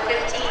 Number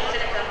 15,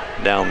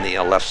 Finicum. Down the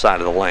left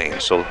side of the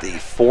lane. So the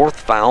 4th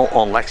foul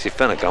on Lexi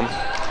Finicum.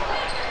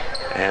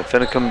 And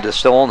Finicum is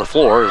still on the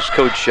floor as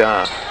Coach,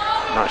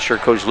 not sure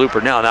Coach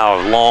Looper now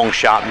a long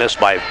shot missed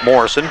by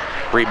Morrison,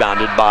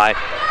 rebounded by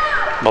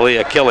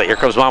Malia Achille. Here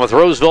comes Monmouth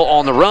Roseville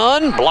on the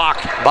run,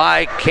 blocked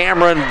by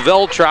Cameron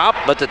Beltrop,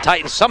 but the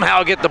Titans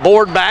somehow get the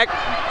board back.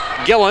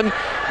 Gillen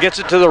gets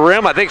it to the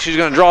rim. I think she's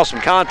going to draw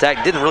some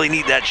contact. Didn't really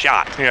need that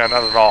shot. Yeah,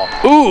 not at all.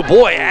 Ooh,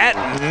 boy, at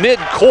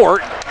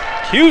midcourt,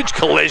 huge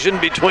collision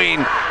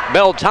between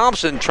Belle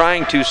Thompson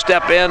trying to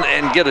step in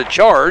and get a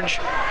charge.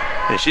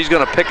 And she's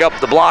going to pick up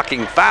the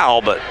blocking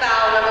foul, but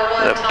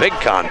a big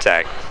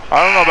contact.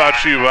 I don't know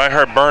about you, but I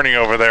heard Bernie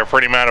over there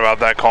pretty mad about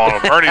that call.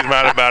 If Bernie's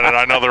mad about it,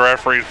 I know the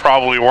referees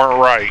probably weren't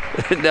right.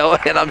 No,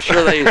 and I'm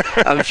sure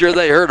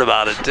they heard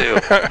about it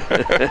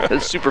too.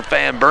 Super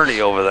fan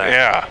Bernie over there.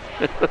 Yeah.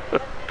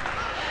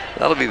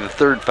 That'll be the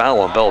 3rd foul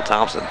on Belle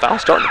Thompson.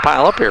 Foul's starting to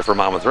pile up here for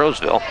Monmouth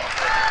Roseville.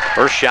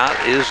 First shot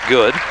is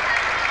good.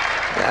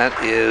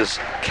 That is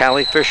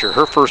Callie Fisher,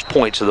 her 1st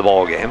points of the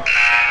ball game.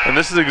 And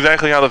this is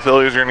exactly how the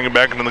Phillies are going to get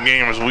back into the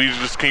game, is we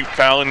just keep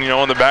fouling,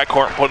 in the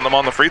backcourt and putting them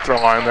on the free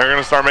throw line. They're going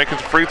to start making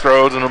some free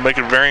throws, and it'll make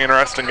it a very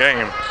interesting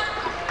game.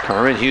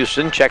 Carmen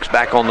Houston checks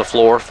back on the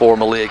floor for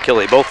Malia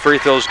Achille. Both free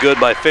throws good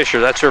by Fisher.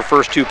 That's her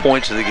first 2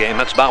 points of the game.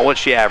 That's about what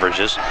she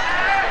averages.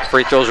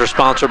 Free throws are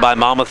sponsored by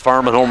Monmouth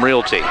Farm and Home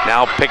Realty.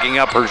 Now picking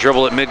up her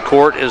dribble at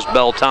midcourt is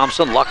Belle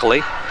Thompson.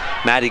 Luckily,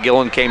 Maddie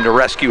Gillen came to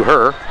rescue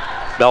her.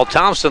 Belle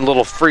Thompson,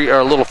 little free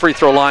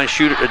throw line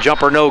shoot, a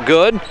jumper, no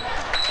good,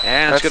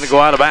 and it's going to go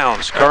out of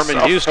bounds. Carmen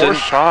Houston.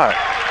 Shot.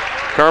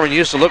 Carmen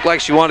Houston looked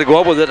like she wanted to go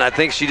up with it, and I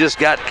think she just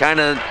got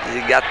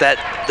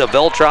the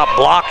Beltrop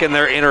block in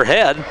her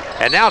head,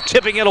 and now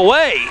tipping it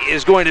away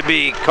is going to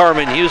be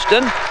Carmen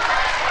Houston.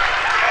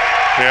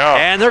 Yeah.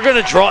 And they're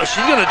going to draw.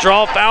 She's going to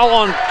draw a foul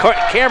on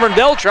Cameron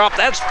Beltrop.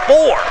 That's 4.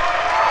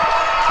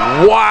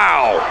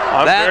 Wow.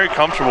 I'm very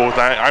comfortable with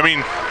that. I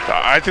mean,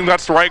 I think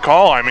that's the right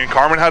call. I mean,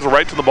 Carmen has a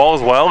right to the ball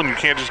as well, and you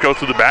can't just go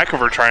through the back of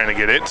her trying to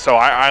get it. So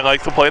I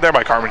like the play there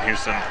by Carmen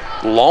Houston.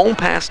 Long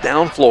pass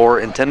down floor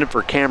intended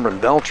for Cameron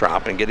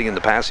Beltrop, and getting in the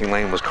passing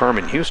lane was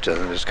Carmen Houston,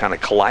 and just kind of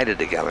collided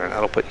together. And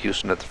that'll put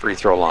Houston at the free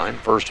throw line.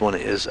 First one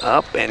is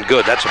up and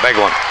good. That's a big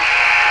one.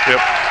 Yep.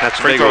 That's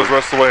a free big throws one.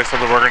 rest of the way,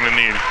 something we're going to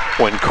need.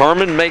 When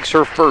Carmen makes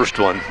her first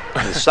one,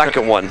 the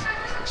second one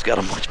has got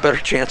a much better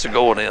chance of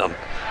going in.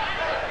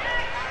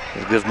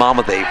 It gives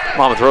Monmouth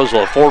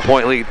Roseville a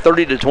 4-point lead,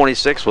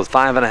 30-26 with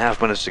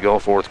 5.5 minutes to go,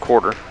 4th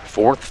quarter.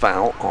 4th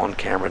foul on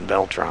Cameron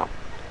Beltrop.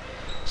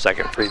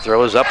 Second free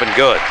throw is up and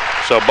good.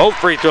 So both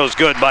free throws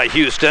good by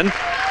Houston.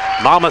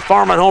 Monmouth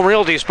Farm and Home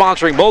Realty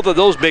sponsoring both of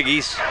those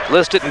biggies.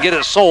 List it and get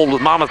it sold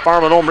with Monmouth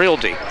Farm and Home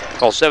Realty.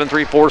 Call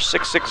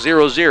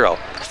 734-6600.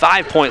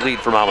 5-point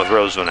lead for Monmouth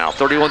Roseville now,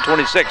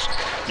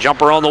 31-26.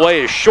 Jumper on the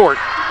way is short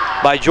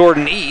by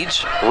Jordan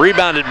Eads.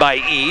 Rebounded by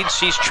Eads.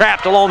 She's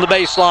trapped along the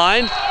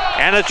baseline.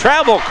 And a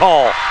travel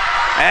call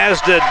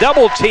as the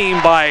double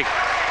team by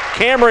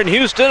Cameron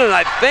Houston. And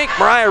I think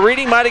Mariah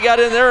Reading might have got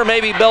in there, or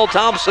maybe Belle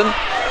Thompson.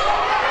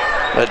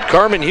 But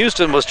Carmen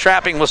Houston was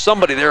trapping with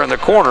somebody there in the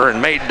corner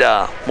and made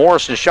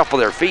Morrison shuffle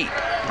their feet.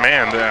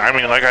 Man, I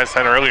mean, like I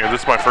said earlier,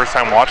 this is my first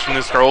time watching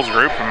this girls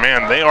group, and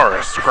man, they are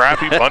a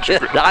scrappy bunch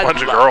of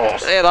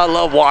girls. And I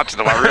love watching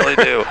them, I really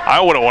do. I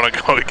wouldn't want to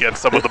go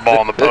against them with the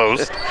ball in the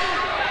post.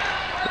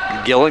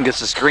 Gillen gets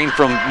a screen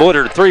from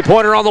Woodard.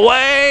 Three-pointer on the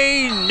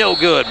way. No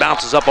good.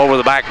 Bounces up over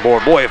the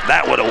backboard. Boy, if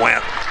that would have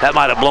went, that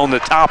might have blown the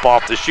top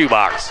off the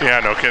shoebox. Yeah,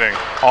 no kidding.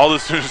 All the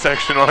student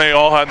section, they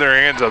all had their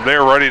hands up.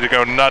 They're ready to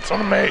go nuts on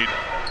the mate.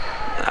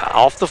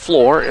 Off the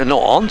floor,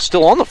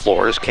 still on the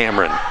floor is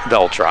Cameron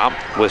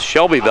Beltrop with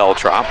Shelby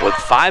Beltrop with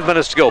 5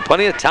 minutes to go.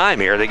 Plenty of time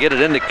here. They get it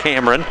into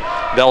Cameron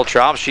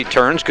Beltrop. She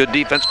turns. Good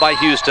defense by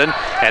Houston.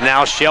 And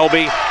now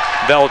Shelby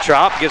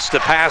Beltrop gets the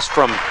pass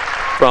from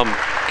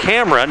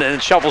Cameron and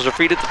shuffles her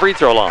feet at the free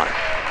throw line.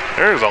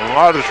 There's a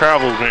lot of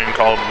travels being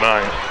called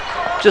tonight.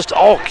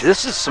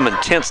 This is some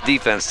intense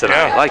defense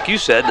tonight. Yeah. Like you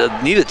said,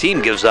 neither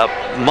team gives up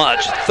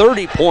much.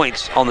 30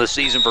 points on the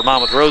season for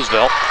Monmouth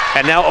Roseville.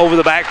 And now over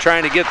the back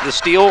trying to get the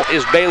steal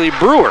is Bailey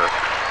Brewer.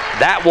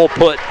 That will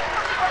put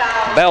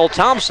Belle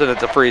Thompson at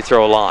the free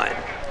throw line.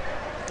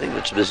 I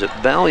think is it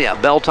Belle?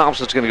 Yeah, Belle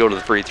Thompson's going to go to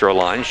the free throw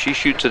line. She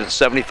shoots it at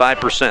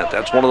 75%.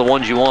 That's one of the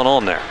ones you want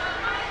on there.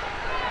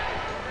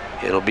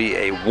 It'll be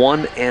a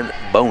 1 and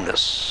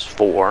bonus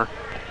for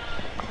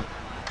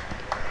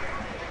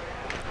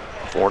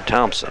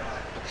Thompson.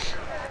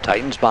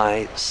 Titans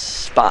by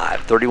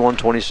 5,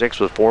 31-26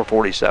 with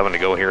 4:47 to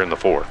go here in the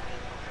fourth.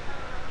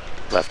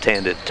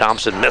 Left-handed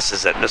Thompson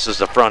misses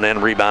the front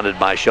end, rebounded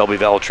by Shelby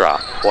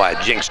Beltrop. Boy,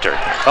 jinxed her.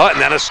 Oh, and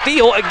then a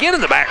steal again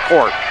in the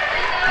backcourt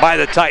by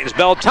the Titans.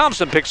 Belle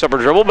Thompson picks up her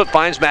dribble but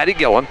finds Maddie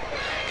Gillen.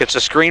 Gets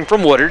a screen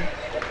from Woodard.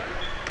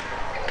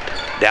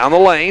 Down the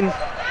lane.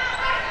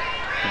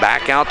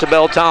 Back out to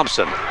Belle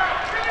Thompson.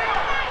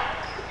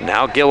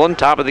 Now Gillen,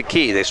 top of the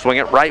key. They swing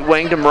it right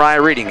wing to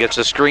Mariah Reading. Gets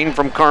a screen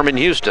from Carmen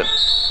Houston.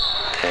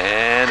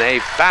 And a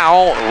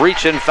foul,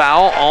 reach-in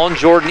foul on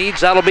Jordan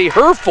Eads. That'll be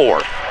her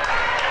fourth.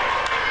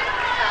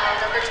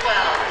 Foul number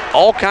 12.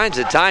 All kinds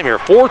of time here.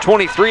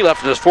 4:23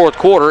 left in this fourth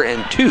quarter,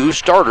 and 2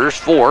 starters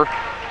for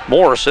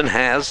Morrison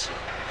has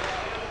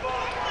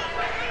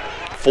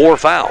 4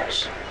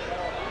 fouls.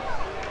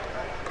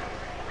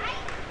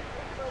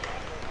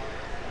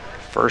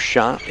 First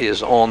shot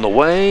is on the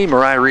way.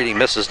 Mariah Reading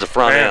misses the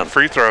front end.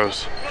 Free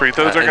throws. Free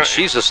throws are and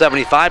she's a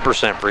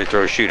 75% free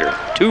throw shooter.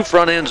 2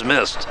 front ends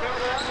missed.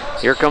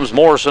 Here comes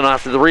Morrison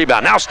after the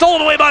rebound. Now stolen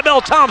away by Belle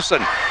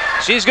Thompson.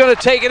 She's going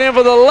to take it in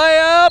for the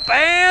layup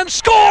and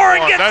score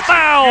and get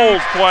fouled. A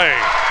huge play.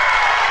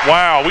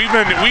 Wow, we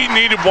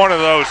needed one of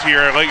those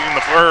here, like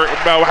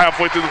about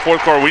halfway through the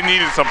fourth quarter. We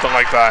needed something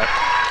like that.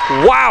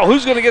 Wow,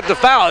 who's going to get the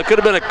foul? It could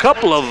have been a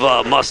couple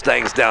of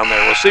Mustangs down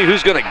there. We'll see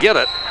who's going to get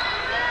it.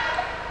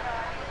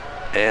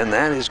 And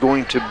that is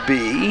going to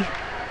be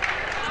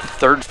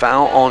third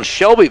foul on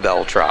Shelby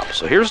Beltrop.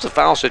 So here's the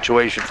foul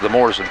situation for the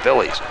Morrison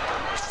Phillies.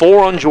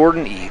 4 on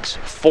Jordan Eads,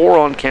 4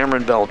 on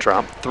Cameron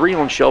Beltrop, 3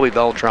 on Shelby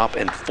Beltrop,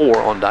 and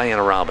 4 on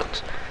Diana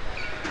Robbins.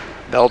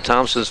 Belle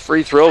Thompson's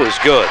free throw is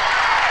good.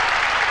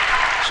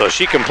 So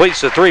she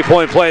completes the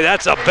three-point play.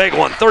 That's a big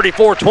one.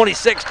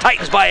 34-26,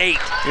 Titans by 8.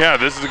 Yeah,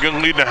 this is a good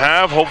lead to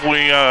have.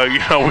 Hopefully,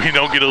 we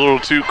don't get a little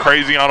too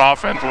crazy on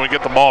offense when we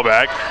get the ball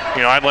back.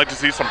 I'd like to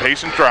see some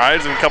patient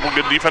drives and a couple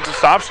good defensive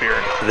stops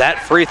here.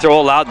 That free throw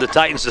allowed the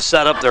Titans to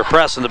set up their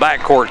press in the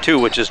backcourt too,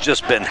 which has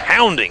just been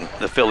hounding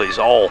the Phillies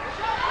all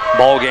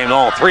ball game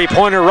long.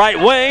 Three-pointer right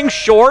wing,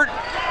 short.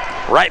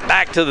 Right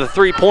back to the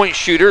three-point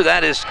shooter.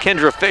 That is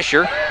Kendra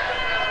Fisher.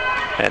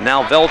 And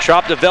now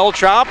Beltrop to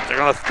Beltrop. They're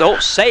going to throw,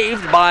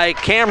 saved by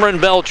Cameron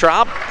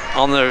Beltrop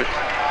on the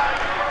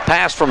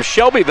pass from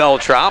Shelby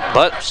Beltrop,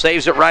 but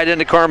saves it right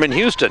into Carmen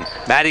Houston.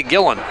 Maddie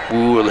Gillen.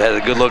 Ooh, had a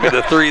good look at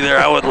the three there.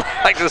 I would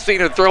like to see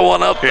her throw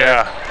one up there.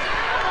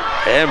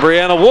 Yeah. And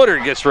Brianna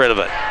Woodard gets rid of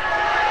it.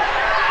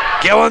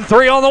 Gillen,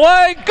 3 on the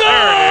way.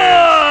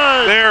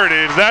 Good! There it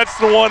is. That's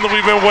the one that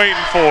we've been waiting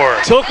for.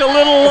 Took a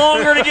little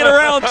longer to get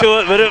around to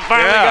it, but it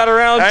finally got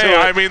around to it.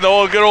 I mean, the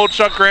old good old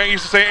Chuck Grant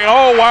used to say,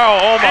 oh, wow,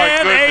 oh, my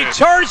goodness. And a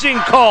charging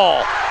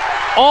call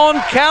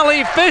on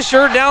Callie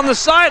Fisher down the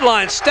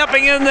sideline.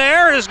 Stepping in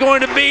there is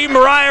going to be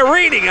Mariah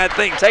Reading, I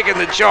think, taking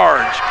the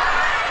charge.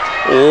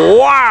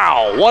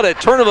 Wow, what a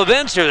turn of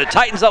events here. The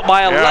Titans up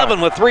by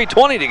 11 with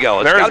 3:20 to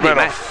go. There's been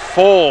a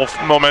full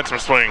momentum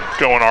swing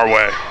going our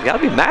way. Got to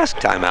be mask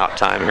timeout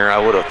time here, I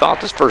would have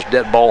thought. This first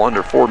dead ball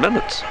under 4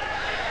 minutes.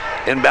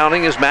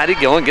 Inbounding is Maddie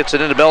Gillen, gets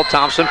it into Belle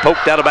Thompson,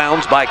 poked out of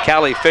bounds by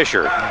Callie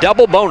Fisher.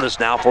 Double bonus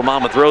now for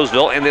Monmouth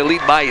Roseville, and they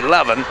lead by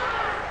 11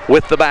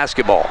 with the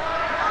basketball.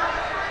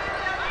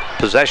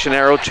 Possession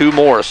arrow to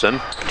Morrison.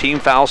 Team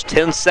fouls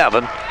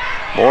 10-7.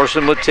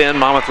 Morrison with 10,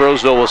 Monmouth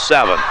Roseville with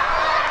 7.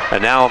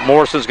 And now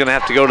Morrison's going to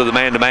have to go to the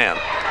man-to-man.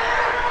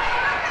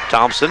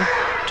 Thompson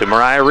to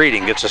Mariah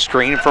Reading. Gets a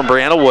screen from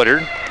Brianna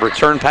Woodard.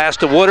 Return pass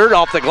to Woodard.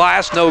 Off the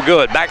glass, no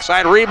good.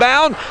 Backside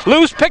rebound.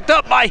 Loose, picked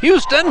up by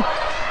Houston.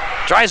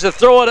 Tries to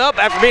throw it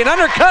up after being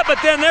undercut, but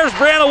then there's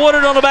Brianna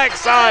Woodard on the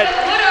backside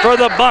for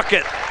the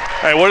bucket.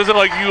 Hey, what is it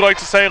like you like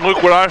to say?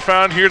 Look what I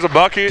found. Here's a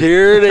bucket.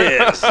 Here it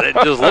is. And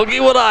just look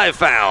at what I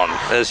found.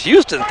 As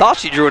Houston thought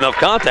she drew enough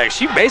contact,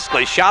 she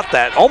basically shot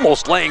that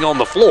almost laying on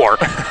the floor.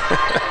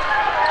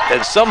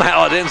 And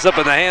somehow it ends up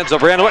in the hands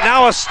of Brianna Woodard.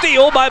 Now a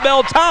steal by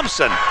Belle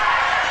Thompson.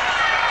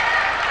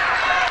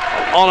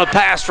 On a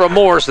pass from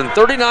Morrison.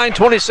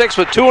 39-26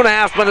 with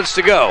 2.5 minutes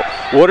to go.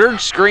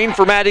 Woodard screen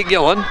for Maddie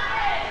Gillen.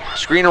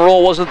 Screen and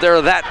roll wasn't there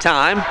that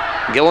time.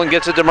 Gillen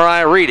gets it to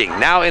Mariah Reading.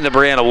 Now into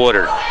Brianna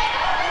Woodard.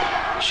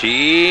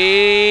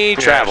 She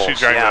travels.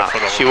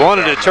 She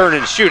wanted to turn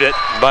and shoot it,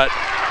 but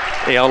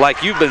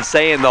like you've been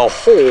saying, the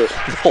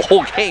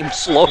whole game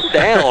slowed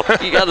down.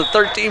 You got a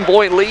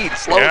 13-point lead.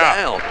 Slow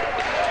down.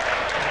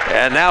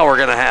 And now we're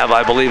going to have,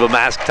 I believe, a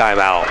mask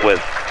timeout with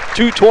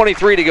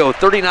 2:23 to go.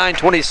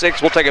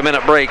 39-26. We'll take a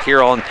minute break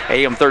here on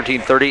AM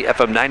 1330,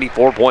 FM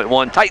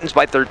 94.1. Titans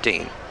by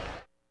 13.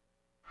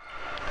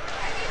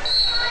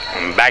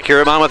 Back here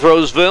at Monmouth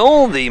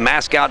Roseville, the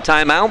mascot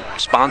timeout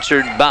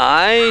sponsored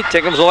by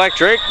Tickham's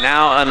Electric.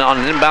 Now on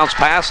an inbounds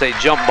pass, a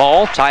jump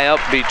ball tie up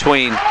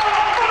between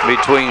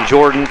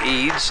Jordan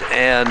Eads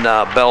and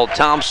Belle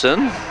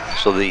Thompson.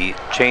 So the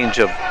change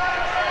of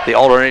the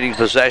alternating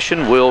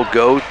possession will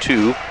go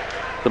to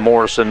the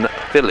Morrison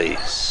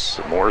Phillies.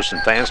 The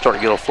Morrison fans start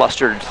to get a little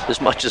flustered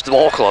as much as the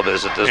ball club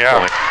is at this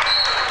point.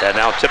 And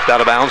now tipped out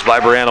of bounds by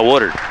Brianna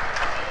Woodard.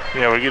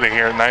 Yeah, we get it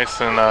here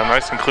nice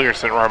and clear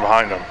sitting right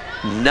behind them.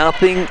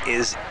 Nothing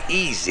is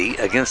easy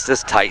against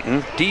this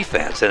Titan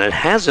defense, and it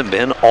hasn't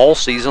been all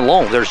season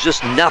long. There's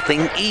just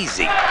nothing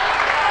easy.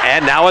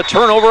 And now a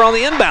turnover on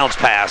the inbounds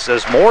pass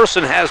as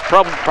Morrison has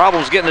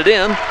problems getting it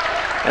in,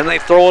 and they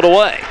throw it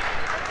away.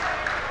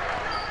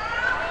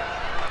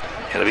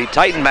 It'll be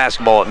Titan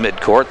basketball at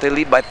midcourt. They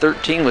lead by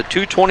 13 with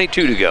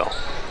 2:22 to go.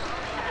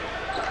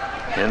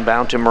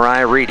 Inbound to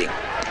Mariah Reading.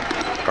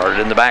 Guarded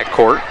in the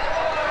backcourt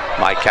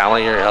by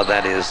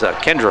that is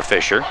Kendra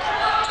Fisher.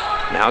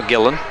 Now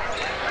Gillen.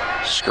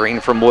 Screen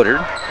from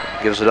Woodard.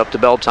 Gives it up to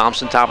Belle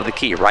Thompson, top of the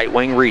key. Right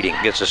wing Reading.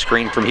 Gets a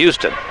screen from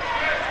Houston.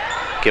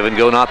 Give and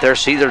go not there.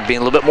 See, they're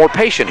being a little bit more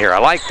patient here. I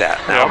like that.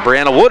 Now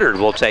Brianna Woodard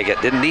will take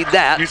it. Didn't need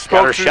that. You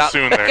spoke too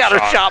soon there, got her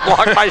shot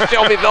blocked by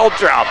Shelby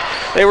Veltrop.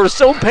 They were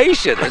so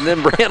patient. And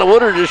then Brianna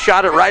Woodard just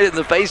shot it right in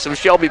the face of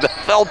Shelby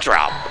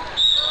Veltrop.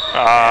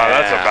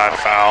 That's a bad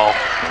foul.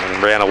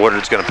 And Brianna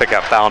Woodard's going to pick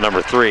up foul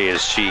number 3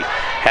 as she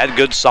had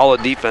good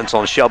solid defense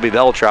on Shelby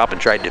Veltrop and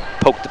tried to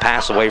poke the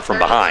pass away from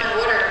behind.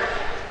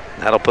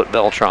 That'll put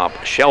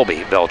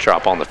Shelby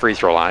Veltrop on the free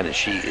throw line, and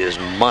she is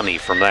money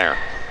from there.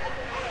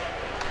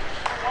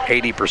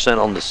 80%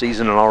 on the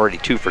season and already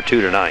 2 for 2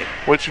 tonight.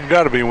 Which you've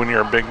got to be when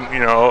you're a big,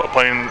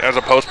 playing as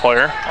a post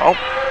player.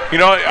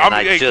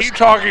 I keep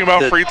talking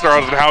about free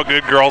throws and how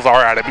good girls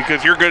are at it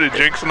because you're good at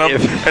jinxing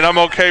them, and I'm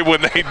okay when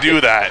they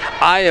do that.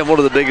 I am one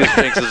of the biggest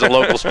jinxes of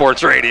local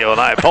sports radio,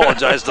 and I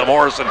apologize to the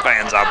Morrison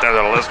fans out there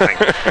that are listening.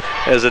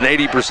 As an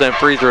 80%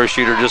 free throw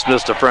shooter, just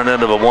missed the front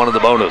end of a 1 in the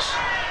bonus.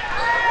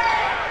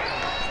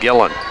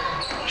 Gillen,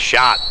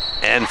 shot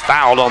and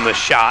fouled on the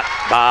shot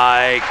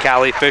by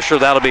Callie Fisher.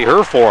 That'll be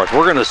her 4th.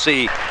 We're gonna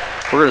see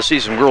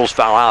some girls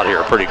foul out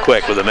here pretty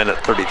quick with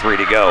 1:33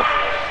 to go.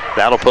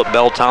 That'll put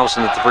Belle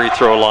Thompson at the free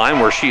throw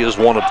line where she is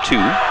 1 of 2.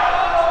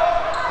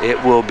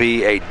 It will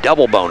be a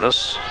double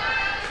bonus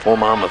for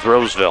Monmouth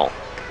Roseville.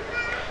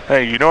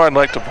 Hey, I'd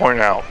like to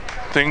point out,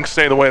 things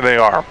stay the way they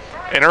are.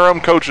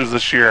 Interim coaches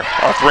this year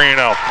are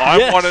 3-0.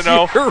 I want to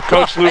know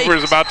Coach Looper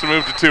is about to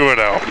move to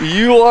 2-0.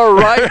 You are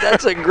right.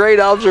 That's a great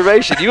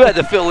observation. You had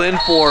to fill in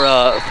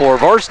for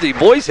varsity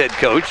boys head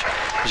coach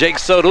Jake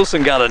Sotos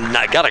and got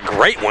a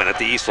great win at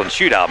the Eastland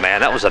Shootout.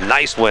 Man, that was a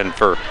nice win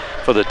for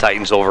the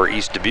Titans over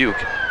East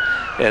Dubuque.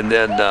 And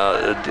then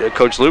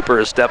Coach Looper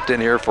has stepped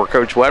in here for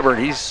Coach Weber.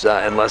 He's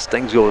unless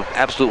things go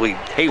absolutely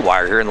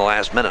haywire here in the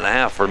last minute and a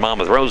half for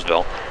Monmouth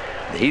Roseville,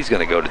 he's going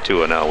to go to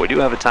 2-0. We do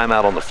have a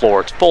timeout on the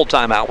floor. It's full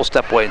timeout. We'll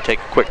step away and take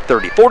a quick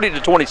 30.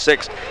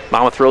 40-26.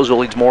 Monmouth Roseville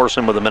leads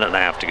Morrison with 1.5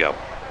 minutes to go.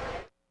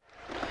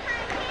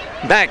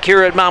 Back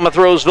here at Monmouth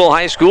Roseville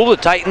High School, the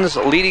Titans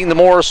leading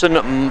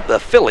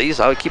the Phillies.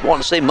 I keep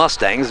wanting to say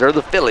Mustangs. They're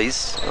the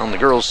Phillies on the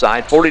girls'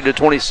 side.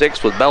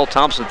 40-26 with Belle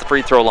Thompson at the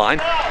free throw line.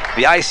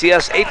 The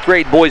ICS 8th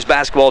grade boys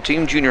basketball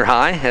team, junior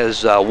high,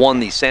 has won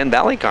the Sand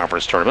Valley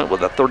Conference tournament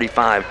with a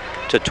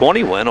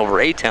 35-20 win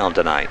over A-Town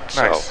tonight.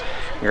 Nice. So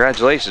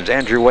congratulations,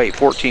 Andrew Waite,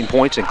 14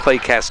 points, and Clay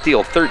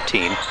Castile,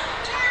 13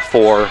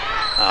 for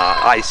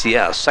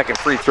ICS. Second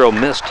free throw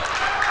missed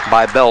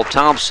by Belle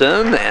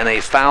Thompson, and a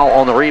foul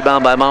on the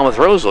rebound by Monmouth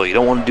Roseville. You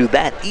don't want to do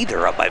that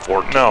either, up by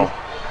 14. No.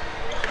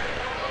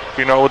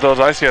 With those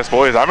ICS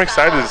boys, I'm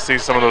excited to see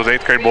some of those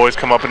 8th grade boys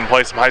come up and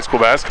play some high school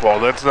basketball.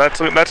 That's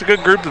a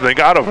good group that they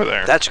got over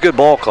there. That's a good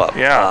ball club.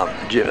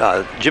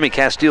 Yeah. Jimmy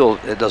Castile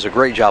does a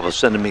great job of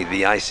sending me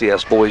the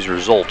ICS boys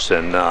results,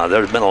 and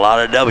there's been a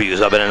lot of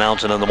W's I've been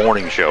announcing on the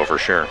morning show for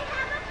sure.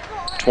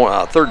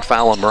 Third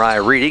foul on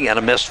Mariah Reading, and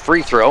a missed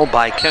free throw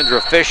by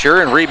Kendra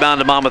Fisher, and rebound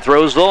to Monmouth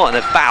Roseville, and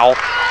a foul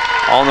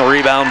on the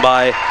rebound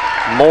by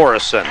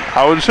Morrison.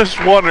 I was just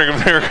wondering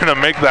if they were going to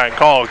make that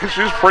call because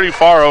she's pretty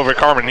far over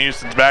Carmen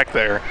Houston's back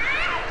there.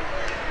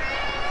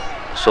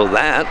 So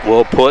that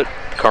will put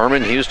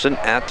Carmen Houston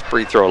at the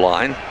free throw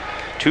line.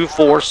 2,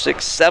 4,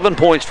 6, 7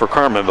 points for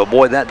Carmen, but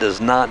boy, that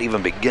does not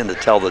even begin to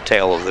tell the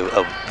tale of the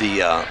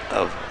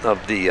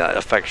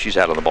effect she's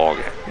had on the ball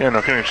game. Yeah,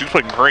 no kidding. She's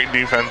played great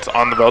defense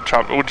on the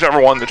Beltrop,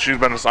 whichever one that she's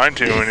been assigned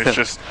to, and it's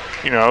just,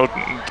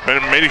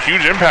 made a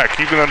huge impact,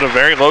 keeping them to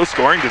very low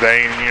scoring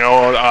today.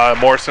 And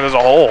Morrison as a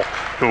whole,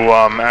 who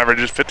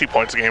averages 50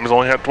 points a game, has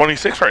only had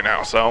 26 right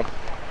now. So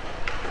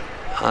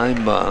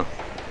I'm going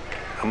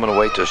to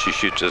wait till she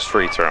shoots this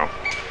free throw.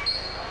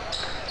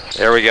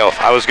 There we go.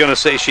 I was going to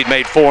say she'd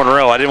made 4 in a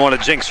row. I didn't want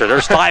to jinx her.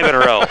 There's 5 in a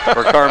row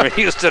for Carmen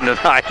Houston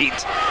tonight.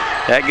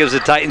 That gives the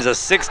Titans a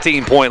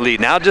 16-point lead.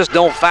 Now just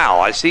don't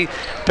foul. I see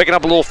picking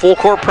up a little full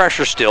court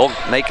pressure still,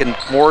 making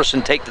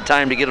Morrison take the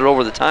time to get it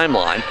over the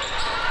timeline.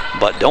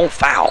 But don't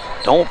foul.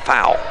 Don't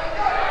foul.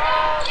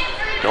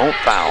 Don't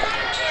foul.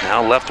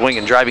 Now left wing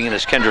and driving in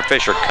is Kendra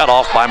Fisher, cut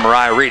off by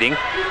Mariah Reading.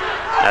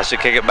 Has to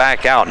kick it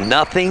back out.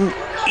 Nothing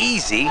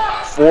easy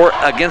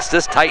against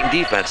this Titan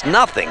defense.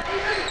 Nothing.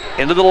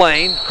 Into the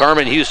lane.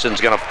 Carmen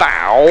Houston's going to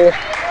foul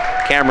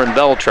Cameron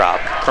Beltrop.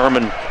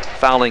 Carmen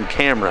fouling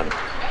Cameron.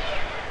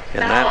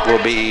 And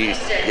that'll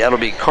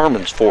be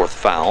Carmen's 4th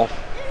foul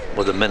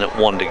with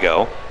 1:01 to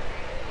go.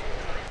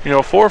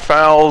 4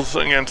 fouls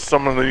against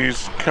some of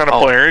these kind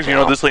of players,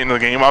 this late in the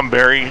game. I'm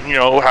very,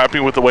 happy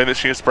with the way that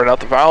she has spread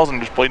out the fouls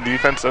and just played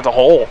defense as a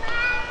whole.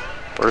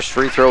 First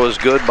free throw is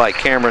good by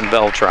Cameron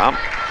Beltrop.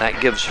 That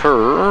gives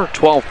her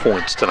 12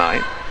 points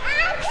tonight.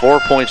 4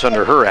 points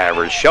under her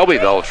average. Shelby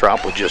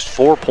Beltrop with just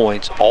 4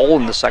 points, all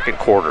in the second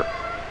quarter.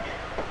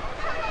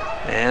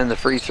 And the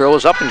free throw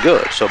is up and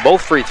good. So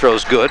both free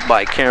throws good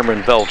by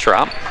Cameron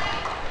Beltrop.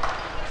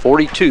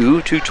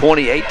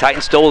 42-28.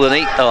 Titans still with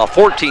an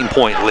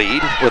 14-point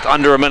lead with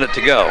under a minute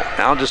to go.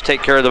 Now just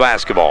take care of the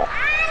basketball.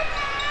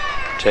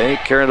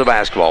 Take care of the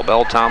basketball.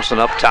 Belle Thompson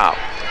up top.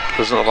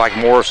 Doesn't look like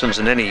Morrison's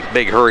in any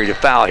big hurry to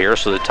foul here,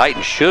 so the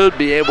Titans should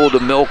be able to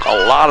milk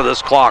a lot of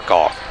this clock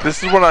off.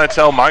 This is what I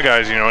tell my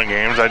guys, in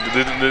games. I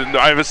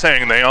have a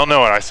saying, they all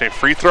know it. I say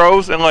free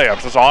throws and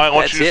layups. That's all I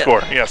want you to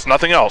score. Yes,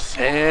 nothing else.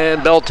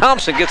 And Belle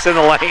Thompson gets in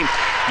the lane.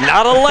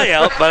 Not a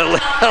layup, but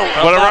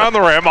around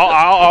the rim,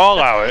 I'll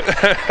allow it.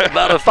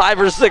 About a 5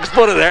 or 6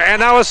 footer there.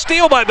 And now a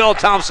steal by Belle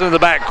Thompson in the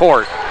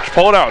backcourt. Just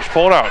pull it out. Just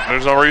pull it out.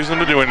 There's no reason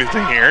to do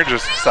anything here.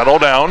 Just settle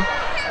down.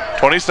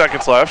 20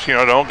 seconds left.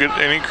 Don't get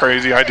any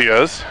crazy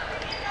ideas.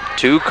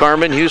 To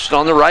Carmen Houston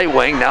on the right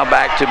wing. Now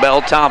back to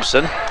Belle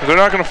Thompson. If they're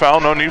not going to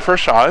foul, no need for a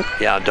shot.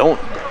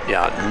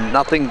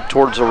 Nothing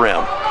towards the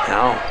rim.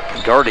 Now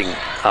guarding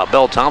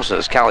Belle Thompson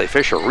is Callie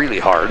Fisher really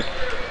hard.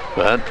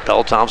 But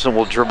Belle Thompson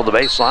will dribble the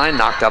baseline,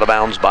 knocked out of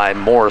bounds by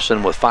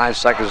Morrison with 5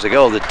 seconds to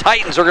go. The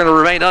Titans are going to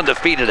remain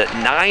undefeated at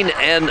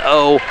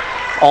 9-0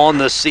 on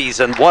the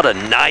season. What a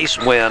nice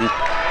win.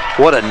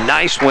 What a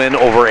nice win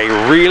over a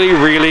really,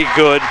 really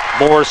good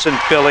Morrison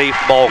Philly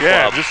ball club.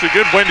 Yeah, just a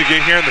good win to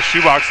get here in the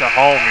shoebox at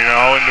home,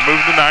 and to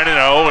move to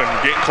 9-0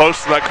 and getting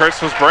close to that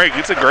Christmas break.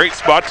 It's a great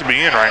spot to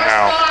be in right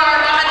now.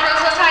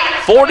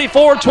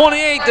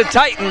 44-28, the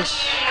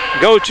Titans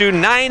go to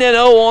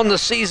 9-0 on the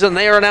season.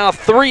 They are now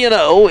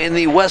 3-0 in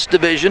the West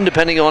Division,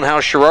 depending on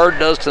how Sherrard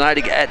does tonight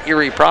at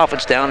Erie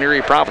Prophetstown.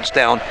 Erie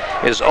Prophetstown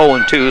is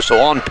 0-2, so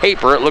on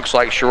paper it looks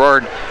like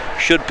Sherrard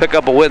should pick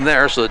up a win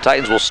there, so the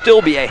Titans will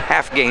still be a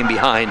half game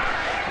behind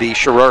the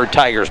Sherrard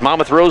Tigers.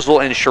 Monmouth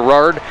Roseville and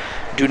Sherrard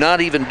do not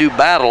even do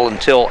battle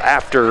until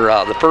after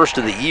the first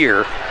of the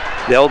year.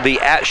 They'll be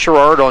at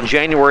Sherrard on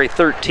January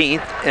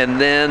 13th, and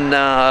then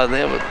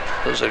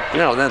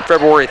then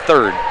February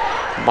 3rd,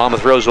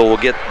 Monmouth Roseville will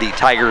get the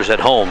Tigers at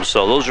home.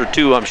 So those are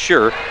two, I'm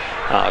sure,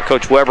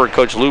 Coach Weber and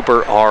Coach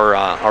Looper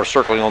are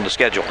circling on the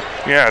schedule.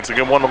 Yeah, it's a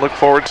good one to look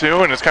forward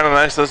to, and it's kind of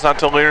nice that it's not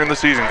till later in the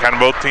season. Kind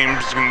of both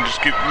teams can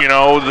just get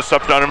the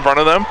stuff done in front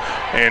of them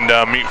and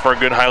meet for a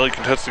good, highly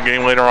contested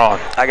game later on.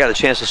 I got a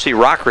chance to see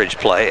Rockridge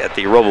play at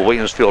the Robo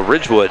Williamsfield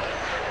Ridgewood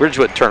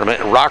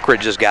tournament, and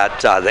Rockridge has got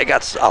they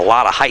got a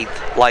lot of height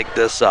like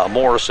this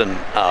Morrison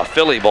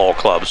Philly ball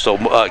club. So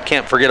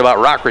can't forget about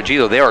Rockridge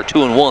either. They are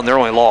 2-1. Their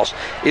only loss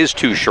is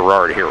to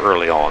Sherrard here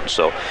early on.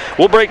 So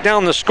we'll break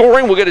down the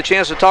scoring. We'll get a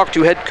chance to talk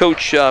to head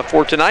coach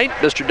for tonight,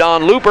 Mr.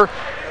 Don Looper.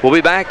 We'll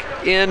be back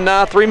in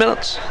 3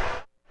 minutes.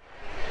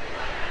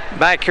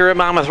 Back here at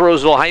Monmouth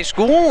Roseville High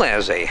School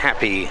as a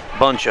happy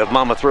bunch of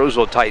Monmouth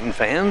Roseville Titan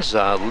fans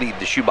lead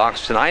the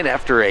shoebox tonight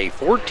after a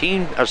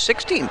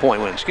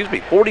 16-point win,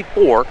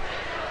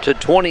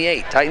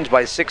 44-28. Titans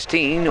by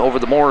 16 over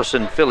the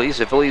Morrison Phillies.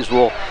 The Phillies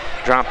will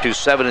drop to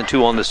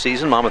 7-2 on the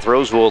season. Monmouth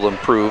Roseville will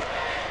improve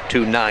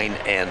to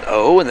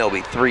 9-0, and they'll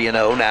be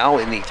 3-0 now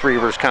in the Three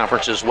Rivers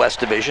Conference's West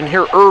Division.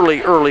 Here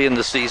early in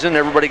the season,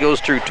 everybody goes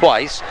through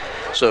twice.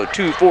 So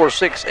 2, 4,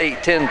 6,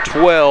 8, 10,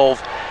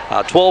 12.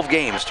 12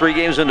 games, 3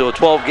 games into a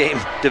 12-game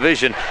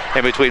division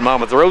in between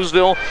Monmouth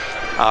Roseville,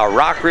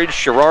 Rockridge,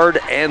 Sherrard,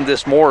 and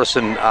this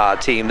Morrison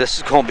team. This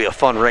is going to be a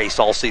fun race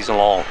all season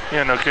long.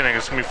 Yeah, no kidding.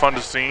 It's going to be fun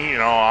to see.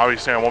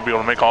 Obviously I won't be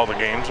able to make all the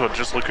games, but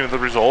just looking at the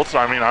results,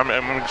 I'm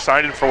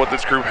excited for what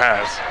this group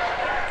has.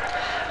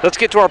 Let's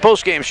get to our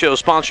post-game show,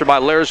 sponsored by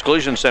Lair's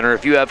Collision Center.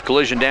 If you have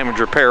collision damage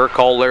repair,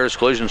 call Lair's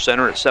Collision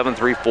Center at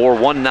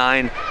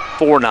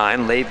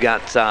 734-1949. They've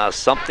got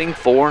something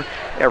for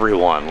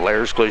everyone.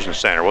 Lair's Collision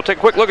Center. We'll take a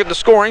quick look at the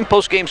scoring.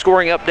 Post-game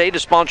scoring update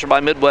is sponsored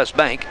by Midwest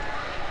Bank,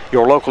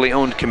 your locally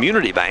owned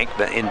community bank,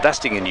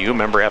 investing in you.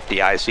 Member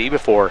FDIC.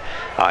 Before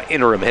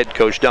interim head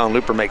coach Don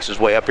Looper makes his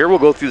way up here, we'll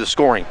go through the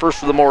scoring. First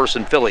for the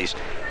Morrison Phillies,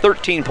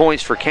 13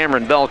 points for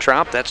Cameron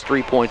Beltrop. That's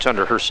 3 points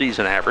under her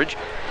season average.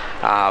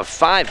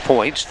 5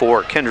 points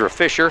for Kendra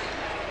Fisher.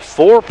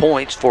 4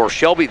 points for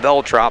Shelby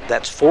Beltrop.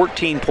 That's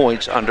 14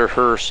 points under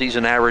her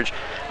season average.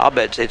 I'll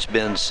bet it's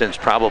been since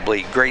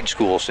probably grade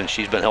school since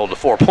she's been held to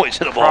 4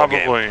 points in a ball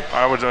game. Probably.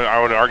 I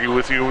would argue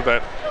with you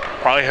that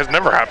probably has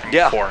never happened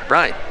before. Yeah,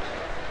 right.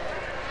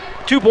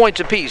 2 points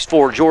apiece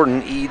for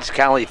Jordan Eads,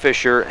 Callie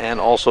Fisher, and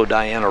also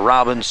Diana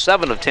Robbins.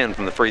 7 of 10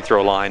 from the free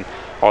throw line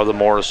are the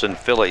Morrison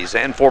Phillies.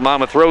 And for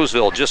Monmouth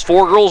Roseville, just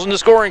 4 girls in the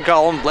scoring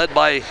column, led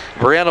by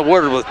Brianna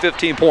Woodard with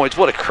 15 points.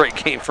 What a great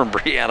game from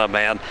Brianna,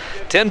 man.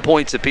 10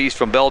 points apiece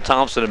from Belle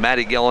Thompson and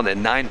Maddie Gillen,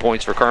 and 9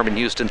 points for Carmen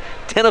Houston.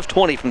 10 of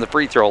 20 from the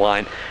free throw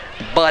line.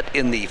 But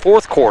in the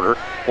fourth quarter,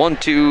 1,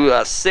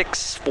 2,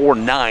 6, 4,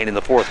 9 in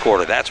the fourth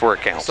quarter. That's where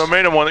it counts. So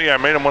made them one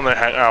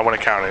that when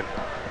it counted.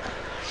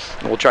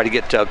 We'll try to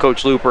get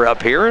Coach Looper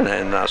up here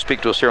and speak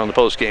to us here on the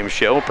post-game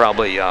show.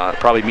 Probably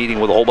meeting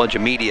with a whole bunch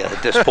of media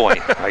at this point.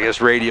 I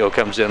guess radio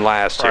comes in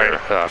last here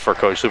for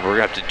Coach Looper. We're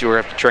going to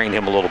have to train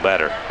him a little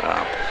better.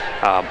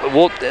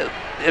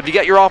 Have you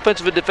got your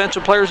offensive and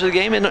defensive players of the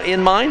game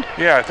in mind?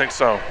 Yeah, I think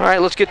so. All right,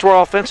 let's get to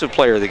our offensive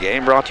player of the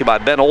game, brought to you by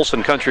Ben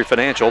Olson Country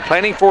Financial.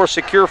 Planning for a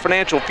secure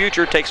financial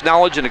future takes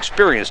knowledge and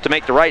experience to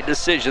make the right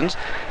decisions.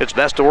 It's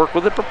best to work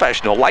with a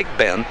professional like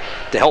Ben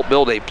to help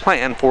build a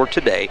plan for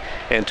today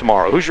and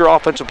tomorrow. Who's your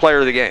offensive player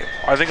of the game?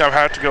 I think I've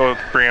had to go with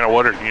Brianna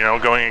Woodard,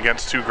 going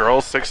against 2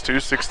 girls, 6'2",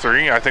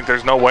 6'3". I think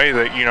there's no way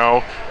that,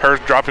 her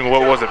dropping,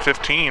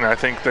 15. I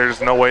think there's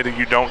no way that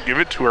you don't give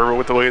it to her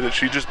with the way that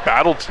she just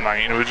battled tonight.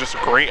 And it was just a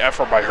great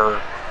effort by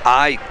her.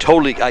 I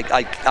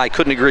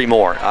couldn't agree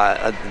more.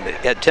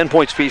 Had 10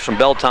 points apiece from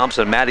Belle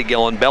Thompson and Maddie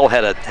Gillen. Belle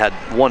had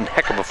one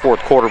heck of a fourth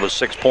quarter with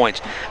 6 points,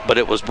 but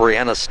it was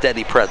Brianna's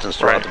steady presence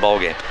throughout the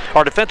ballgame.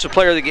 Our defensive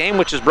player of the game,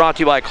 which is brought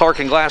to you by Clark &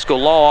 Glasgow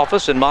Law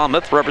Office in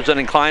Monmouth,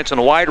 representing clients in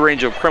a wide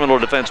range of criminal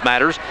defense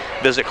matters.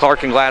 Visit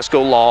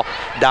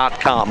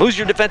clarkandglasgowlaw.com. Who's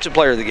your defensive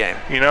player of the game?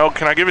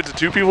 Can I give it to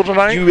 2 people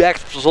tonight? You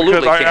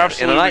absolutely can.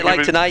 Absolutely in a night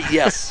like tonight,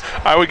 yes.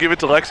 I would give it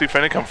to Lexi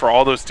Finicum for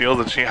all those steals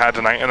that she had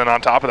tonight, and then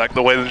on top of that,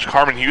 the way that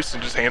Carmen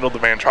Houston just handled the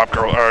Van Trop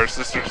girl, our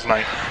sisters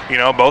tonight.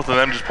 Both of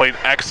them just played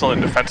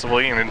excellent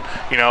defensively, and it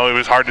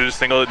was hard to just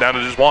single it down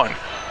to just one.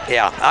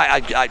 Yeah,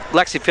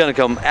 Lexi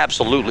Finicum,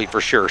 absolutely,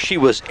 for sure. She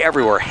was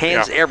everywhere,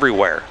 hands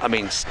everywhere. I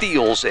mean,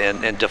 steals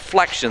and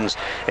deflections,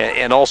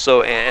 and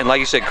also, and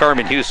like you said,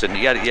 Carmen Houston.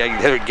 You got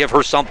to give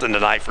her something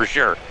tonight for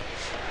sure.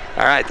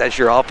 All right, that's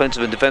your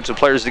offensive and defensive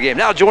players of the game.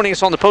 Now joining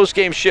us on the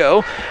post-game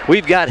show,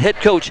 we've got head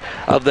coach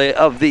of the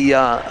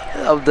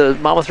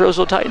Monmouth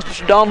Roseville Titans,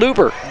 Mr. Don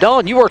Looper.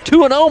 Don, you are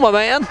 2-0, my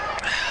man.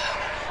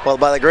 Well,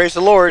 by the grace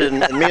of the Lord and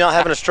me not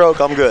having a stroke,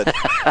 I'm good.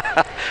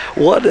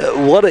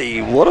 What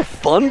a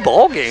fun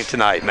ball game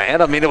tonight,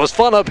 man. I mean, it was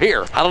fun up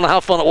here. I don't know how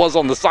fun it was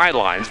on the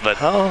sidelines, but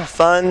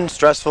fun,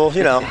 stressful.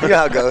 You know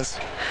how it goes.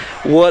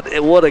 What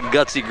a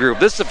gutsy group.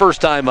 This is the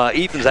first time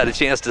Ethan's had a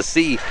chance to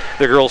see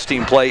the girls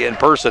team play in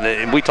person,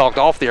 and we talked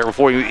off the air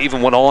before you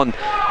even went on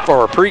for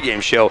our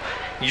pregame show.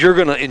 You're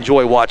going to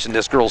enjoy watching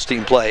this girls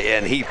team play,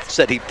 and he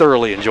said he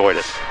thoroughly enjoyed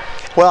it.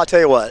 Well, I'll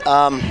tell you what.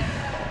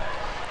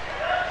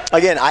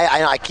 Again,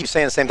 I keep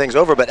saying the same things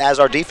over, but as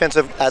our defense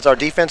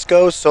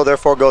goes, so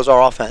therefore goes our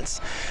offense.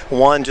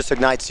 One just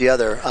ignites the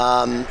other.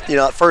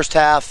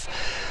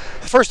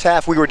 First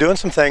half we were doing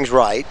some things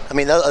right. I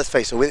mean, let's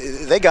face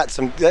it, they got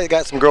some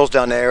girls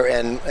down there,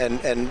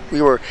 and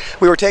we were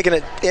taking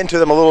it into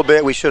them a little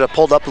bit. We should have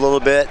pulled up a little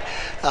bit.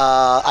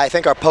 I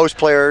think our post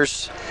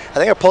players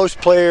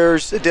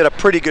did a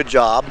pretty good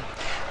job.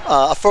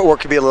 Our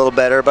footwork could be a little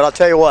better, but I'll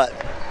tell you what.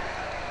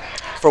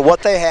 For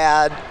what they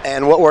had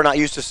and what we're not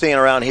used to seeing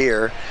around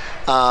here,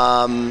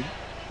 our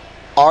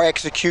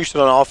execution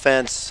on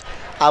offense,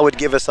 I would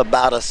give us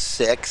about a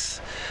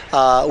 6.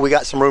 We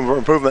got some room for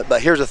improvement,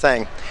 but here's the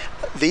thing.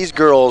 These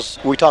girls,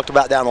 we talked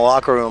about down in the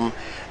locker room,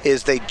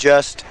 is they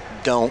just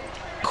don't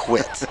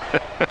quit.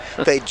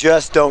 They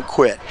just don't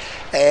quit.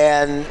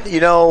 And,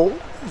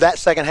 that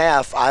second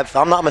half, if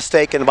I'm not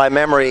mistaken by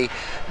memory,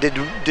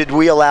 did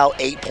we allow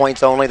 8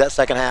 points only that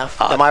second half?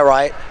 Am I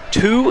right?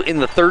 2 in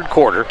the third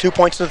quarter. 2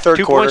 points in the third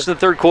quarter. 2 points in the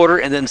third quarter,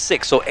 and then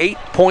 6. So 8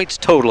 points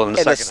total in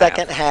the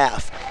second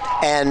half.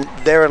 And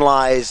therein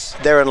lies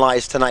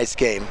tonight's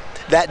game.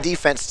 that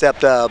defense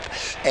stepped up,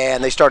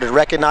 and they started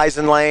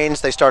recognizing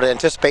lanes. They started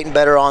anticipating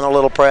better on a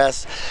little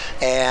press,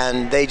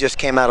 and they just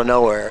came out of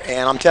nowhere.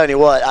 And I'm telling you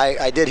what,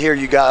 I did hear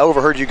you guys, I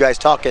overheard you guys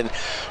talking,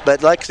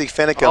 but Lexi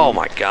Finicum. Oh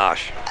my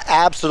gosh.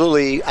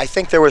 Absolutely, I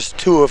think there was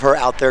 2 of her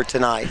out there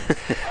tonight.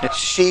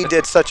 She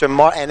did such a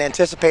and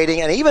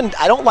anticipating, and even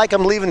I don't like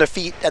them leaving their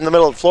feet in the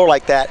middle of the floor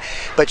like that,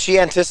 but she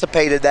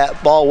anticipated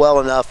that ball well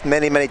enough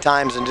many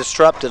times and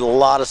disrupted a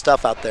lot of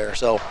stuff out there.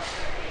 So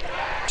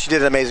she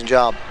did an amazing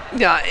job.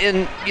 Yeah,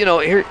 and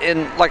here,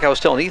 and like I was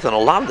telling Ethan, a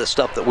lot of the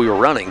stuff that we were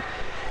running,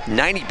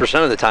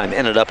 90% of the time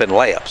ended up in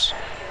layups.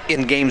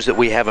 In games that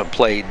we haven't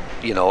played,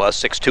 a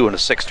 6'2" and a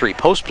 6'3"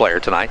 post player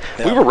tonight,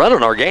 we were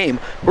running our game.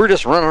 We're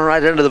just running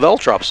right into the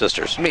Veltrop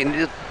sisters. I mean,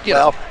 they're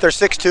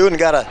 6'2" and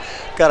got a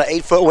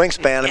 8-foot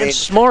wingspan. And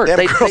smart.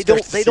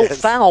 They don't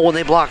foul when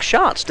they block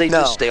shots. They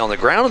just stay on the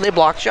ground and they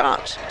block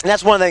shots. And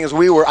that's one of the things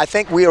we were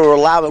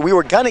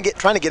trying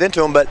to get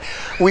into them, but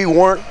we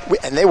weren't.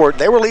 And they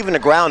were leaving the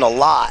ground a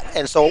lot.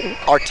 And so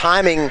our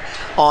timing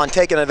on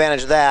taking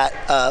advantage of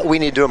that, we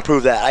need to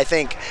improve that. I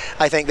think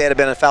they'd have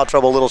been in foul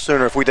trouble a little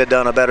sooner if we'd have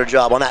done a better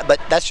job on that.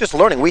 But that's just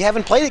learning. We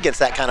haven't played against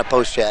that kind of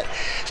post yet.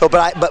 So,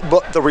 but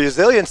the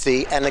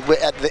resiliency, and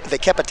they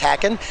kept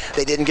attacking.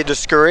 They didn't get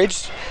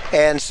discouraged.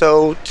 And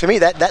so to me,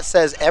 that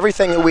says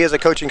everything that we as a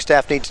coaching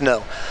staff need to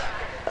know.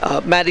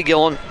 Maddie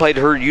Gillen played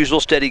her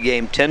usual steady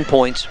game, 10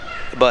 points.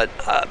 But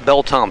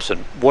Belle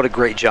Thompson, what a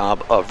great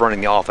job of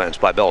running the offense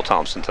by Belle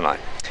Thompson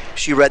tonight.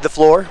 She read the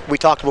floor. We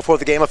talked before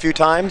the game a few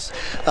times.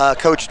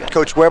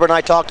 Coach Weber and I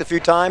talked a few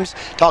times,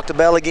 talked to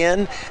Belle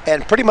again,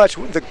 and pretty much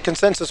the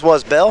consensus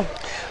was, Belle,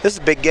 this is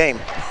a big game.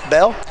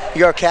 Belle,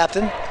 you're our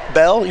captain.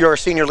 Belle, you're our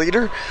senior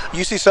leader.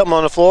 You see something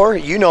on the floor,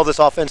 you know this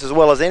offense as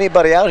well as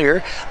anybody out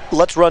here.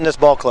 Let's run this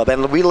ball club.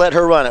 And we let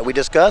her run it. We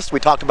discussed,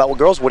 we talked about,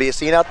 girls, what are you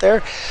seeing out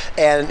there?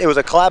 And it was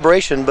a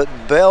collaboration, but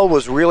Belle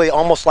was really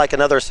almost like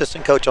another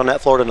assistant coach on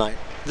that floor tonight.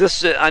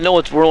 This I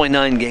know we're only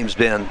 9 games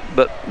in,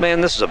 but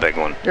man, this is a big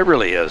one. It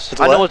really is.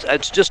 I know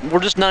we're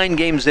just 9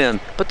 games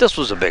in, but this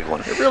was a big one.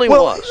 It really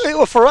was.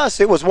 Well, for us,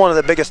 it was one of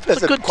the biggest. Quite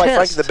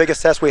frankly, the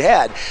biggest test we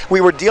had.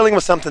 We were dealing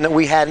with something that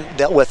we hadn't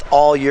dealt with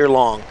all year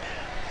long,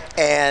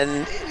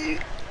 and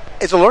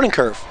it's a learning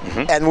curve,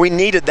 and we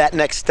needed that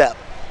next step.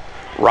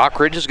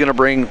 Rockridge is going to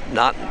bring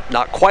not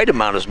quite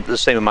the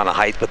same amount of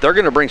height, but they're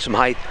going to bring some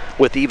height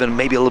with even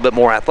maybe a little bit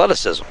more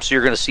athleticism. So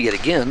you're going to see it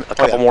again a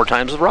couple more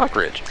times with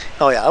Rockridge.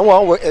 Oh, yeah.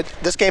 Well,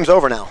 this game's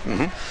over now.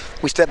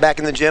 We step back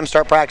in the gym,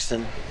 start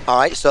practicing. All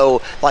right?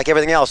 So like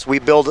everything else, we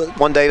build it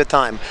one day at a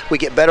time. We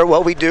get better at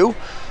what we do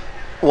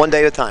one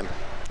day at a time.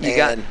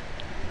 That's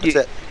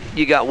it.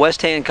 You got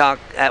West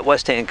Hancock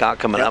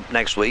coming up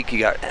next week. You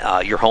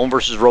got your home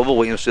versus Roval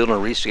Williamsfield in a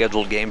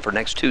rescheduled game for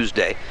next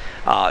Tuesday.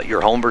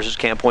 Your home versus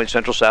Camp Point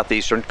Central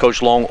Southeastern.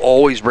 Coach Long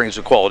always brings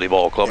a quality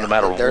ball club no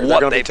matter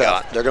what they've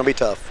got. They're going to be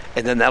tough.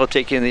 And then that'll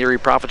take you in the Erie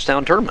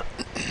Prophetstown tournament.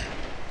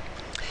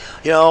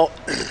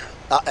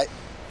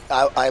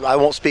 I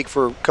won't speak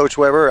for Coach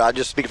Weber. I'll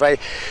just speak for I'm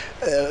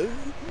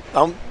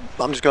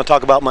just going to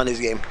talk about Monday's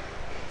game.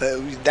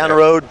 Down the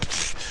road,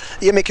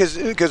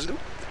 because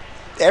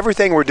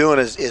everything we're doing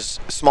is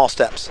small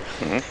steps.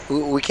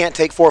 We can't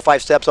take 4 or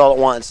 5 steps all at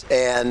once,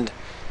 and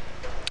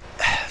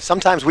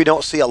sometimes we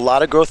don't see a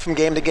lot of growth from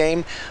game to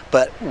game,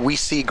 but we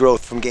see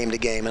growth from game to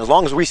game. And as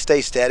long as we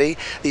stay steady,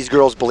 these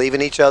girls believe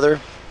in each other.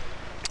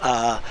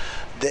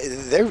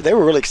 They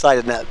were really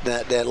excited in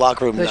that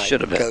locker room tonight. They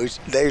should have been. Coach.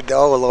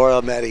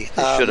 Laura, Maddie.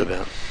 They should have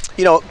been.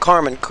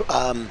 Carmen,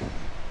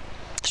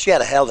 she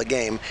had a hell of a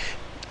game.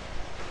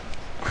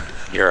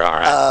 You're all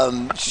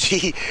right.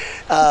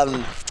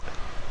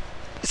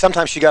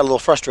 Sometimes she got a little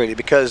frustrated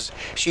because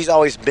she's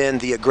always been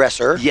the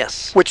aggressor.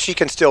 Yes. Which she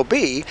can still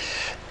be,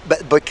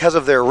 but because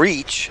of their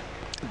reach.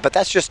 But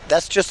that's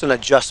just an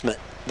adjustment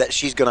that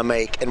she's going to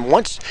make. And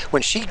when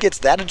she gets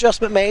that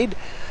adjustment made,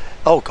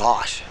 oh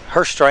gosh,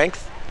 her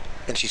strength,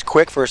 and she's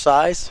quick for her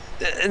size.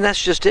 And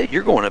that's just it.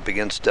 You're going up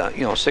against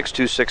 6'2",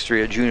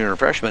 6'3", a junior and a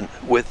freshman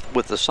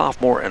with a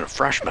sophomore and a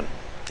freshman.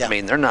 Yeah. I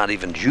mean, they're not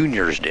even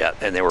juniors yet,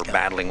 and they were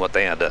battling what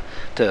they had to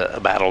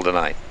battle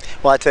tonight.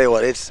 Well, I tell you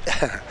what, it's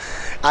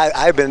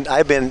I've been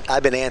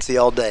antsy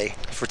all day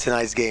for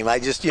tonight's game. I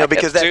just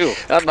because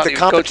the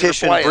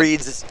competition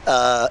breeds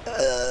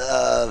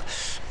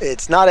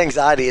it's not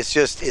anxiety.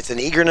 It's an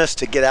eagerness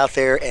to get out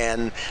there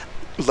and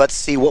let's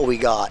see what we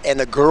got. And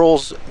the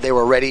girls, they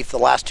were ready for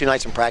the last 2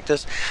 nights in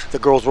practice. The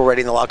girls were ready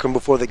in the locker room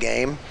before the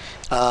game.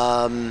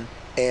 And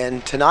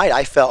tonight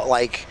I felt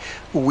like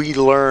we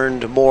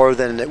learned more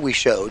than we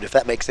showed, if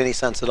that makes any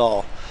sense at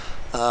all.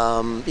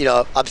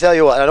 I'll tell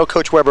you what, I know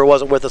Coach Weber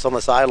wasn't with us on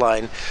the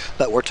sideline,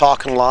 but we're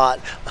talking a lot.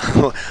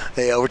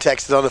 We're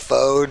texting on the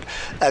phone.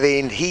 I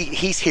mean,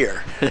 he's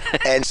here.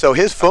 And so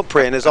his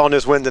footprint is on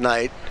this win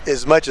tonight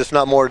as much, if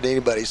not more, than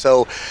anybody.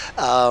 So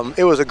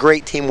it was a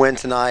great team win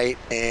tonight,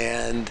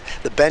 and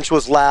the bench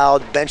was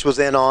loud, bench was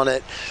in on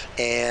it,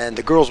 and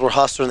the girls were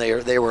hustling.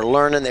 They were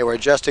learning, they were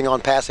adjusting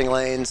on passing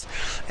lanes,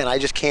 and I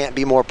just can't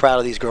be more proud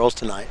of these girls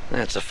tonight.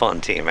 It's a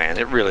fun team, man.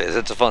 It really is.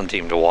 It's a fun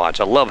team to watch.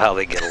 I love how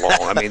they get along.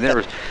 I mean, there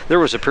there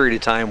was a period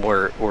of time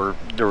where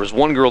there was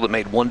one girl that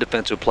made one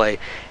defensive play,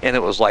 and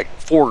it was like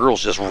 4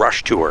 girls just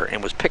rushed to her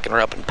and was picking her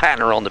up and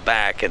patting her on the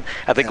back, and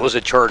I think it was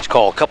a charge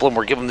call. A couple of them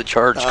were giving the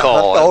charge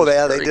call. Oh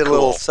yeah, they did a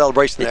little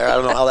celebration there. I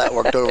don't know how that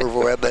worked over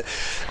for it, but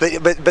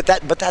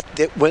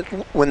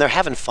when they're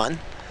having fun,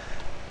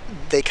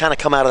 they kind of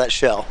come out of that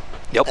shell.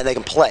 Yep. And they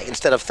can play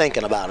instead of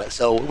thinking about it.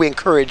 So we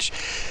encourage.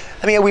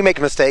 I mean, we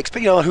make mistakes,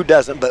 but who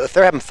doesn't? But if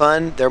they're having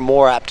fun, they're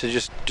more apt to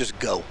just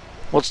go.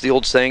 What's the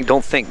old saying?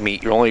 Don't think,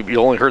 meat. You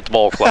only hurt the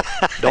ball club.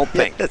 Don't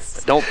think.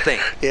 Yes. Don't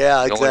think.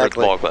 Yeah, you exactly. only hurt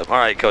the ball club. All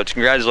right, Coach.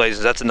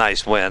 Congratulations. That's a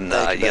nice win.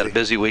 Thank You you, got a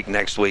busy week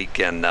next week,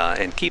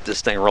 and keep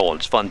this thing rolling.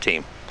 It's a fun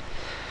team.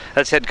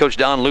 That's head coach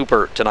Don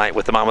Looper tonight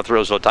with the Monmouth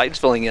Roseville Titans,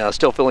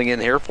 still filling in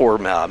here for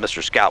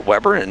Mr. Scott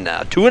Weber, and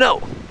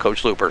 2-0,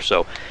 Coach Looper.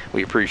 So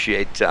we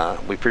appreciate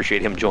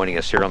him joining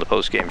us here on the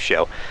postgame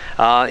show.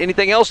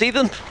 Anything else,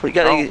 Ethan? We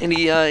got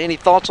any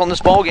thoughts on this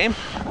ball game?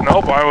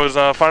 Nope. I was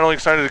finally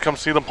excited to come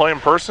see them play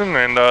in person,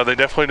 and they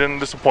definitely didn't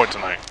disappoint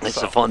tonight.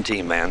 It's a fun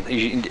team, man.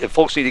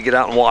 Folks need to get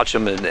out and watch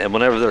them, and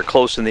whenever they're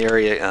close in the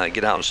area,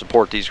 get out and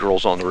support these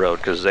girls on the road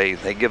because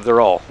they give their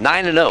all.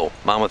 9-0,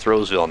 Monmouth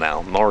Roseville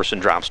now. Morrison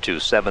drops to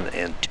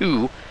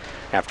 7-2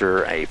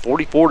 after a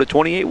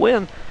 44-28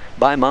 win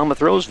by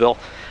Monmouth Roseville.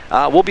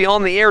 We'll be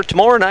on the air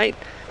tomorrow night.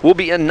 We'll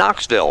be in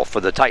Knoxville for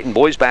the Titan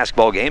boys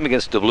basketball game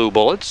against the Blue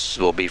Bullets.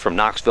 We'll be from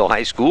Knoxville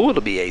High School.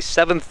 It'll be a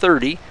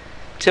 7:30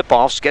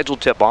 tip-off,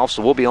 scheduled tip-off,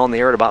 so we'll be on the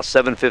air at about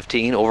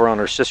 7:15 over on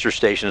our sister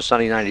station,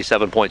 Sunny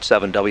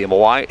 97.7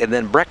 WMOI, and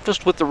then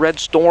breakfast with the Red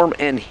Storm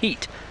and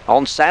Heat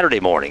on Saturday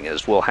morning,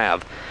 as we'll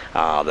have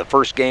the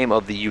first game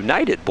of the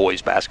United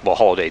Boys Basketball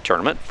Holiday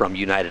Tournament from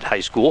United High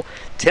School.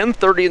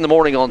 10:30 in the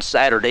morning on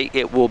Saturday,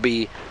 it will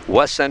be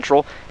West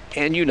Central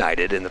and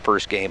United in the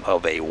first game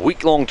of a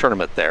week-long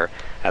tournament there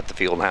at the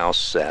Field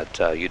House at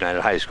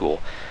United High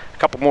School. A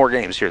couple more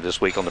games here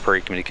this week on the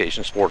Prairie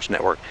Communications Sports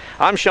Network.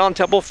 I'm Sean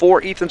Temple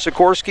for Ethan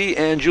Sikorsky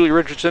and Julie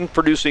Richardson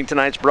producing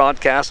tonight's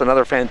broadcast.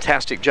 Another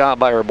fantastic job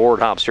by our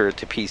board hops here at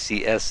the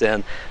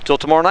PCSN. Till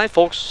tomorrow night,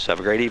 folks, have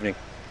a great evening.